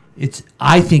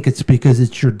I think it's because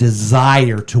it's your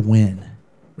desire to win.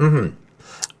 Mm-hmm.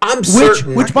 I'm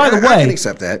certain. Which, by the way, I can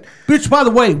accept that. Which, by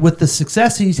the way, with the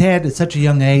success he's had at such a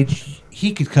young age,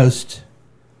 he could coast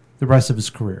the rest of his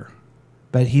career,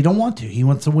 but he don't want to. He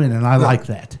wants to win, and I like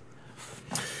that.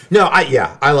 No,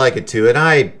 I like it too,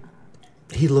 and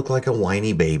he looked like a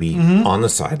whiny baby on the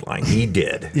sideline. He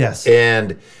did. Yes.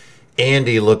 And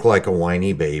Andy looked like a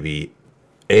whiny baby,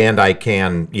 and I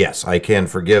can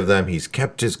forgive them. He's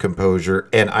kept his composure,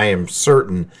 and I am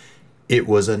certain it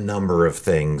was a number of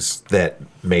things that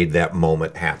made that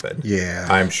moment happen. Yeah.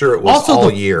 I'm sure it was Also,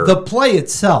 all year. The play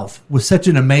itself was such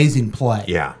an amazing play.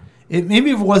 Yeah.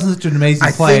 Maybe if it wasn't such an amazing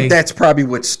I play. think that's probably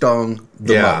what stung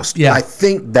the most. Yeah. I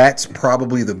think that's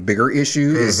probably the bigger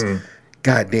issue is,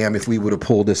 God damn, if we would have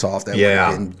pulled this off, that would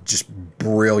have been just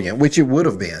brilliant, which it would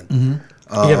have been.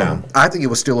 I think it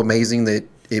was still amazing that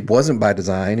it wasn't by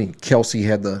design, and Kelsey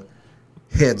had the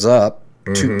heads up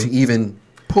to even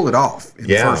pull it off in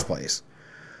the first place.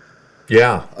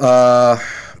 Yeah.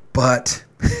 But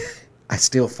I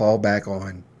still fall back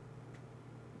on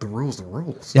the rules.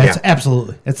 Yeah, it's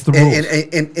absolutely. It's the rules.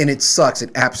 And it sucks.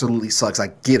 It absolutely sucks. I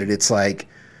get it. It's like,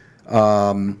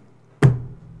 well,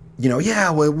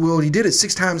 he did it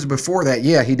 6 times before that.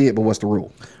 Yeah, he did, but what's the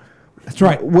rule? That's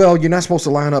right. Well, you're not supposed to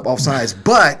line up offsides,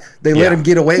 but they let him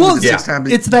get away with it 6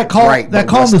 times. It's that call. Right, that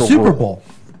call in the Super Bowl.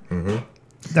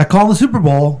 That call in the Super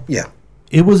Bowl. Yeah.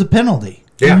 It was a penalty.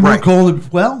 Yeah, right.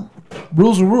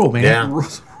 Rules are rule, man. Yeah.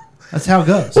 That's how it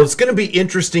goes. Well, it's going to be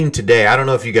interesting today. I don't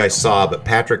know if you guys saw, but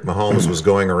Patrick Mahomes was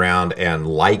going around and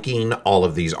liking all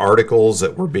of these articles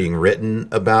that were being written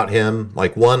about him.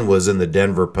 Like one was in the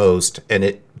Denver Post, and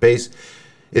it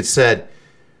said,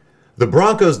 the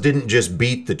Broncos didn't just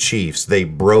beat the Chiefs, they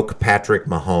broke Patrick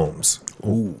Mahomes.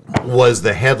 Ooh. Was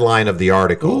the headline of the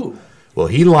article. Ooh. Well,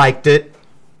 he liked it,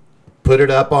 put it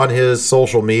up on his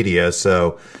social media,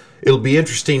 so it'll be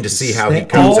interesting to see how he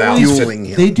comes out.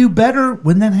 They do better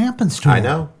when that happens to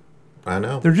them. I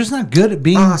know. They're just not good at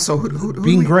being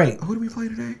being great. Who do we play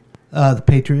today? The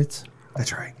Patriots.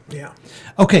 That's right. Yeah.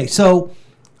 Okay, so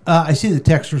I see the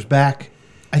texter's back.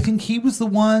 I think he was the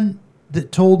one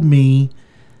that told me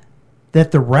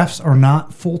that the refs are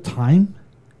not full-time.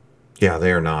 Yeah,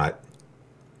 they are not.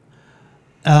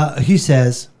 He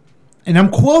says, and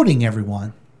I'm quoting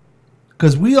everyone,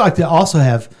 because we like to also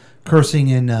have cursing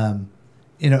in,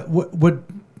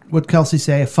 what Kelsey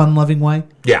say, a fun-loving way?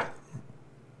 Yeah.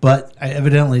 But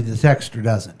evidently the texter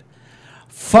doesn't.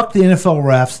 Fuck the NFL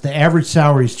refs. The average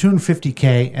salary is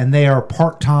 $250K, and they are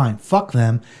part-time. Fuck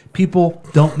them. People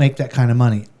don't make that kind of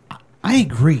money. I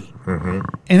agree. Mm-hmm.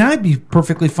 And I'd be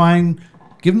perfectly fine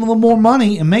give them a little more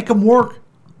money and make them work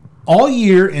all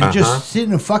year and just sit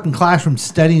in a fucking classroom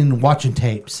studying and watching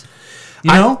tapes.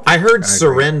 You know? I heard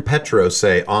Seren Petro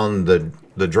say on the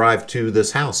drive to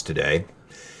this house today,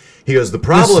 he goes, the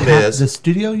problem is the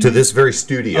studio to this very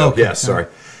studio. Okay, yes, sorry.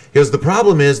 He goes, the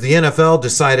problem is the NFL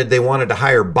decided they wanted to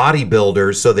hire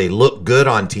bodybuilders so they look good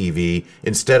on TV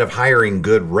instead of hiring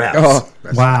good refs. Oh,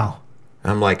 wow.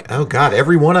 I'm like, oh God,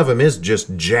 every one of them is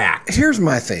just jacked. Here's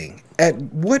my thing. At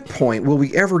what point will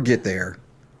we ever get there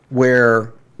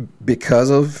where, because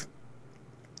of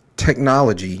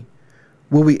technology,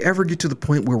 will we ever get to the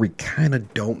point where we kind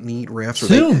of don't need refs? Or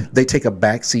Soon. They take a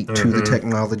backseat to the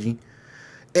technology?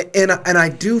 And I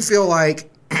do feel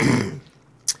like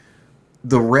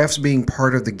the refs being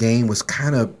part of the game was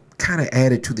kind of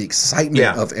added to the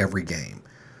excitement of every game.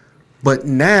 But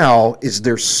now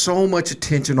there's so much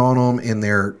attention on them, and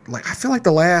I feel like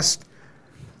the last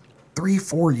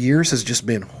 3-4 years has just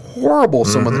been horrible.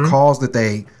 Some of the calls that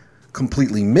they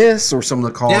completely miss, or some of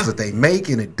the calls that they make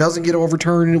and it doesn't get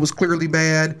overturned and it was clearly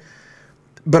bad.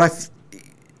 But I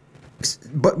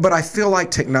feel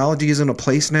like technology is in a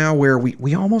place now where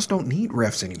we almost don't need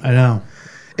refs anymore. I know.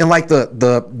 And like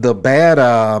the bad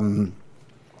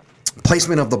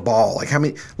placement of the ball, like how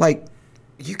many, like,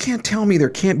 you can't tell me there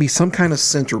can't be some kind of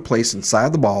sensor placed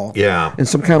inside the ball. Yeah. And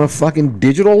some kind of fucking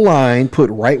digital line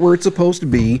put right where it's supposed to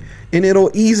be, and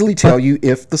it'll easily tell you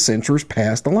if the sensor's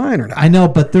past the line or not. I know,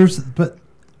 but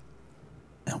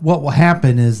what will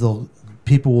happen is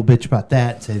people will bitch about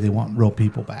that and say they want real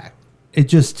people back.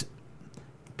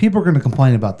 People are going to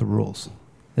complain about the rules.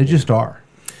 They just are.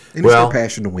 And it's their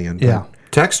passion to win. Yeah.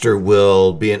 Texter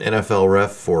will be an NFL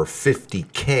ref for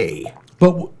 $50K.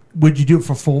 But would you do it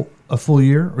for a full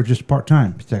year or just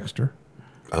part-time, Texter?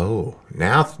 Oh,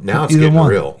 now it's Either getting one.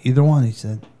 real. Either one, he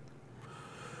said.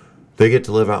 They get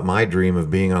to live out my dream of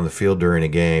being on the field during a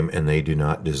game, and they do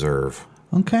not deserve.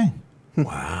 Okay.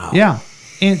 Wow. Yeah.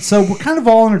 And so we're kind of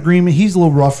all in agreement. He's a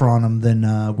little rougher on him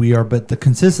than we are, but the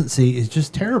consistency is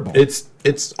just terrible. It's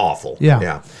awful. Yeah.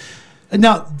 Yeah.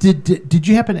 Now, did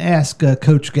you happen to ask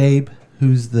Coach Gabe,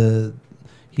 he's the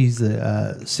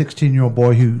 16-year-old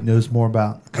boy who knows more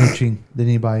about coaching than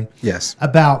anybody? Yes.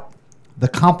 About the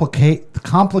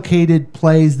complicated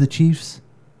plays the Chiefs?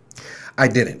 I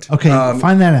didn't. Okay,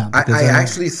 find that out. I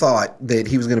actually thought that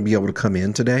he was going to be able to come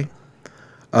in today,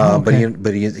 okay.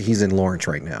 but he's in Lawrence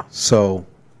right now. So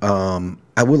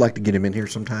I would like to get him in here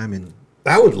sometime, and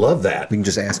I would love that. we can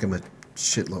just ask him a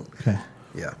shitload. Okay.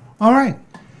 Yeah. All right.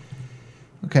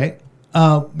 Okay.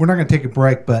 We're not going to take a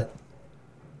break, but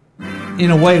in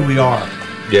a way we are.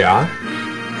 Yeah.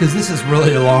 Because this is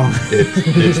really long.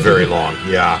 It's very long.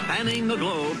 Yeah.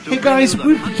 Hey guys,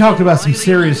 we've talked about some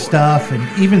serious stuff, and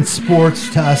even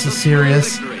sports to us is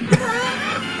serious.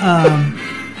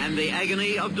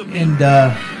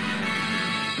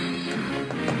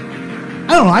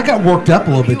 I don't know, I got worked up a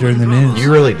little bit during the news.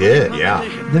 You really did. Yeah.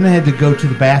 Then I had to go to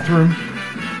the bathroom,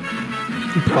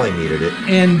 You probably needed it.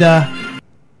 and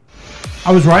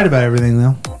I was right about everything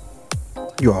though.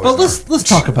 You always. But let's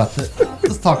talk about the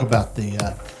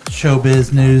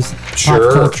showbiz news,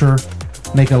 Sure. pop culture,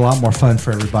 make it a lot more fun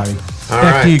for everybody. All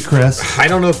Back right. to you, Chris. I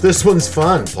don't know if this one's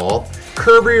fun, Paul.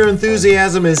 Curb Your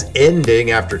Enthusiasm is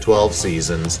ending after 12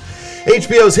 seasons.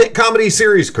 HBO's hit comedy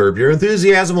series Curb Your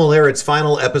Enthusiasm will air its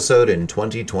final episode in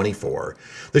 2024.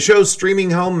 The show's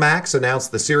streaming home, Max,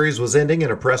 announced the series was ending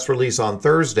in a press release on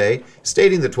Thursday,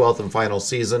 stating the 12th and final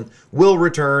season will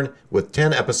return with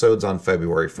 10 episodes on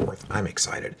February 4th. I'm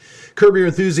excited. Curb Your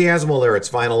Enthusiasm will air its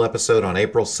final episode on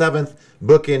April 7th,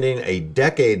 bookending a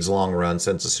decades-long run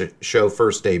since the show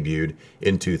first debuted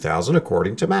in 2000,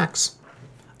 according to Max.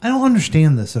 I don't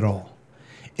understand this at all.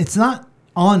 It's not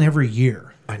on every year.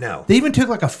 I know. They even took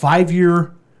like a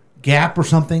 5-year gap or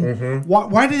something. Mm-hmm.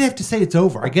 Why did they have to say it's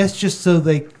over? I guess just so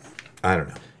I don't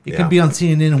know. it can be on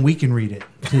CNN and we can read it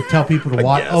to tell people to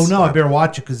watch. guess. Oh no, I better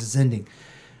watch it because it's ending.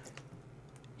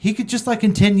 He could just like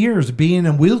in 10 years be in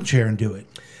a wheelchair and do it.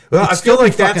 Well, It'd I still feel be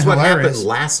like that's fucking what hilarious. happened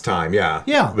last time. Yeah.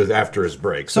 Yeah. With after his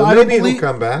break. So So I don't maybe believe, he'll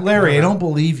come back. Larry, I don't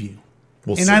believe you.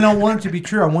 We'll and see. I don't want it to be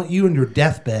true. I want you in your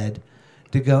deathbed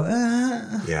to go,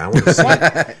 Yeah, I want to see.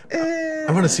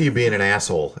 I want to see you being an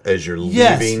asshole as you're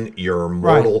Yes. leaving your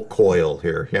mortal coil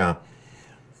here. Yeah.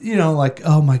 you know, like,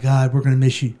 oh my God, we're going to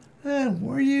miss you.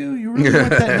 Were you? You really weren't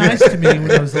that nice to me when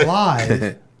I was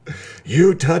alive.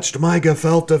 You touched my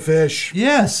gefilte fish.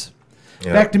 Yes.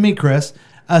 Yeah. Back to me, Chris.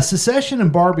 Secession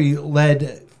and Barbie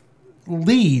lead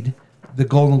the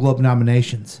Golden Globe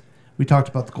nominations. We talked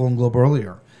about the Golden Globe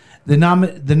earlier. The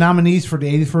nominees for the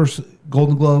 81st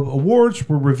Golden Globe Awards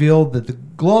were revealed that the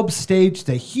Globe staged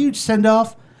a huge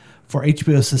send-off for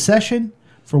HBO Secession,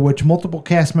 for which multiple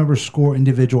cast members score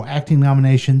individual acting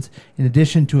nominations, in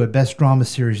addition to a Best Drama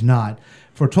Series nod,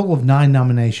 for a total of 9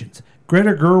 nominations.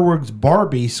 Greta Gerwig's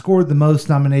Barbie scored the most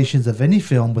nominations of any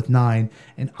film with 9,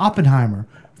 and Oppenheimer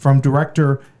from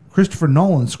director Christopher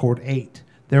Nolan scored 8.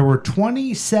 There were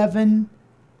 27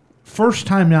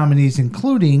 first-time nominees,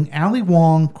 including Ali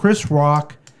Wong, Chris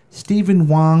Rock, Stephen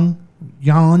Wang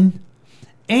Yan,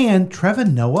 and Trevor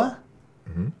Noah.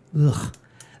 Ugh.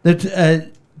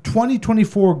 The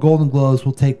 2024 Golden Globes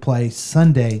will take place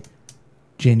Sunday,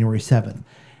 January 7th.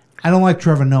 I don't like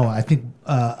Trevor Noah. I think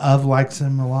likes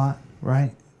him a lot,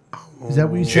 right? Is that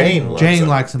what you said? Jane loves Jane him.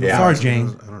 likes him. Yeah. Sorry,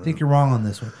 Jane. I think you're wrong on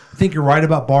this one. I think you're right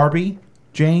about Barbie,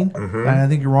 Jane, and I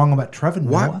think you're wrong about Trevor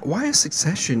Noah. Why is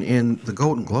Succession in the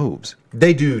Golden Globes?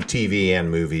 They do TV and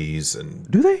movies. And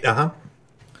Do they? Uh-huh.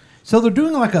 So they're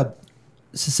doing like a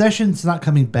Secession's not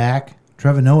coming back.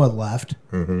 Trevor Noah left.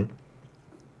 Mm-hmm.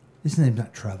 His name's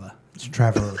not Trevor. It's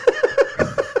Trevor.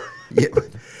 Yeah,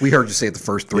 we heard you say it the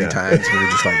first 3 Yeah. times. We were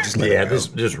just like, just let Yeah, it go.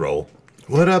 just roll.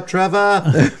 What up,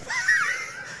 Trevor?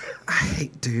 I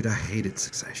hated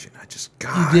Succession. I just,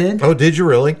 God. You did? Oh, did you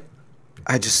really?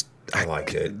 I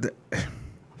liked it.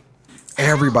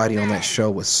 Everybody on that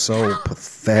show was so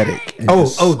pathetic. and Oh,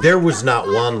 just- there was not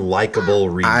one likable,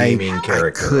 redeeming I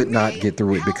character. could not get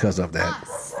through it because of that.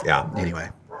 Yeah. Anyway.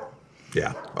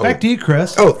 Yeah. Oh. Back to you,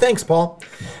 Chris. Oh, thanks, Paul.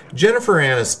 Jennifer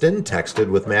Aniston texted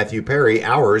with Matthew Perry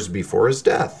hours before his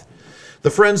death. The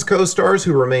Friends co-stars,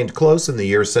 who remained close in the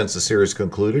years since the series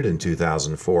concluded in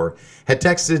 2004, had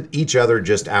texted each other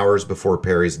just hours before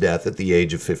Perry's death at the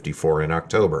age of 54 in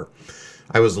October.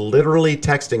 I was literally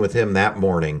texting with him that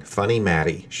morning. Funny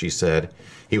Maddie, she said.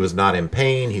 He was not in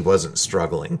pain. He wasn't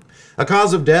struggling. A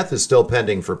cause of death is still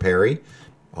pending for Perry.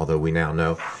 although we now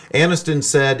know. Aniston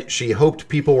said she hoped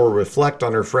people will reflect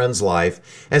on her friend's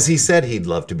life, as he said he'd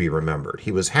love to be remembered.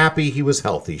 He was happy, he was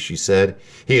healthy, she said.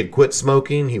 He had quit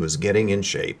smoking, he was getting in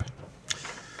shape.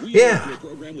 Yeah.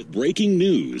 Program with breaking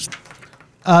news.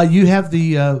 You have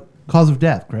the cause of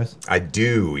death, Chris. I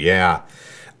do, yeah.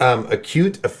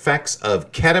 Acute effects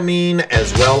of ketamine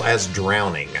as well as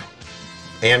drowning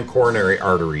and coronary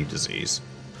artery disease.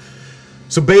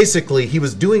 So basically, he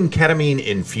was doing ketamine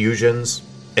infusions,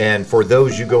 and for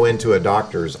those, you go into a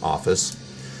doctor's office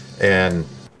and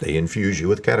they infuse you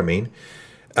with ketamine.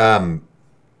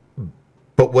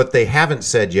 But what they haven't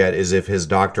said yet is if his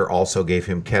doctor also gave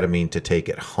him ketamine to take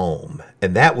at home.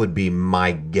 And that would be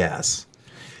my guess.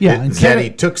 Yeah, and that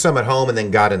he took some at home and then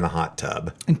got in the hot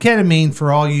tub. And ketamine,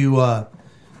 for all you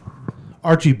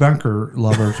Archie Bunker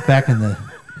lovers back in the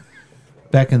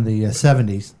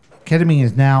 70s, ketamine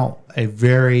is now a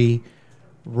very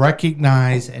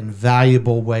recognized and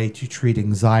valuable way to treat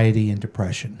anxiety and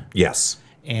depression. Yes.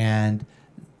 And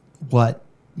what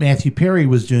Matthew Perry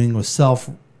was doing was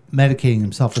self-medicating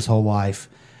himself his whole life.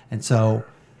 And so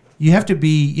you have to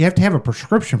have a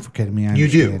prescription for ketamine. You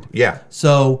do, yeah.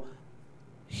 So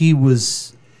he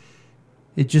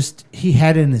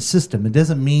had it in his system. It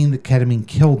doesn't mean that ketamine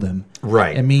killed him.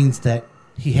 Right. It means that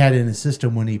he had it in his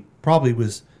system when he probably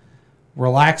was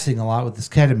relaxing a lot with this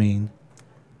ketamine.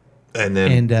 And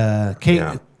then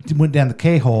went down the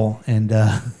K-hole and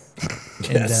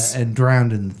Yes. and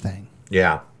drowned in the thing.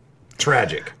 Yeah.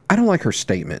 Tragic. I don't like her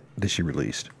statement that she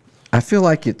released. I feel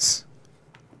like it's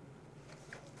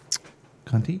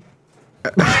Cunty?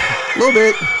 a little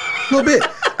bit.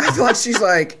 I feel like she's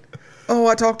like, oh,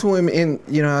 I talked to him and,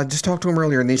 I just talked to him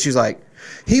earlier. And then she's like,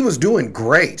 he was doing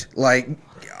great. Like,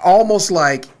 almost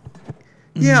like,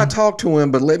 I talked to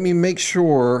him, but let me make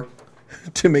sure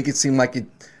to make it seem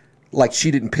like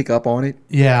she didn't pick up on it.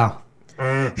 Yeah.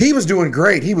 He was doing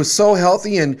great. He was so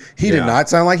healthy, and he did not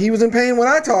sound like he was in pain when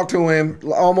I talked to him.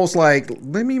 Almost like,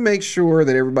 let me make sure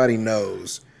that everybody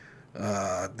knows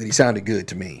that he sounded good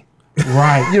to me.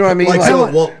 Right. You know what I mean? Like so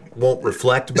it won't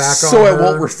reflect back on So her? it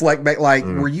won't reflect back. Like,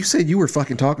 where you said you were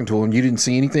fucking talking to him, you didn't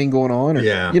see anything going on? Or,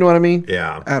 Yeah. You know what I mean?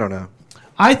 Yeah. I don't know.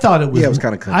 I thought it was. Yeah, it was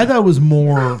kinda cunty. I thought it was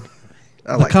more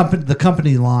like the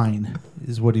company line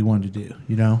is what he wanted to do.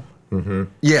 You know. Mm-hmm.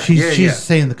 Yeah. She's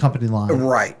saying the company line.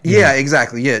 Right. Yeah.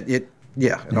 Exactly. Yeah.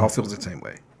 It all feels the same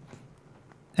way.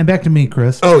 And back to me,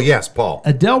 Chris. Oh, yes, Paul.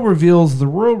 Adele reveals the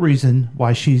real reason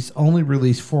why she's only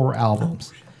released 4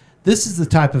 albums. This is the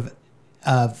type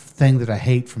of thing that I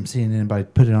hate from seeing anybody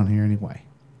put it on here anyway.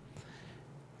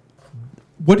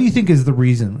 What do you think is the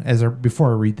reason,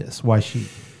 before I read this, why she...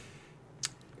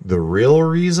 The real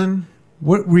reason?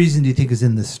 What reason do you think is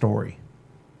in this story?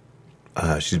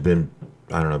 She's been,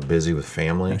 I don't know, busy with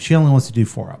family. She only wants to do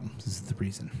 4 albums. This is the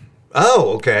reason.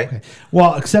 Oh, okay.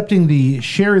 While accepting the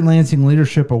Sherry Lansing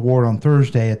Leadership Award on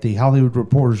Thursday at the Hollywood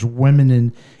Reporter's Women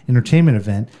in Entertainment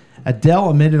event, Adele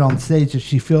admitted on stage that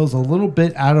she feels a little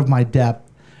bit out of my depth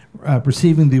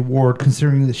receiving the award,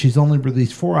 considering that she's only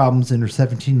released 4 albums in her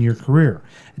 17-year career.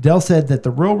 Adele said that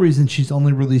the real reason she's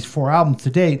only released 4 albums to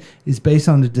date is based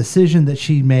on the decision that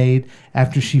she made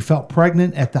after she felt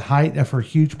pregnant at the height of her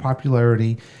huge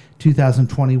popularity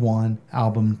 2021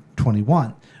 album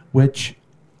 21, which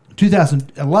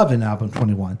 2011 album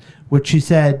 21, which she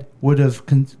said would have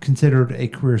considered a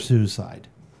career suicide.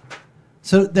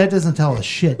 So that doesn't tell us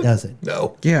shit, does it?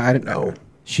 No. Yeah, I didn't know.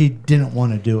 She didn't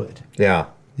want to do it. Yeah.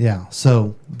 Yeah.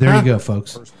 So there you go,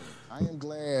 folks. I am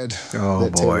glad Oh,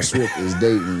 that boy. Taylor Swift is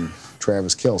dating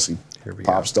Travis Kelce.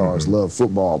 Pop stars love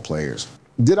football players.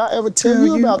 Did I ever tell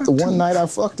you about the one night I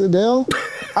fucked Adele?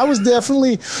 I was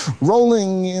definitely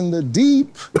rolling in the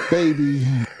deep, baby.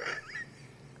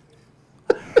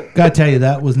 Gotta tell you,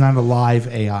 that was not a live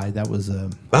AI. That was a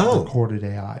recorded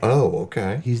AI. Oh,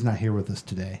 okay. He's not here with us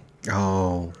today.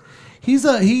 Oh.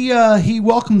 He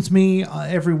welcomes me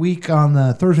every week on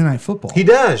the Thursday Night Football. He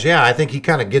does, yeah. I think he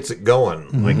kind of gets it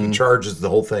going. Like he charges the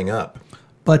whole thing up.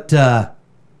 But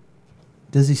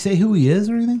does he say who he is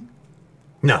or anything?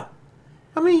 No.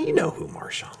 I mean, you know who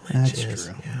Marshawn Lynch That's is.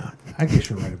 true. Yeah. I guess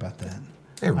you're right about that.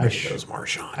 Everybody knows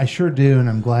Marshawn. I sure do, and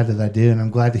I'm glad that I do, and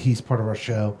I'm glad that he's part of our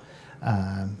show.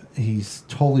 He's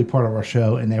totally part of our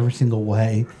show in every single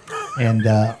way, and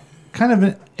kind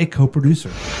of a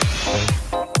co-producer.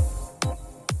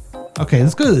 Okay,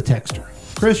 let's go to the texter.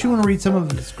 Chris, you want to read some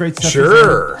of this great stuff?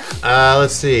 Sure.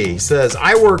 Let's see. He says,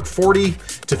 I work 40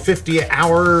 to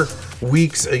 50-hour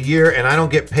weeks a year, and I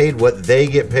don't get paid what they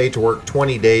get paid to work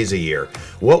 20 days a year.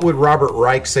 What would Robert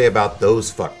Reich say about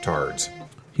those fucktards?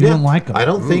 He wouldn't like them. I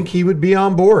don't think he would be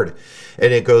on board.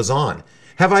 And it goes on.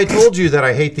 Have I told you that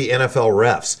I hate the NFL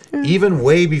refs? Even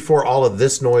way before all of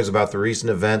this noise about the recent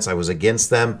events, I was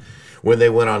against them when they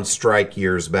went on strike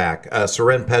years back.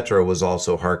 Soren Petra was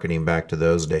also hearkening back to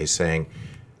those days, saying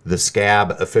the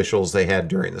scab officials they had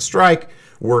during the strike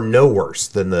were no worse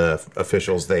than the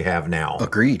officials they have now.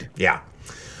 Agreed. Yeah.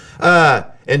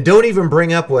 And don't even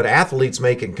bring up what athletes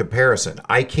make in comparison.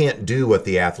 I can't do what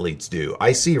the athletes do.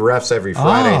 I see refs every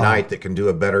Friday night that can do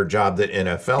a better job than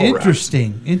NFL refs.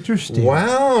 Interesting.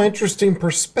 Wow, interesting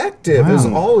perspective as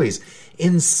always.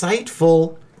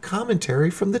 Insightful commentary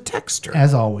from the texter.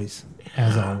 As always.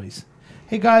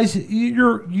 Hey guys,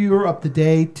 you're up to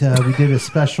date. We did a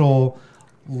special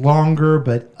longer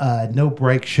but no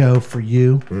break show for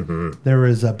you. Mm-hmm. There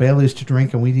was Bailey's to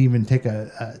drink, and we didn't even take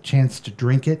a chance to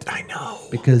drink it. I know.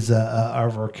 Because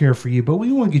of our care for you. But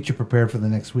we want to get you prepared for the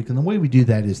next week, and the way we do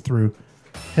that is through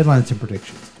headlines and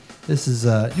predictions. This is,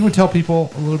 you want to tell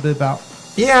people a little bit about?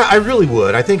 Yeah, I really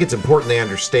would. I think it's important they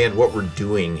understand what we're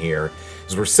doing here,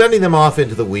 is we're sending them off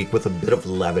into the week with a bit of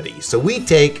levity. So we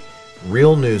take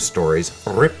real news stories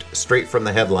ripped straight from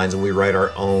the headlines, and we write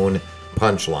our own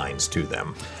punchlines to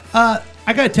them. I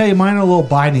gotta tell you, mine are a little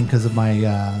biting because of my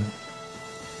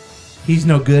he's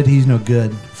no good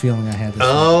feeling I had this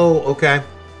week. Okay.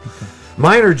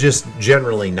 Mine are just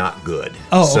generally not good.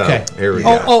 Okay. Here we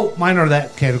go. Mine are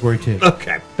that category too.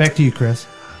 Okay. Back to you, Chris.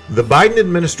 The Biden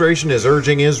administration is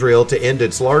urging Israel to end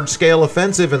its large-scale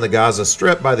offensive in the Gaza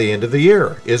Strip by the end of the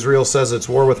year. Israel says its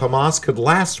war with Hamas could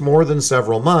last more than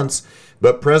several months,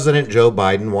 but President Joe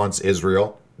Biden wants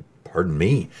Israel,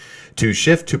 to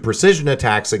shift to precision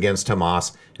attacks against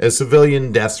Hamas as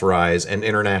civilian deaths rise and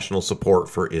international support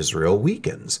for Israel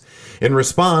weakens. In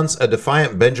response, a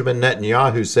defiant Benjamin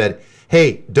Netanyahu said,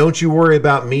 "Hey, don't you worry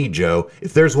about me, Joe.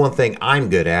 If there's one thing I'm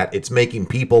good at, it's making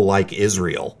people like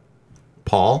Israel."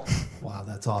 Paul? Wow,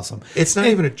 that's awesome. It's not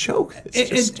even a joke.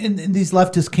 And these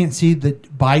leftists can't see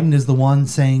that Biden is the one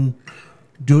saying,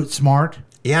 do it smart.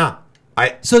 Yeah.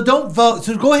 So don't vote.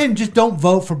 So go ahead and just don't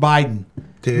vote for Biden.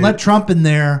 Dude, let Trump in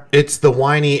there. It's the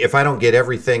whiny, if I don't get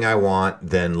everything I want,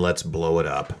 then let's blow it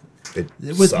up.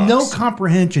 With sucks. No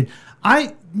comprehension.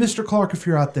 Mr. Clark, if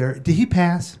you're out there, did he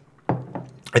pass?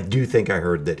 I do think I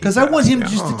heard that. Because I want him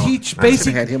just to teach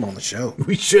basic. I had him on the show.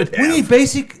 We should have. We need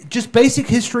basic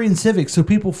history and civics so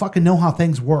people fucking know how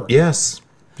things work. Yes.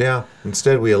 Yeah.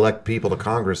 Instead, we elect people to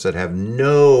Congress that have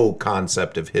no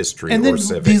concept of history or civics.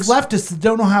 And then these leftists that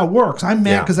don't know how it works. I'm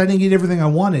mad because I didn't get everything I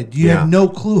wanted. You have no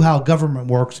clue how government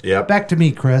works. Yep. Back to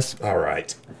me, Chris. All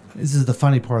right. This is the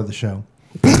funny part of the show.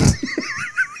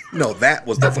 No, that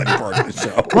was the funny part of the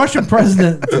show. Russian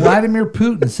President Vladimir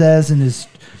Putin says in his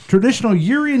traditional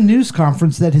year-end news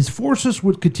conference that his forces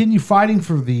would continue fighting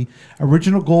for the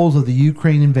original goals of the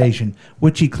Ukraine invasion,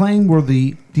 which he claimed were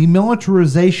the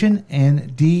demilitarization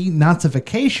and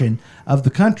denazification of the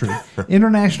country.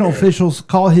 International officials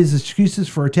call his excuses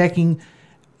for attacking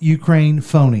Ukraine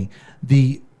phony.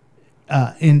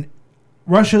 In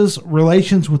Russia's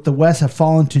relations with the West have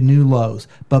fallen to new lows,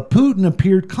 but Putin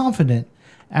appeared confident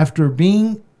after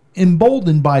being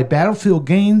emboldened by battlefield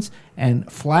gains and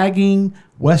flagging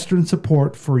Western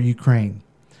support for Ukraine.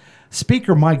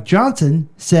 Speaker Mike Johnson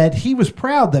said he was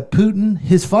proud that Putin,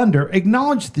 his funder,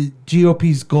 acknowledged the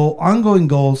GOP's ongoing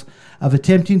goals of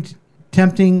attempting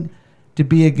to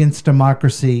be against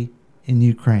democracy in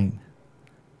Ukraine.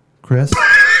 Chris?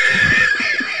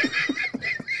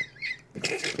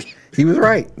 He was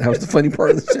right. That was the funny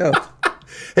part of the show.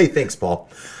 Hey, thanks, Paul.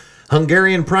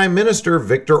 Hungarian Prime Minister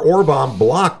Viktor Orban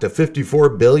blocked a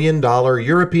 $54 billion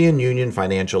European Union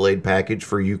financial aid package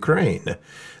for Ukraine.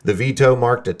 The veto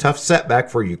marked a tough setback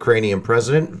for Ukrainian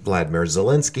President Vladimir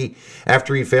Zelensky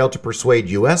after he failed to persuade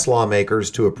U.S.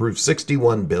 lawmakers to approve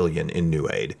 $61 billion in new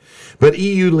aid. But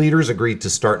EU leaders agreed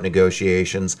to start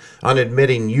negotiations on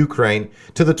admitting Ukraine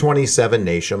to the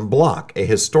 27-nation bloc, a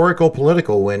historical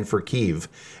political win for Kyiv,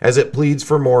 as it pleads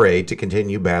for more aid to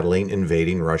continue battling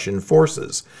invading Russian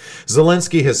forces.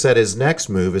 Zelensky has said his next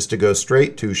move is to go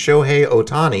straight to Shohei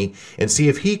Ohtani and see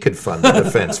if he could fund the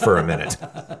defense for a minute.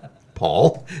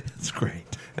 Paul? That's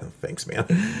great. Oh, thanks, man.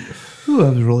 Ooh,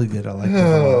 that was really good. I like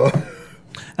that.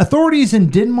 Authorities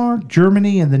in Denmark,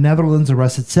 Germany, and the Netherlands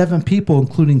arrested 7 people,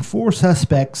 including 4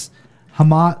 suspected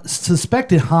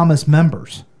Hamas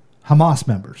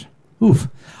members.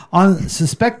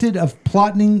 Suspected of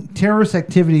plotting terrorist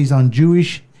activities on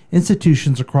Jewish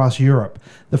institutions across Europe.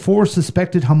 The 4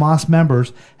 suspected Hamas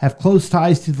members have close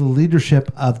ties to the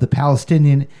leadership of the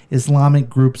Palestinian Islamic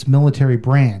group's military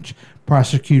branch,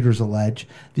 prosecutors allege.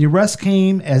 The arrest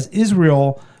came as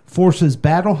Israel forces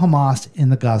battle Hamas in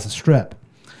the Gaza Strip.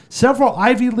 Several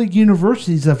Ivy League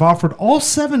universities have offered all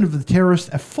 7 of the terrorists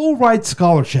a full ride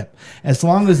scholarship, as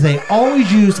long as they always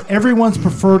use everyone's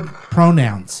preferred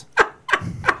pronouns.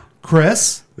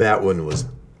 Chris? That one was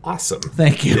awesome.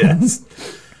 Thank you. Yes.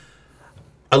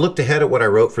 I looked ahead at what I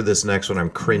wrote for this next one.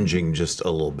 I'm cringing just a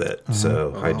little bit.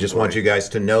 So I just want you guys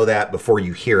to know that before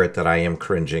you hear it, that I am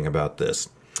cringing about this.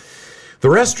 The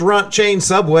restaurant chain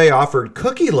Subway offered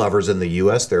cookie lovers in the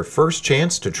U.S. their first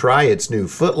chance to try its new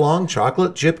footlong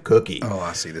chocolate chip cookie. Oh,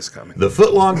 I see this coming. The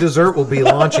footlong dessert will be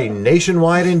launching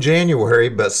nationwide in January,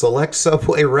 but select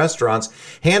Subway restaurants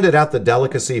handed out the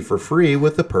delicacy for free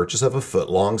with the purchase of a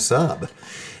footlong sub.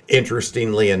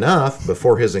 Interestingly enough,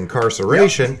 before his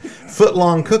incarceration,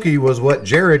 footlong cookie was what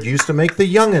Jared used to make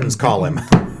the youngins call him.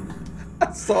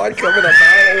 I saw it coming a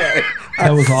mile away.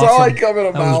 That was saw awesome. it coming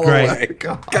a That was mile great. away.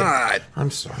 God.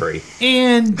 I'm sorry.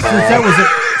 And since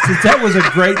that was a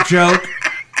great joke,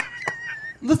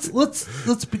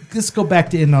 let's go back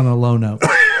to end on a low note.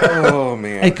 Oh,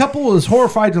 man. A couple was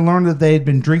horrified to learn that they had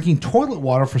been drinking toilet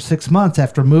water for 6 months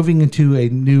after moving into a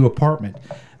new apartment.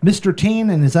 Mr.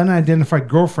 Tan and his unidentified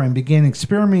girlfriend began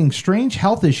experiencing strange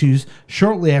health issues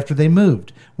shortly after they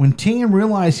moved. When Tan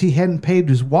realized he hadn't paid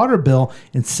his water bill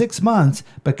in 6 months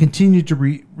but continued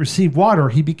to receive water,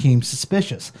 he became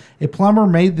suspicious. A plumber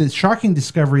made the shocking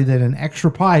discovery that an extra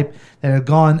pipe that had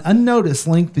gone unnoticed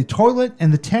linked the toilet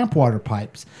and the tap water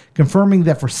pipes, confirming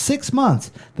that for 6 months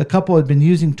the couple had been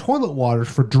using toilet water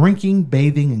for drinking,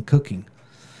 bathing, and cooking.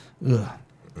 Ugh.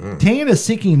 Tan is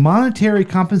seeking monetary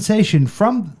compensation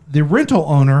from the rental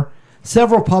owner,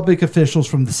 several public officials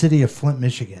from the city of Flint,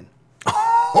 Michigan.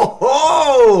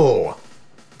 Oh!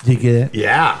 Did you get it?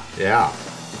 Yeah.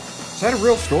 Is that a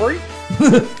real story?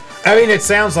 I mean, it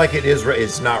sounds like it is.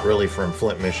 It's not really from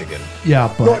Flint, Michigan.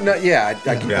 Yeah, but No, yeah,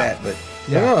 I get that, but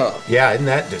Yeah, isn't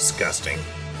that disgusting?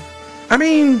 I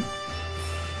mean,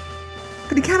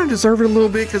 did he kind of deserve it a little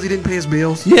bit because he didn't pay his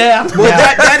bills? yeah, Well,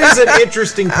 that is an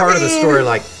interesting part of the story.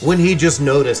 Like when he just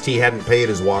noticed he hadn't paid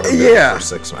his water bill Yeah. for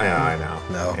 6 months. Yeah, I know.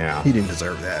 No, Yeah. he didn't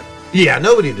deserve that. Yeah,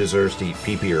 nobody deserves to eat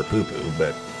pee-pee or poo-poo,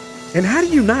 but And how do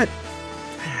you not?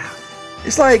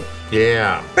 It's like,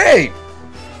 yeah. babe,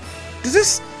 does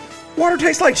this water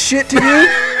taste like shit to you?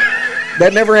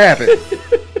 That never happened.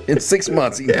 In 6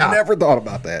 months, he Yeah. never thought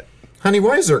about that. Honey,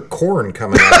 why is there corn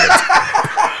coming out of it?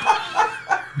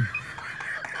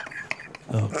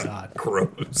 Oh, God.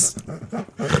 Gross.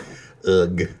 Ugh.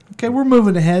 Okay, we're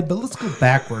moving ahead, but let's go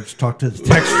backwards, talk to the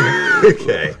texture.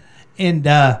 Okay. And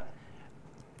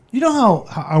you know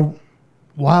how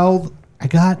wild I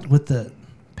got with the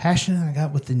passion I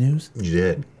got with the news? You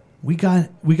did. We got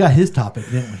his topic,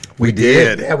 didn't we? We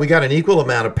did. Yeah, we got an equal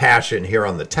amount of passion here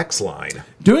on the text line.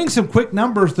 Doing some quick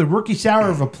numbers, the rookie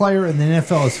salary of a player in the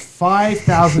NFL is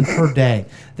 $5,000 per day.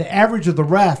 The average of the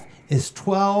ref is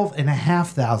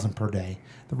 $12,500 per day.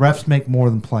 The refs make more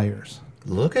than players.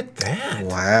 Look at that.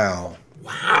 Wow.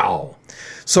 Wow.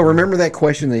 So remember that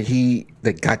question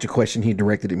that gotcha question he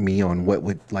directed at me on what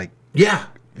would like. Yeah.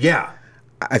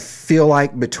 I feel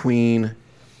like between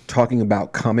talking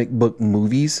about comic book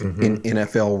movies Mm-hmm. and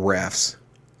NFL refs,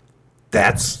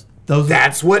 That's Those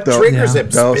what triggers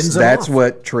it. Spins that's them off.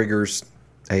 what triggers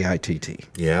AITT.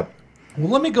 Yep. Well,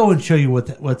 let me go and show you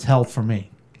what's held for me.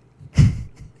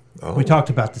 Oh. We talked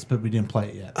about this, but we didn't play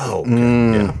it yet. Oh, okay.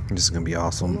 Yeah. This is gonna be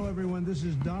awesome. Hello, everyone. This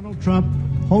is Donald Trump.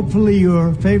 Hopefully,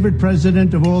 your favorite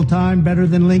president of all time, better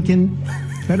than Lincoln,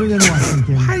 better than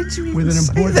Washington. Why did you even with an say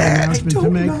important that? announcement I to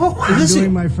don't make. know. I'm Is this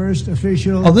doing the- my first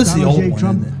official Oh, this is the Donald old J. one,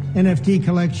 Trump isn't NFT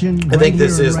collection. I think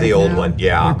this here is and the right old now. one,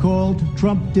 yeah. They're called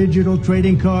Trump Digital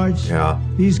Trading Cards. Yeah.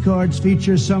 These cards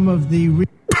feature some of the.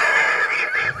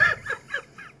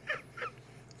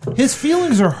 His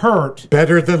feelings are hurt.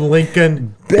 Better than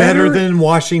Lincoln. Better than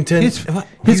Washington. His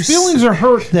feelings are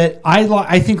hurt that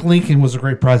I think Lincoln was a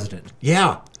great president.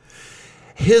 Yeah.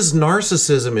 His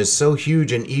narcissism is so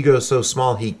huge and ego so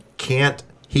small he can't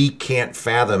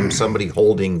fathom somebody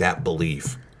holding that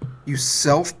belief. You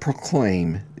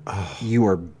self-proclaim you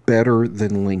are better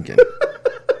than Lincoln.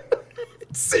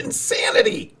 It's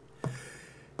insanity.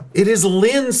 It is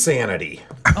Linsanity.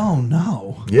 Oh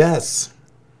no! Yes.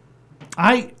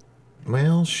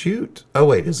 Well, shoot. Oh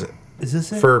wait, is it Is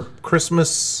this it? for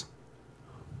Christmas?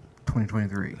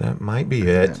 2023. That might be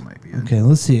it. That might be it. Okay,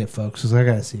 let's see it, folks, because I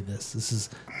gotta see this. This is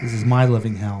my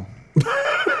living hell.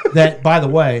 That, by the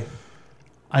way,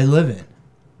 I live in.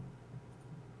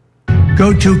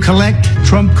 Go to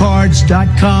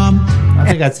collecttrumpcards.com. I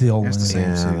think that's the old one. That's the same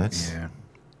Yeah, suit. that's- Yeah.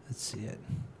 Let's see it.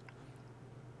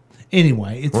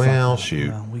 Anyway, it's Well, fine. shoot.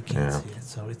 Well, we can't Yeah. see it,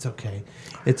 so it's okay.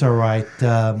 It's all right.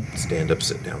 Stand up,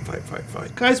 sit down, fight.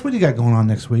 Guys, what do you got going on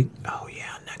next week? Oh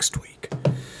yeah, next week.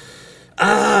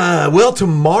 Well,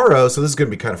 tomorrow, so this is going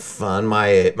to be kind of fun.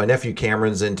 My nephew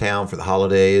Cameron's in town for the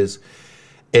holidays,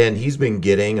 and he's been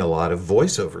getting a lot of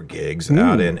voiceover gigs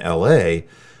out in L.A.,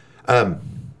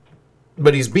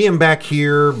 but he's being back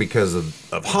here because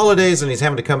of holidays, and he's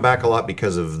having to come back a lot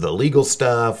because of the legal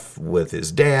stuff with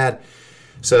his dad.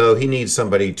 So he needs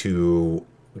somebody to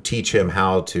teach him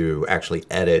how to actually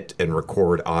edit and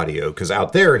record audio, because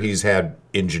out there he's had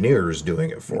engineers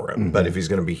doing it for him. But if he's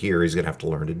going to be here, he's going to have to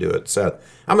learn to do it. So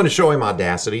I'm going to show him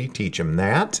Audacity, teach him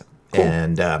that. Cool.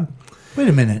 And wait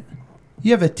a minute.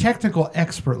 You have a technical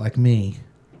expert like me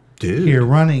dude here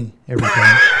running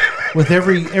everything. With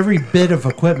every bit of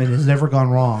equipment has never gone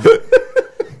wrong.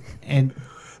 And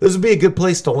this would be a good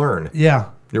place to learn. Yeah.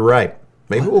 You're right.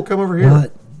 Maybe we'll come over here.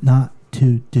 What not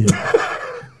to do.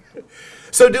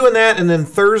 So doing that, and then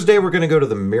Thursday we're going to go to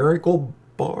the Miracle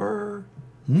Bar,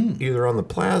 either on the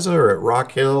Plaza or at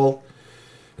Rock Hill.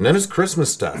 And then it's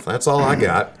Christmas stuff. That's all I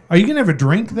got. Are you going to have a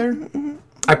drink there?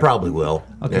 I probably will.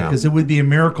 Okay, because it would be a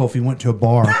miracle if you went to a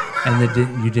bar and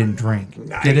you didn't drink.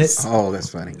 Nice. Get it? Oh, that's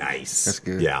funny. Nice. That's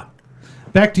good. Yeah.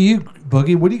 Back to you,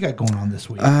 Boogie. What do you got going on this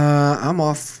week? I'm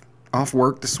off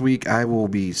work this week. I will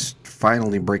be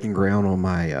finally breaking ground on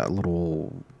my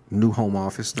little new home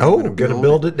office. Gonna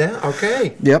build it down.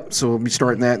 Okay. Yep. So we'll be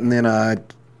starting that, and then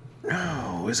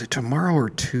is it tomorrow or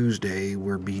Tuesday?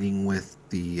 We're meeting with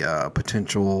the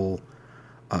potential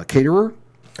caterer.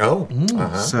 Oh,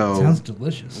 so sounds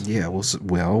delicious. Yeah,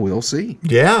 we'll see.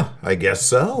 Yeah, I guess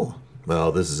so.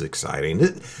 Well, this is exciting.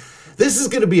 This is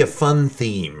going to be a fun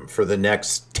theme for the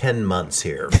next 10 months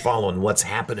here, following what's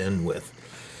happening with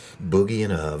Boogie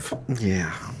and Of.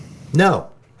 Yeah.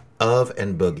 No, Of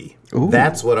and Boogie. Ooh.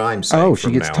 That's what I'm saying. Oh, she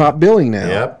from gets now top on. billing now.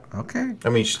 Yep. Okay. I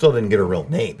mean, she still didn't get her real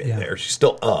name in there. She's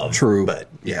still Of. True. But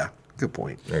yeah, good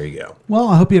point. There you go. Well,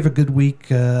 I hope you have a good week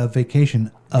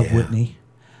vacation of Whitney.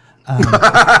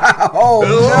 Oh.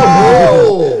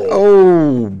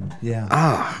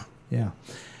 Yeah. Yeah.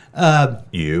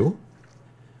 You?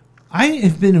 I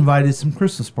have been invited to some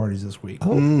Christmas parties this week.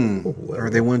 Are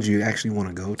they ones you actually want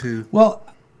to go to? Well,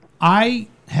 I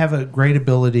have a great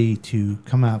ability to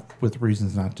come up with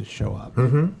reasons not to show up.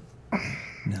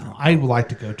 No, I would like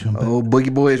to go to them. But,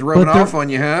 Boogie Boy is rubbing off on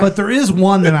you, huh? But there is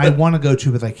one that I want to go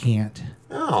to, but I can't.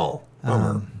 Oh.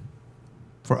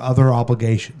 For other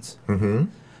obligations.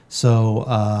 So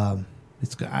I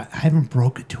haven't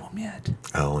broke it to him yet.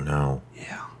 Oh, no.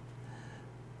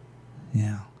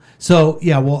 Yeah. So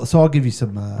I'll give you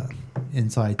some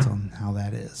insights on how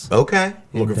that is. Okay.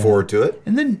 Looking forward to it.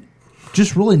 And then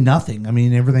just really nothing. I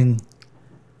mean, everything.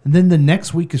 And then the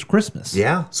next week is Christmas.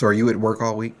 Yeah. So are you at work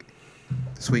all week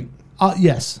this week?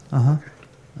 Yes.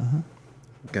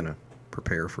 Gonna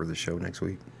prepare for the show next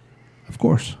week. Of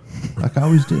course. Like I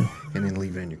always do. And then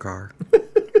leave it in your car.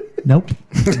 Nope.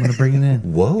 I'm going to bring it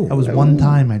in. Whoa. That was one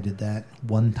time I did that.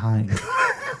 One time.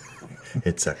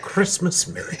 It's a Christmas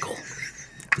miracle.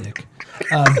 Dick.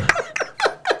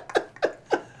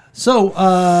 So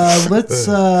let's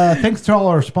thanks to all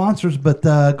our sponsors, but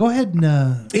go ahead and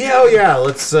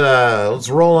let's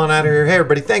roll on out of here. Hey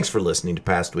everybody, thanks for listening to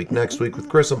Past Week Next Week with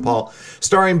Chris and Paul,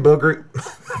 starring Boogie,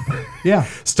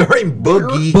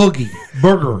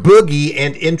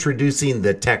 and introducing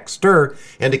the Texter,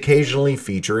 and occasionally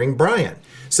featuring Brian.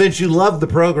 Since you love the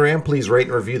program, please rate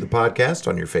and review the podcast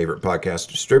on your favorite podcast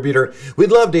distributor.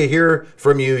 We'd love to hear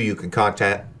from you. You can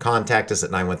contact us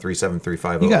at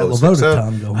 913-735-0060. You got Lavota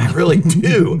Tom going. I really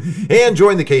do. And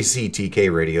join the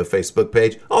KCTK Radio Facebook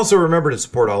page. Also, remember to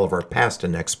support all of our past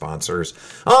and next sponsors.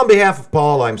 On behalf of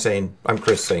Paul, I'm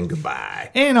Chris saying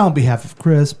goodbye. And on behalf of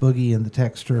Chris, Boogie, and the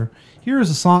Texter, here is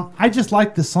a song. I just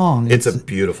like this song. It's a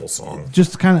beautiful song.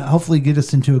 Just to kind of hopefully get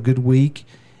us into a good week.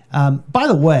 By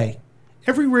the way,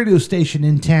 every radio station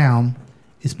in town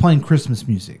is playing Christmas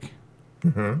music.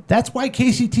 That's why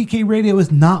KCTK Radio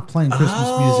is not playing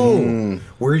Christmas music.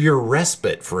 We're your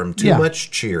respite from too much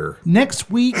cheer.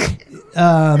 Next week,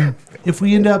 if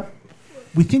we end up,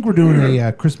 we think we're doing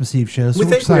a Christmas Eve show, so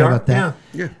we're excited about that.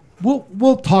 Yeah.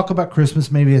 We'll talk about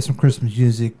Christmas, maybe have some Christmas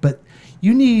music, but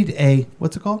you need a,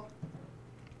 what's it called?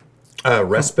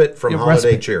 Respite from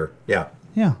holiday cheer. Yeah.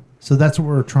 Yeah. So that's what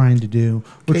we're trying to do.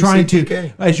 We're trying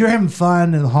to, as you're having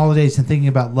fun in the holidays and thinking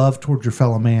about love towards your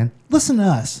fellow man, listen to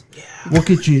us. Yeah. We'll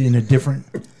get you in a different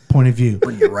point of view.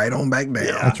 Bring you right on back down.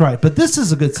 That's right. But this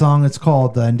is a good song. It's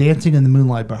called Dancing in the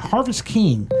Moonlight by Harvest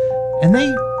King. And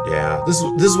they... Yeah, this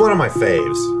is one of my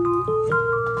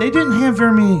faves. They didn't have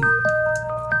very many,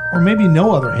 or maybe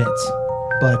no other hits,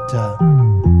 but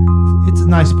it's a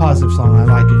nice, positive song. I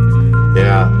like it.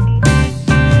 Yeah.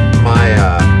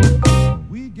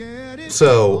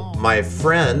 So my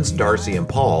friends Darcy and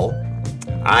Paul,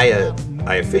 I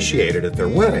I officiated at their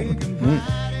wedding,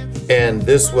 and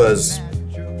this was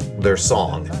their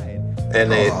song.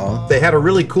 And they had a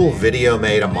really cool video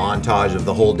made, a montage of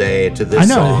the whole day to this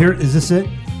song. I know. Here, is this it?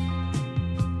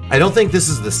 I don't think this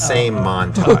is the same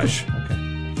montage.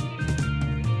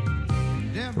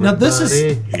 Now this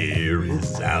is here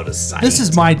is out of sight. This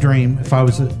is my dream if I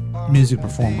was a music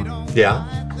performer. Yeah.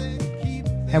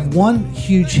 Have one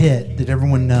huge hit that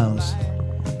everyone knows.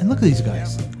 And look at these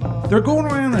guys. They're going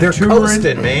around and they're touring,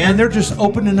 coasting, man. And they're just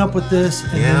opening up with this,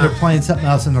 and then they're playing something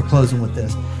else, and they're closing with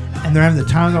this. And they're having the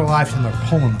time of their life, and they're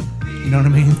pulling them. You know what I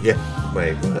mean? Yeah.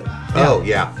 Wait, what? Oh,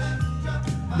 yeah.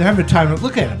 They're having a time.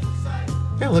 Look at him.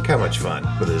 Yeah, look how much fun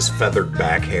with his feathered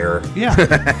back hair. Yeah.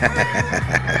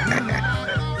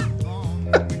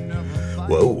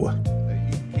 Whoa.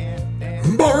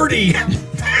 Marty!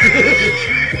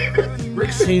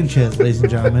 Rick Sanchez, ladies and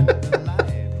gentlemen.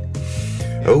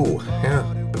 Oh, yeah.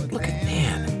 But look at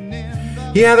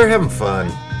man. Yeah, they're having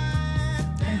fun.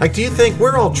 Like, do you think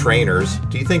we're all trainers?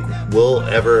 Do you think we'll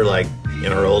ever, like,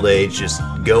 in our old age, just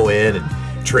go in and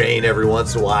train every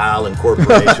once in a while in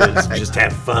corporations and just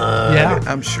have fun? Yeah,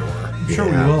 I'm sure. I'm sure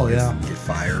we will, yeah. Get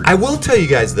fired. I will tell you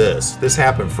guys this. This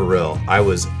happened for real. I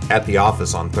was at the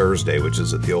office on Thursday, which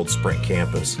is at the old Sprint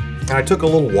campus. And I took a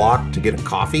little walk to get a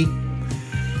coffee.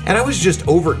 And I was just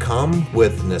overcome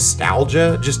with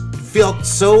nostalgia. Just felt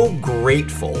so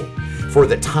grateful for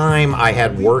the time I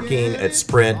had working at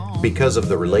Sprint because of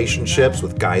the relationships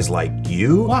with guys like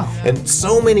you. Wow. And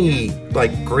so many,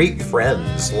 like, great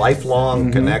friends,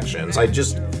 lifelong connections. I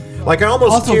just, like, I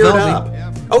almost Also teared Velvy. up.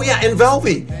 Oh yeah, and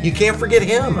Velvy. You can't forget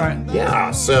him. Right.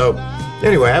 Yeah. So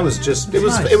anyway, I was just it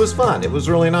was nice. it was fun. It was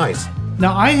really nice.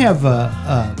 Now I have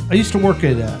I used to work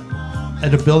at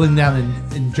a building down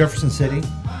in Jefferson City.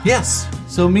 Yes.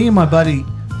 So me and my buddy,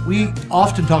 we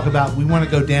often talk about we want to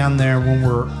go down there when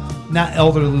we're not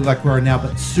elderly like we are now,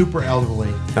 but super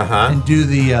elderly, and do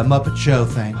the Muppet Show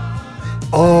thing.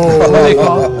 Oh, What are they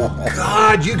called?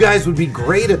 God, you guys would be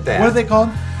great at that. What are they called?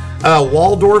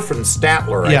 Waldorf and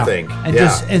Statler, I think. And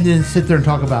and then sit there and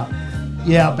talk about,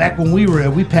 back when we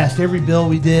passed every bill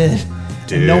we did.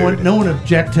 Dude. And no one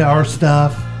object to our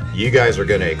stuff. You guys are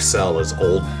going to excel as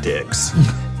old dicks.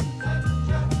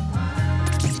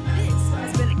 This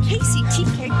has been a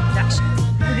KCTK production,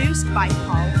 produced by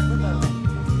Paul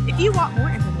Lavoie. If you want more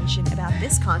information about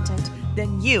this content,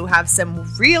 then you have some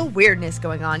real weirdness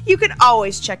going on. You can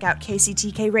always check out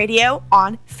KCTK Radio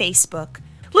on Facebook.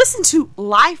 Listen to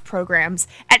live programs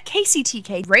at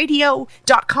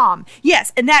kctkradio.com.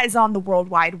 Yes, and that is on the World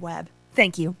Wide Web.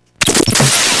 Thank you.